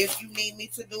so. If you need me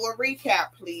to do a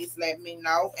recap, please let me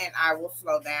know and I will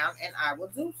slow down and I will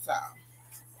do so.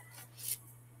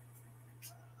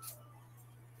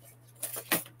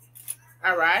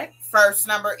 All right. First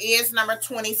number is number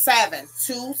 27.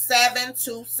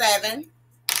 2727.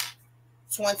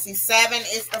 27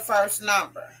 is the first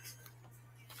number.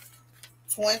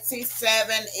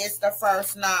 27 is the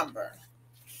first number.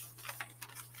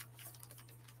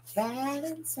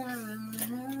 Valentine.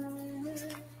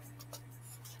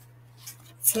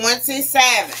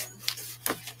 27.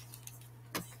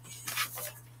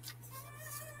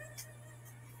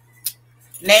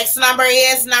 Next number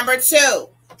is number 2.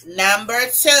 Number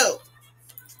 2.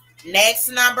 Next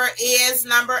number is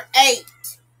number 8.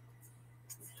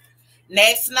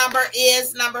 Next number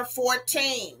is number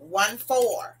 14. 14.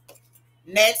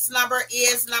 Next number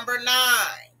is number 9.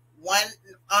 9.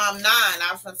 I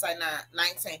was going to say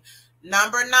 19.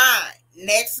 Number 9.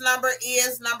 Next number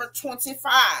is number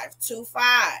 25.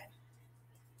 25.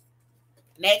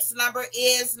 Next number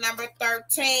is number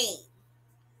 13.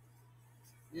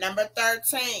 Number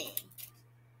 13.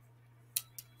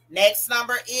 Next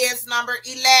number is number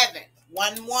 11.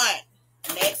 11.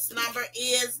 Next number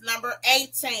is number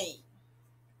 18.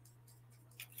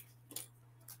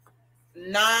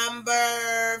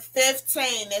 Number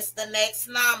 15 is the next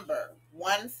number.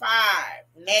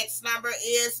 15. Next number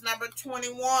is number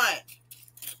 21.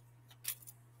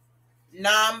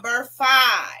 Number 5.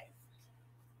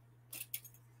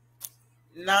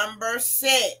 Number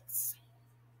 6.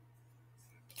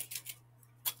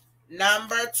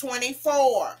 Number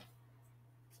 24.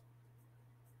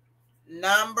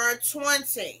 Number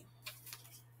 20.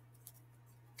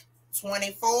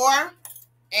 24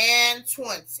 and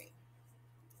 20.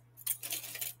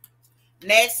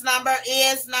 Next number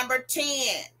is number 10.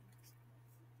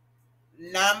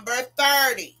 Number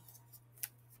 30.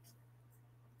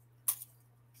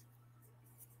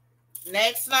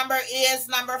 Next number is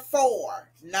number 4.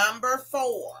 Number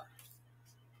 4.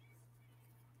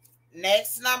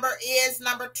 Next number is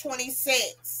number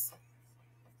 26.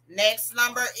 Next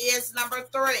number is number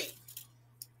 3.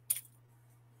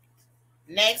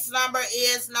 Next number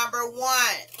is number 1.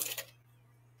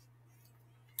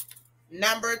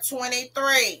 Number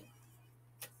 23.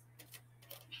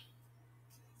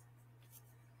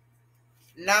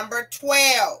 Number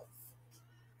 12.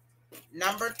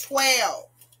 Number 12.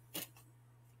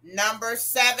 Number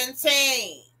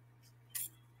 17.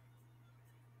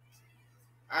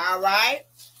 All right.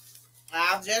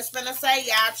 I'm just gonna say,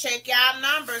 y'all check y'all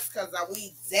numbers because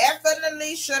we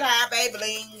definitely should have a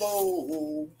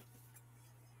blingo.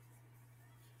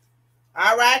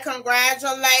 All right.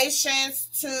 Congratulations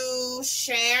to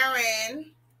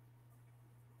Sharon.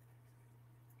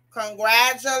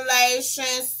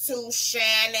 Congratulations to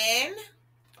Shannon.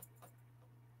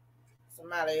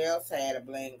 Somebody else had a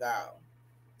blingo.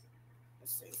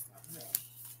 Let's see something.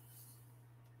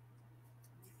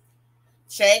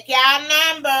 Check y'all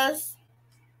numbers.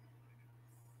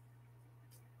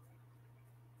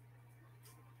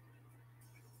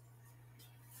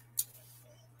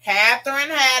 Catherine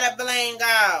had a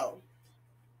blingo.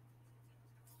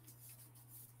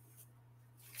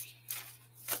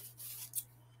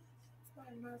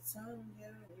 I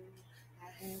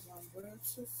have one word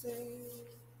to say.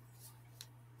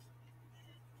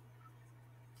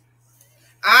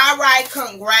 All right,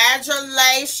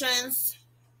 congratulations.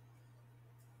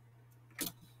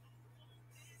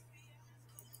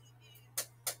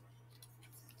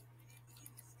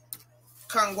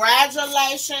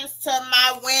 Congratulations to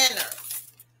my winners.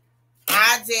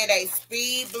 I did a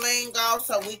speed blingo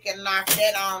so we can knock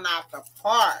that on out the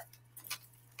park.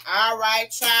 All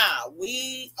right, child.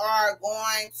 We are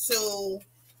going to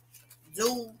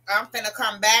I'm finna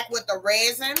come back with the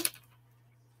resin.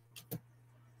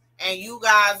 And you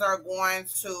guys are going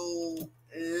to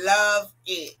love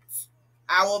it.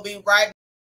 I will be right back.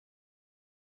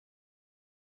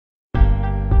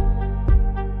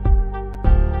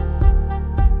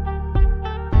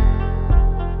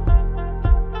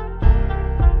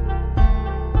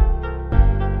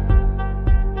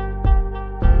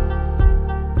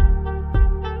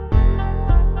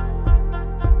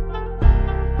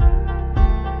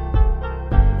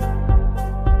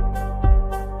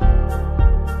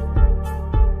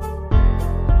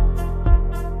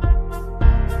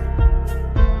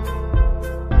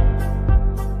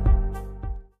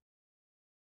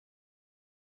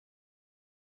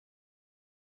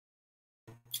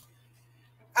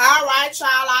 All right, y'all.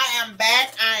 I am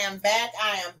back.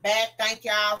 Thank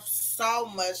y'all so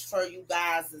much for you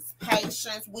guys'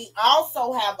 patience. We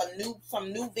also have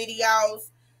some new videos,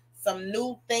 some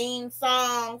new theme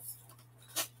songs.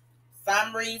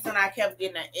 Some reason I kept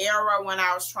getting an error when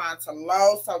I was trying to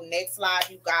load. So next live,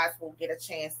 you guys will get a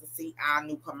chance to see our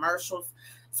new commercials.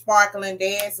 Sparkling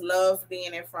Des loves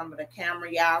being in front of the camera,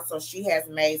 y'all. So she has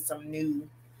made some new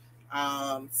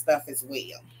stuff as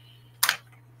well.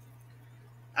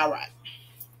 All right.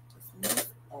 That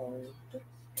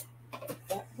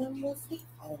one was the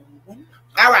old one.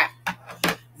 All right.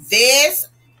 This,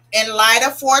 in light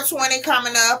of 420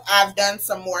 coming up, I've done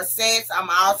some more sets.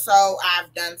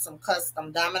 I've done some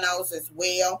custom dominoes as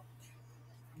well.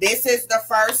 This is the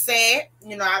first set.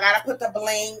 You know, I got to put the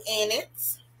bling in it.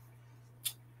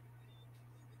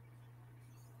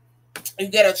 You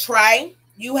get a tray.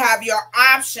 You have your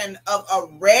option of a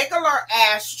regular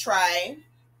ashtray.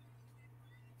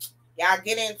 Y'all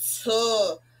get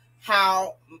into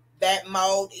how that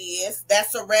mold is.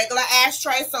 That's a regular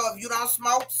ashtray. So if you don't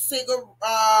smoke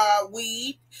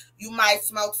weed, you might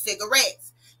smoke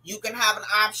cigarettes. You can have an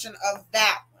option of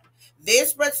that one.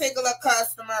 This particular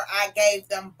customer, I gave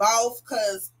them both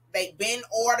because they've been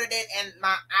ordered it and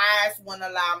my eyes wouldn't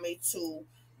allow me to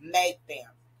make them.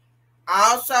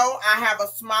 Also, I have a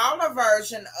smaller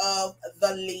version of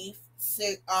the leaf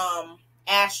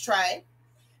ashtray.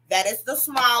 That is the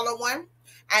smaller one.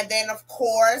 And then, of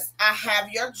course, I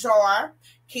have your jar.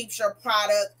 Keeps your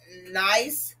product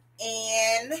nice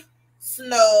and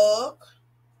snug.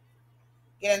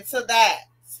 Get into that.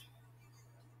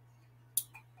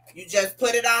 You just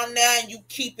put it on there and you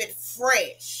keep it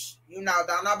fresh. You know,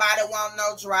 don't nobody want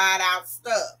no dried out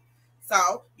stuff.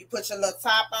 So, you put your little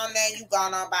top on there and you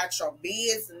going on about your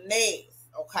business.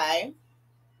 Okay?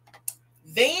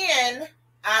 Then,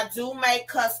 I do make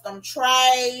custom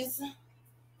trays.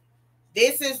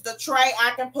 This is the tray.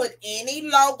 I can put any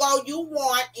logo you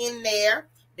want in there.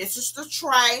 This is the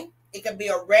tray. It can be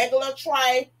a regular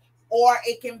tray or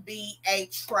it can be a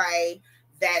tray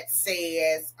that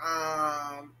says,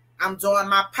 I'm doing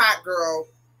my pot girl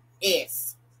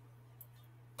S.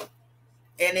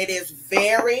 And it is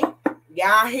very,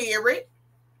 y'all hear it.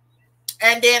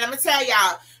 And then I'm going to tell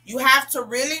y'all, you have to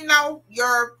really know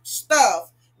your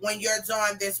stuff when you're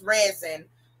doing this resin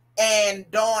and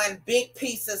doing big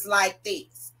pieces like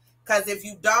this. Because if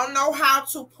you don't know how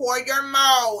to pour your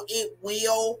mold, it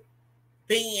will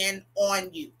bend on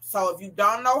you. So if you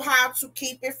don't know how to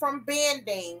keep it from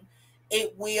bending,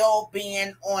 it will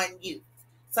bend on you.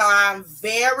 So I'm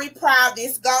very proud.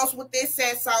 This goes with this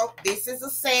set. So this is a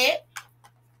set.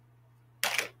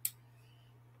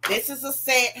 This is a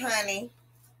set, honey.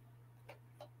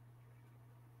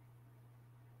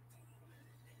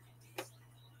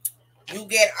 You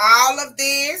get all of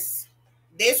this.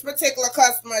 This particular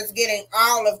customer is getting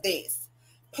all of this.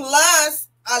 Plus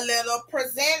a little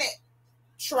presented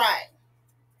tray.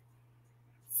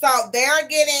 So they're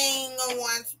getting 1,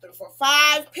 2, 3, 4,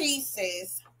 5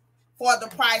 pieces for the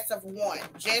price of one.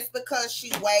 Just because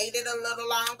she waited a little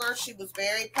longer. She was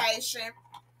very patient.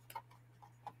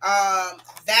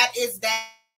 That is that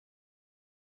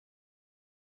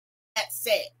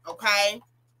set, okay?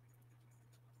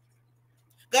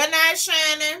 Good night,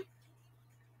 Shannon.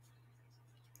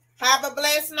 Have a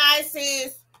blessed night,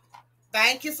 sis.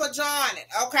 Thank you for joining.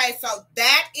 Okay, so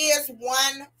that is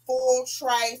one full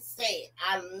tray set.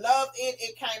 I love it.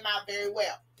 It came out very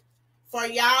well. For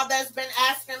y'all that's been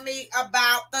asking me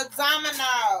about the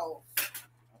domino.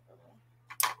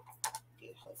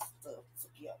 Get her stuff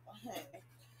together, honey.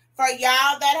 For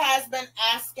y'all that has been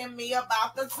asking me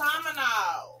about the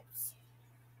dominoes.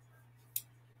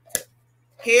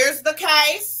 Here's the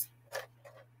case.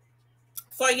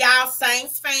 For y'all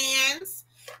Saints fans,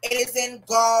 it is in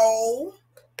gold.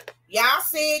 Y'all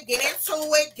see it. Get into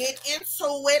it. Get into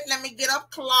it. Let me get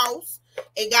up close.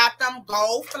 It got them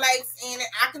gold flakes in it.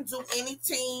 I can do any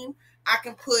team. I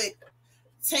can put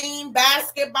team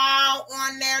basketball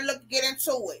on there. Look, get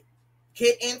into it.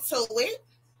 Get into it.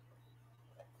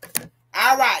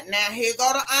 All right. Now, here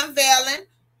go the unveiling.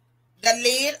 The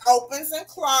lid opens and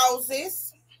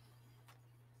closes.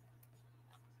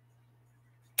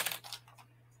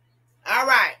 All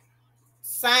right.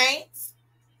 Saints.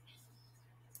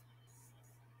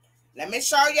 Let me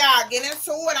show y'all. Get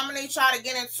into it. I'm going to need y'all to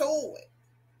get into it.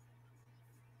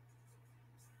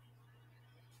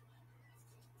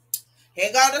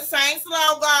 Here go the Saints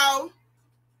logo.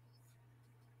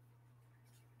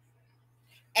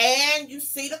 And you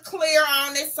see the clear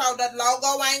on it, so the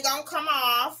logo ain't going to come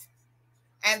off.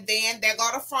 And then there go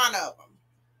the front of them.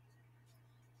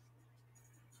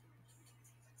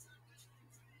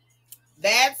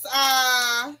 That's,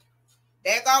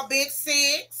 there go Big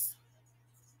Six.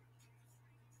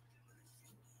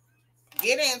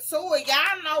 Get into it.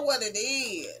 Y'all know what it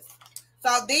is.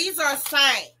 So these are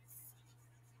Saints.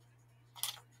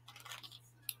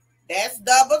 That's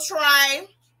double tray.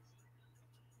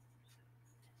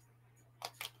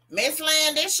 Miss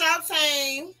Lynn, this your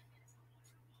team.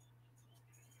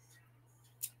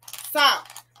 So,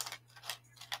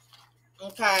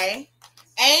 okay.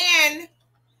 And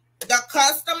the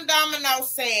custom domino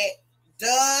set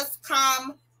does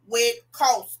come with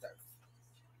coasters.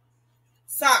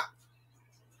 So,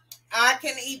 I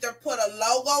can either put a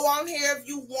logo on here if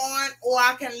you want, or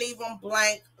I can leave them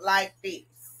blank like this.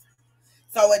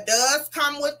 So, it does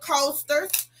come with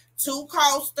coasters, 2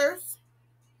 coasters,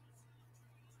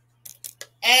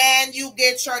 and you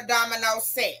get your domino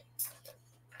set.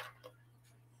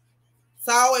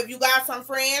 So, if you got some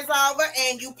friends over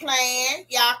and you playing,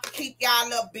 y'all can keep y'all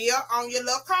little bill on your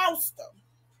little coaster.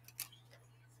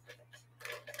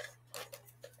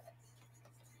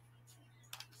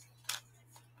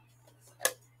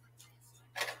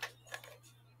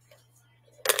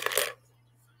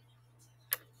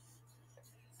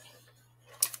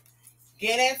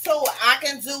 Get into it. I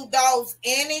can do those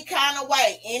any kind of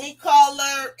way, any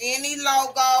color, any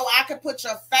logo. I can put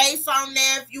your face on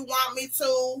there if you want me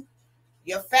to,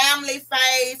 your family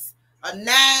face, a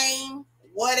name,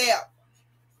 whatever.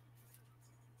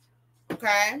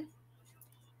 Okay?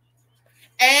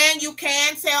 And you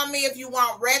can tell me if you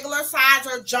want regular size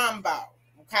or jumbo.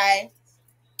 Okay?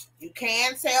 You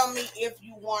can tell me if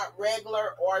you want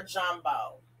regular or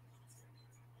jumbo.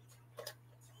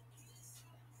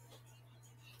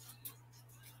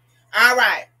 All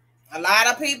right. A lot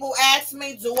of people ask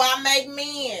me, do I make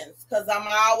men's? Because I'm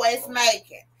always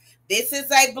making. This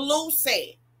is a blue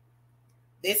set.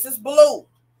 This is blue.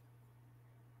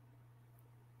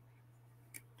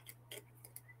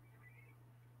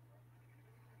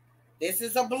 This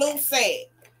is a blue set.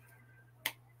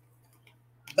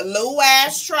 blue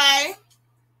ashtray.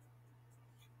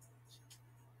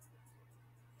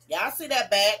 Y'all see that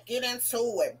back? Get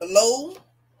into it. Blue.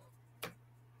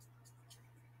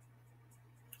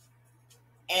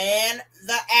 And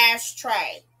the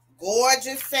ashtray.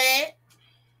 Gorgeous set.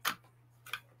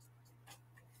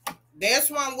 This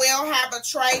one will have a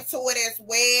tray to it as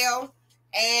well.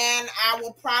 And I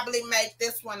will probably make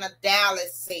this one a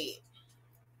Dallas set.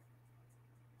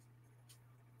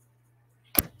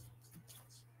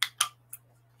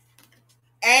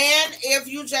 And if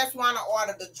you just want to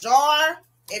order the jar,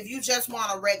 if you just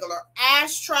want a regular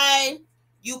ashtray,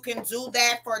 you can do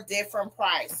that for different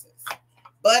prices.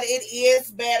 But it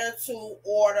is better to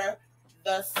order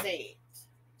the set.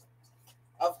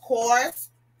 Of course,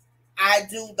 I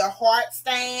do the heart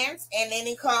stands in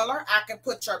any color. I can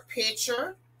put your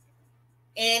picture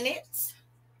in it.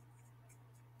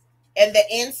 And the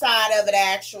inside of it,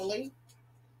 actually.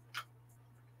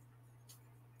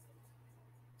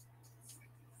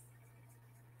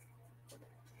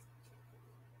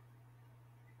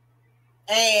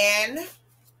 And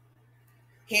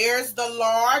here's the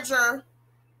larger.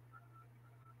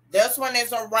 This one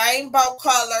is a rainbow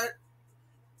colored,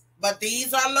 but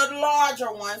these are little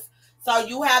larger ones. So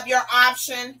you have your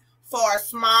option for a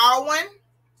small one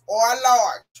or a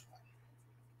large one.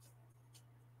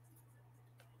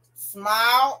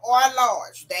 Small or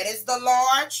large. That is the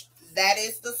large. That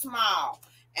is the small.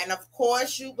 And of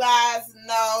course, you guys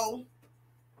know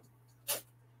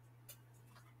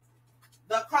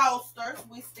the coasters.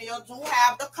 We still do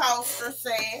have the coaster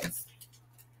sets.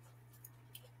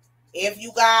 If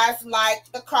you guys like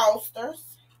the coasters,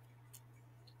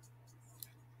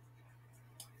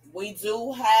 we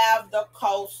do have the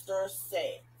coaster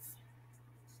sets.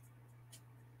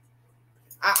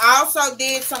 I also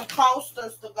did some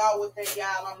coasters to go with it,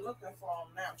 y'all. I'm looking for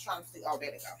them now. I'm trying to see. Oh,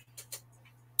 there they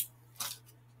go.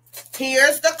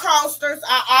 Here's the coasters.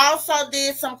 I also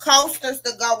did some coasters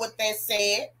to go with that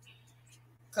set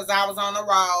because I was on the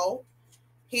road.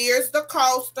 Here's the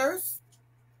coasters.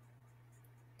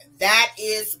 That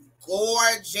is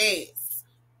gorgeous.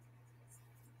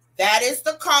 That is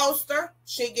the coaster.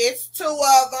 She gets 2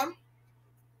 of them.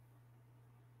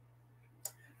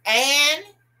 And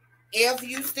if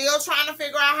you still trying to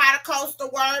figure out how the coaster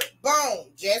work, boom.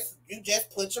 You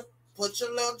just put your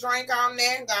little drink on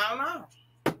there and go on.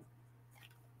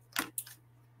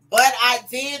 But I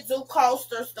did do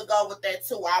coasters to go with that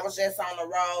too. I was just on the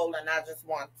roll and I just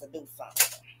wanted to do something.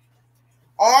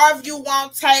 Or if you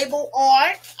want table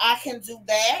art, I can do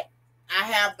that. I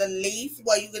have the leaf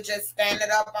where you could just stand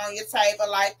it up on your table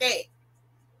like that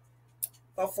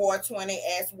for $4.20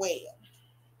 as well.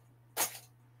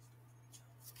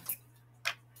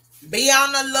 Be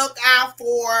on the lookout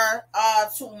for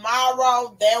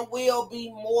tomorrow. There will be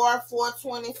more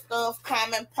 $4.20 stuff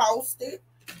coming posted.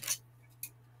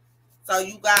 So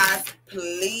you guys,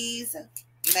 please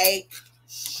make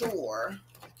sure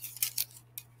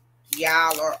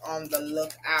y'all are on the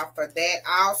lookout for that.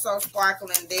 Also,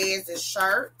 Sparkling Dez's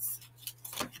shirts.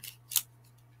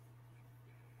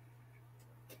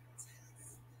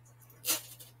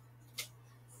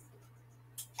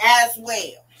 As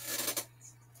well.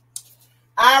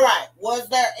 All right. Was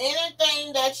there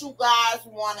anything that you guys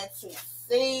wanted to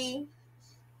see?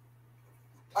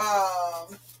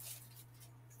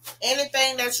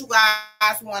 Anything that you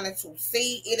guys wanted to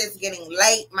see? It is getting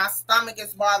late. My stomach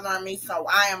is bothering me, so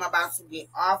I am about to get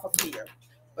off of here.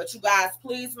 But you guys,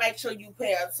 please make sure you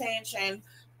pay attention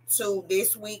to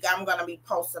this week. I'm going to be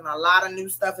posting a lot of new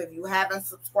stuff. If you haven't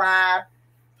subscribed,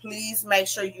 please make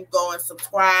sure you go and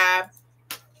subscribe.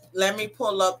 Let me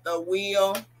pull up the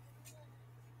wheel.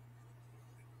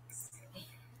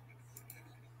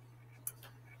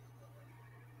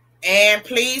 And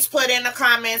please put in the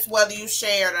comments whether you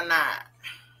shared or not.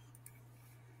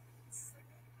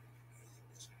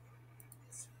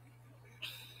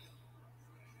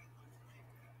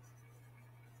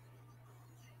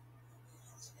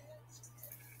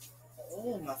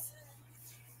 Oh,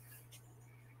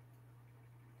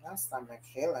 my stomach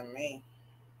killing me.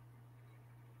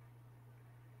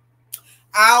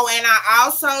 Oh, and I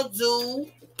also do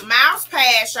mouse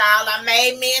pads, y'all. I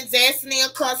made me and Destiny a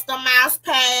custom mouse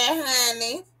pad,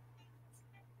 honey.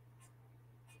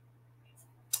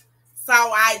 So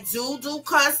I do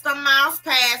custom mouse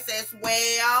pads as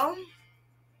well.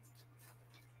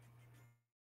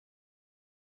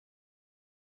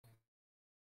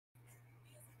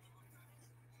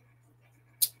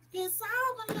 It's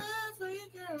all the love for you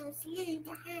girls leave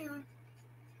behind.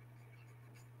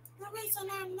 The reason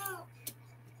I know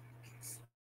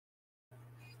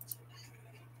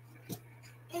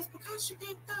is because you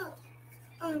picked up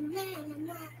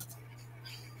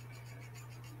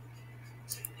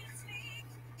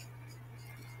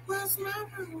What's my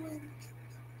room?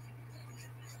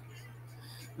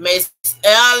 Miss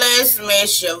Ellis,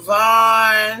 Miss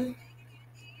Siobhan.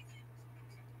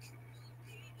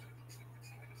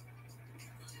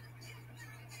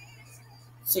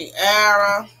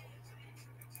 Sierra.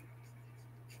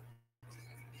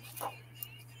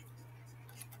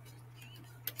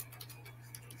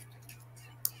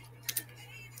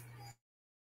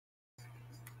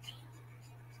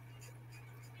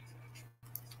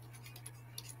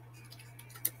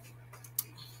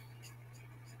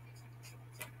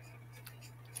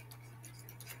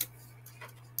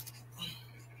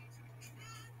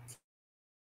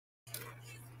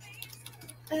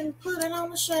 And put it on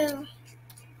the shelf.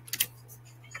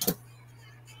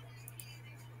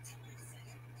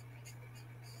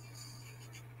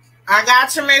 I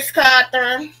got you, Miss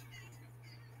Catherine.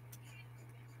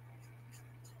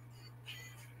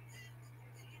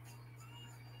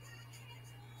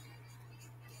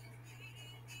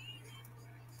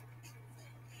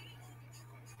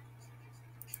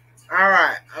 All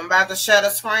right, I'm about to shut the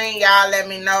screen. Y'all let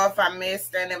me know if I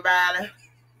missed anybody.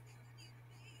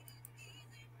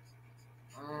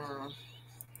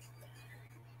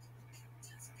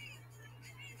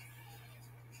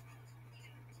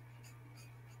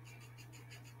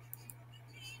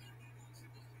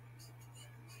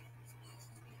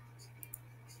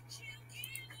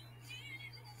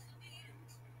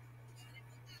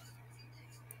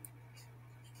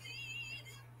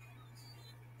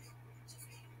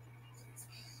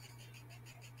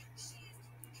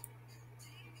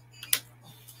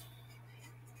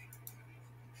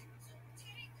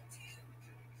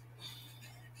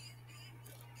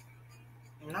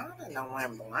 No, I didn't know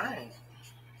I'm blind.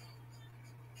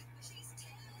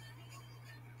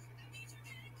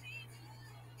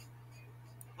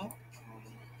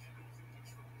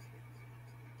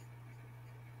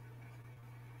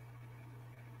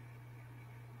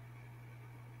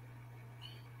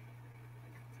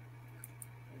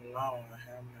 Lord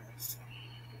have mercy.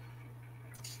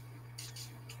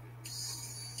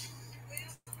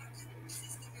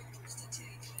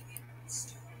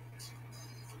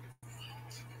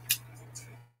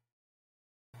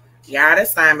 Y'all,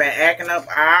 this thing been acting up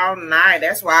all night.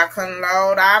 That's why I couldn't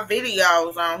load our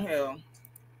videos on here.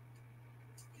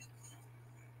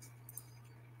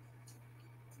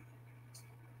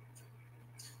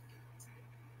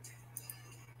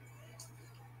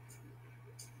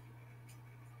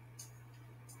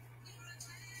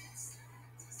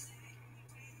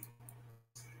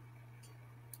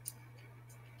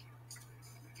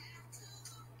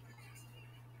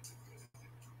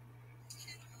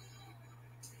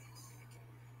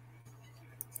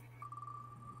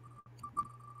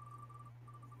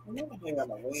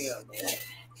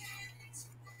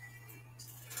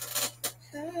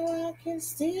 I can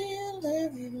still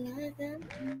live it like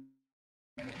I'm.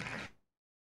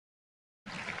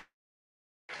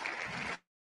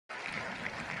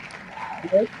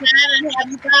 Have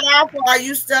you got off or are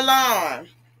you still on?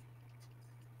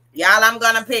 Y'all, I'm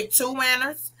gonna pick 2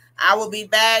 winners. I will be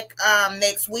back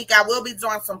next week. I will be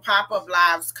doing some pop-up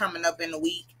lives coming up in the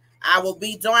week. I will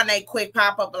be doing a quick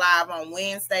pop-up live on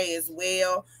Wednesday as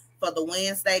well. For the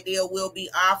Wednesday deal, we'll be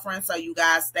offering, so you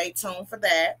guys stay tuned for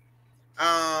that.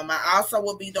 I also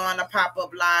will be doing a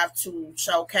pop-up live to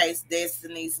showcase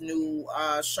Destiny's new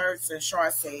shirts and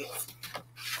short sets.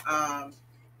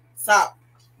 So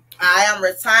I am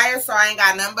retired, so I ain't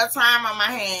got nothing but time on my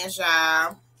hands,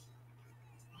 y'all.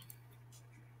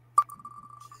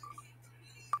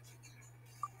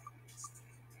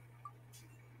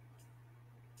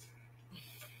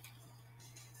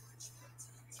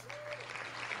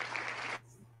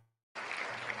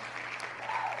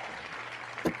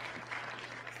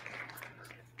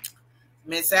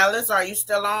 Miss Ellis, are you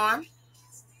still on?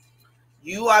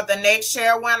 You are the next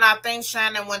share winner. I think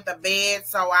Shannon went to bed,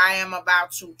 so I am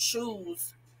about to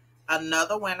choose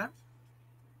another winner.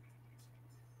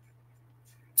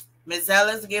 Miss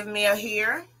Ellis, give me a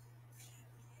here.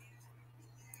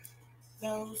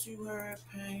 Those who heard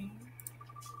pain.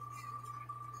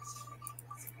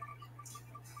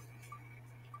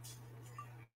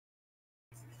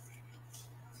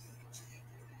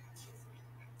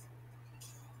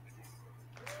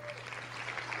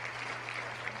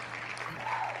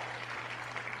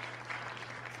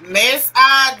 Miss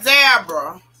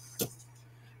Deborah,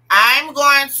 I'm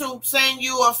going to send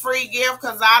you a free gift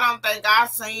because I don't think I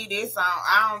see this.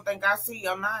 I don't think I see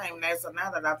your name. That's now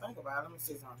that I think about it. Let me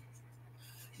see something.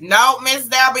 No, Miss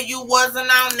Deborah, you wasn't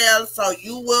on there, so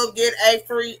you will get a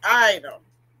free item.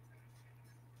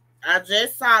 I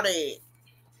just saw that.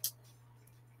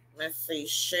 Let's see.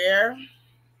 Share.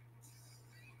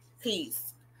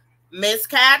 Peace. Miss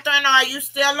Catherine, are you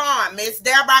still on? Miss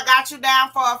Deborah, I got you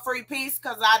down for a free piece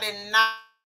because I did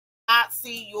not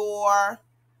see your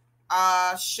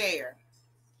share.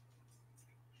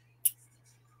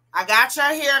 I got you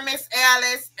here, Miss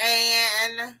Ellis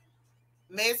and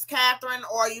Miss Catherine,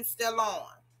 or are you still on?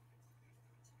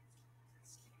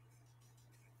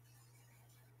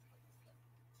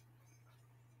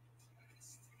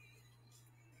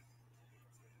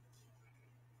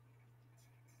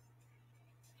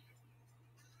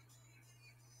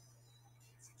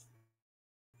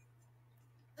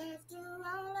 After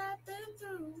all I've been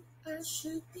through, I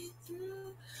should be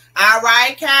through. All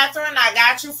right, Catherine, I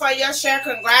got you for your share.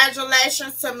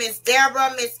 Congratulations to Miss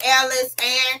Deborah, Miss Ellis,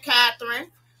 and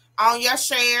Catherine on your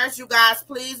shares. You guys,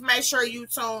 please make sure you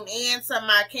tune in to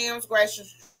my Kim's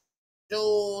Gracious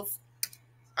Jewels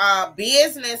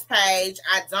business page.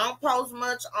 I don't post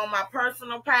much on my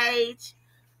personal page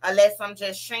unless I'm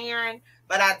just sharing,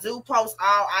 but I do post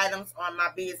all items on my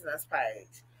business page.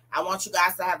 I want you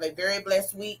guys to have a very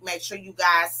blessed week. Make sure you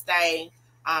guys stay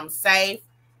safe.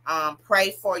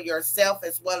 Pray for yourself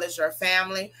as well as your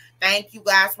family. Thank you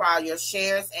guys for all your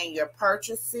shares and your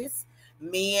purchases.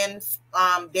 Men's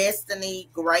Destiny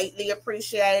greatly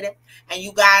appreciated. And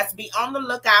you guys be on the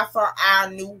lookout for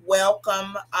our new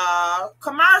welcome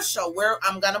commercial where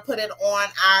I'm going to put it on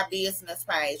our business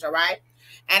page. All right.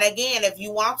 And again, if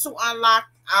you want to unlock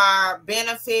our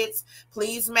benefits,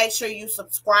 please make sure you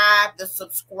subscribe. The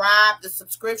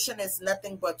subscription is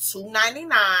nothing but $2.99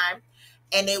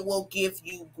 and it will give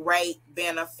you great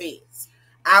benefits.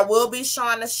 I will be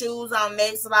showing the shoes on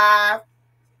next live.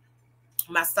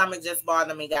 My stomach just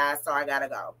bothered me, guys, so I gotta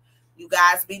go. You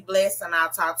guys be blessed, and I'll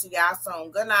talk to y'all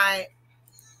soon. Good night.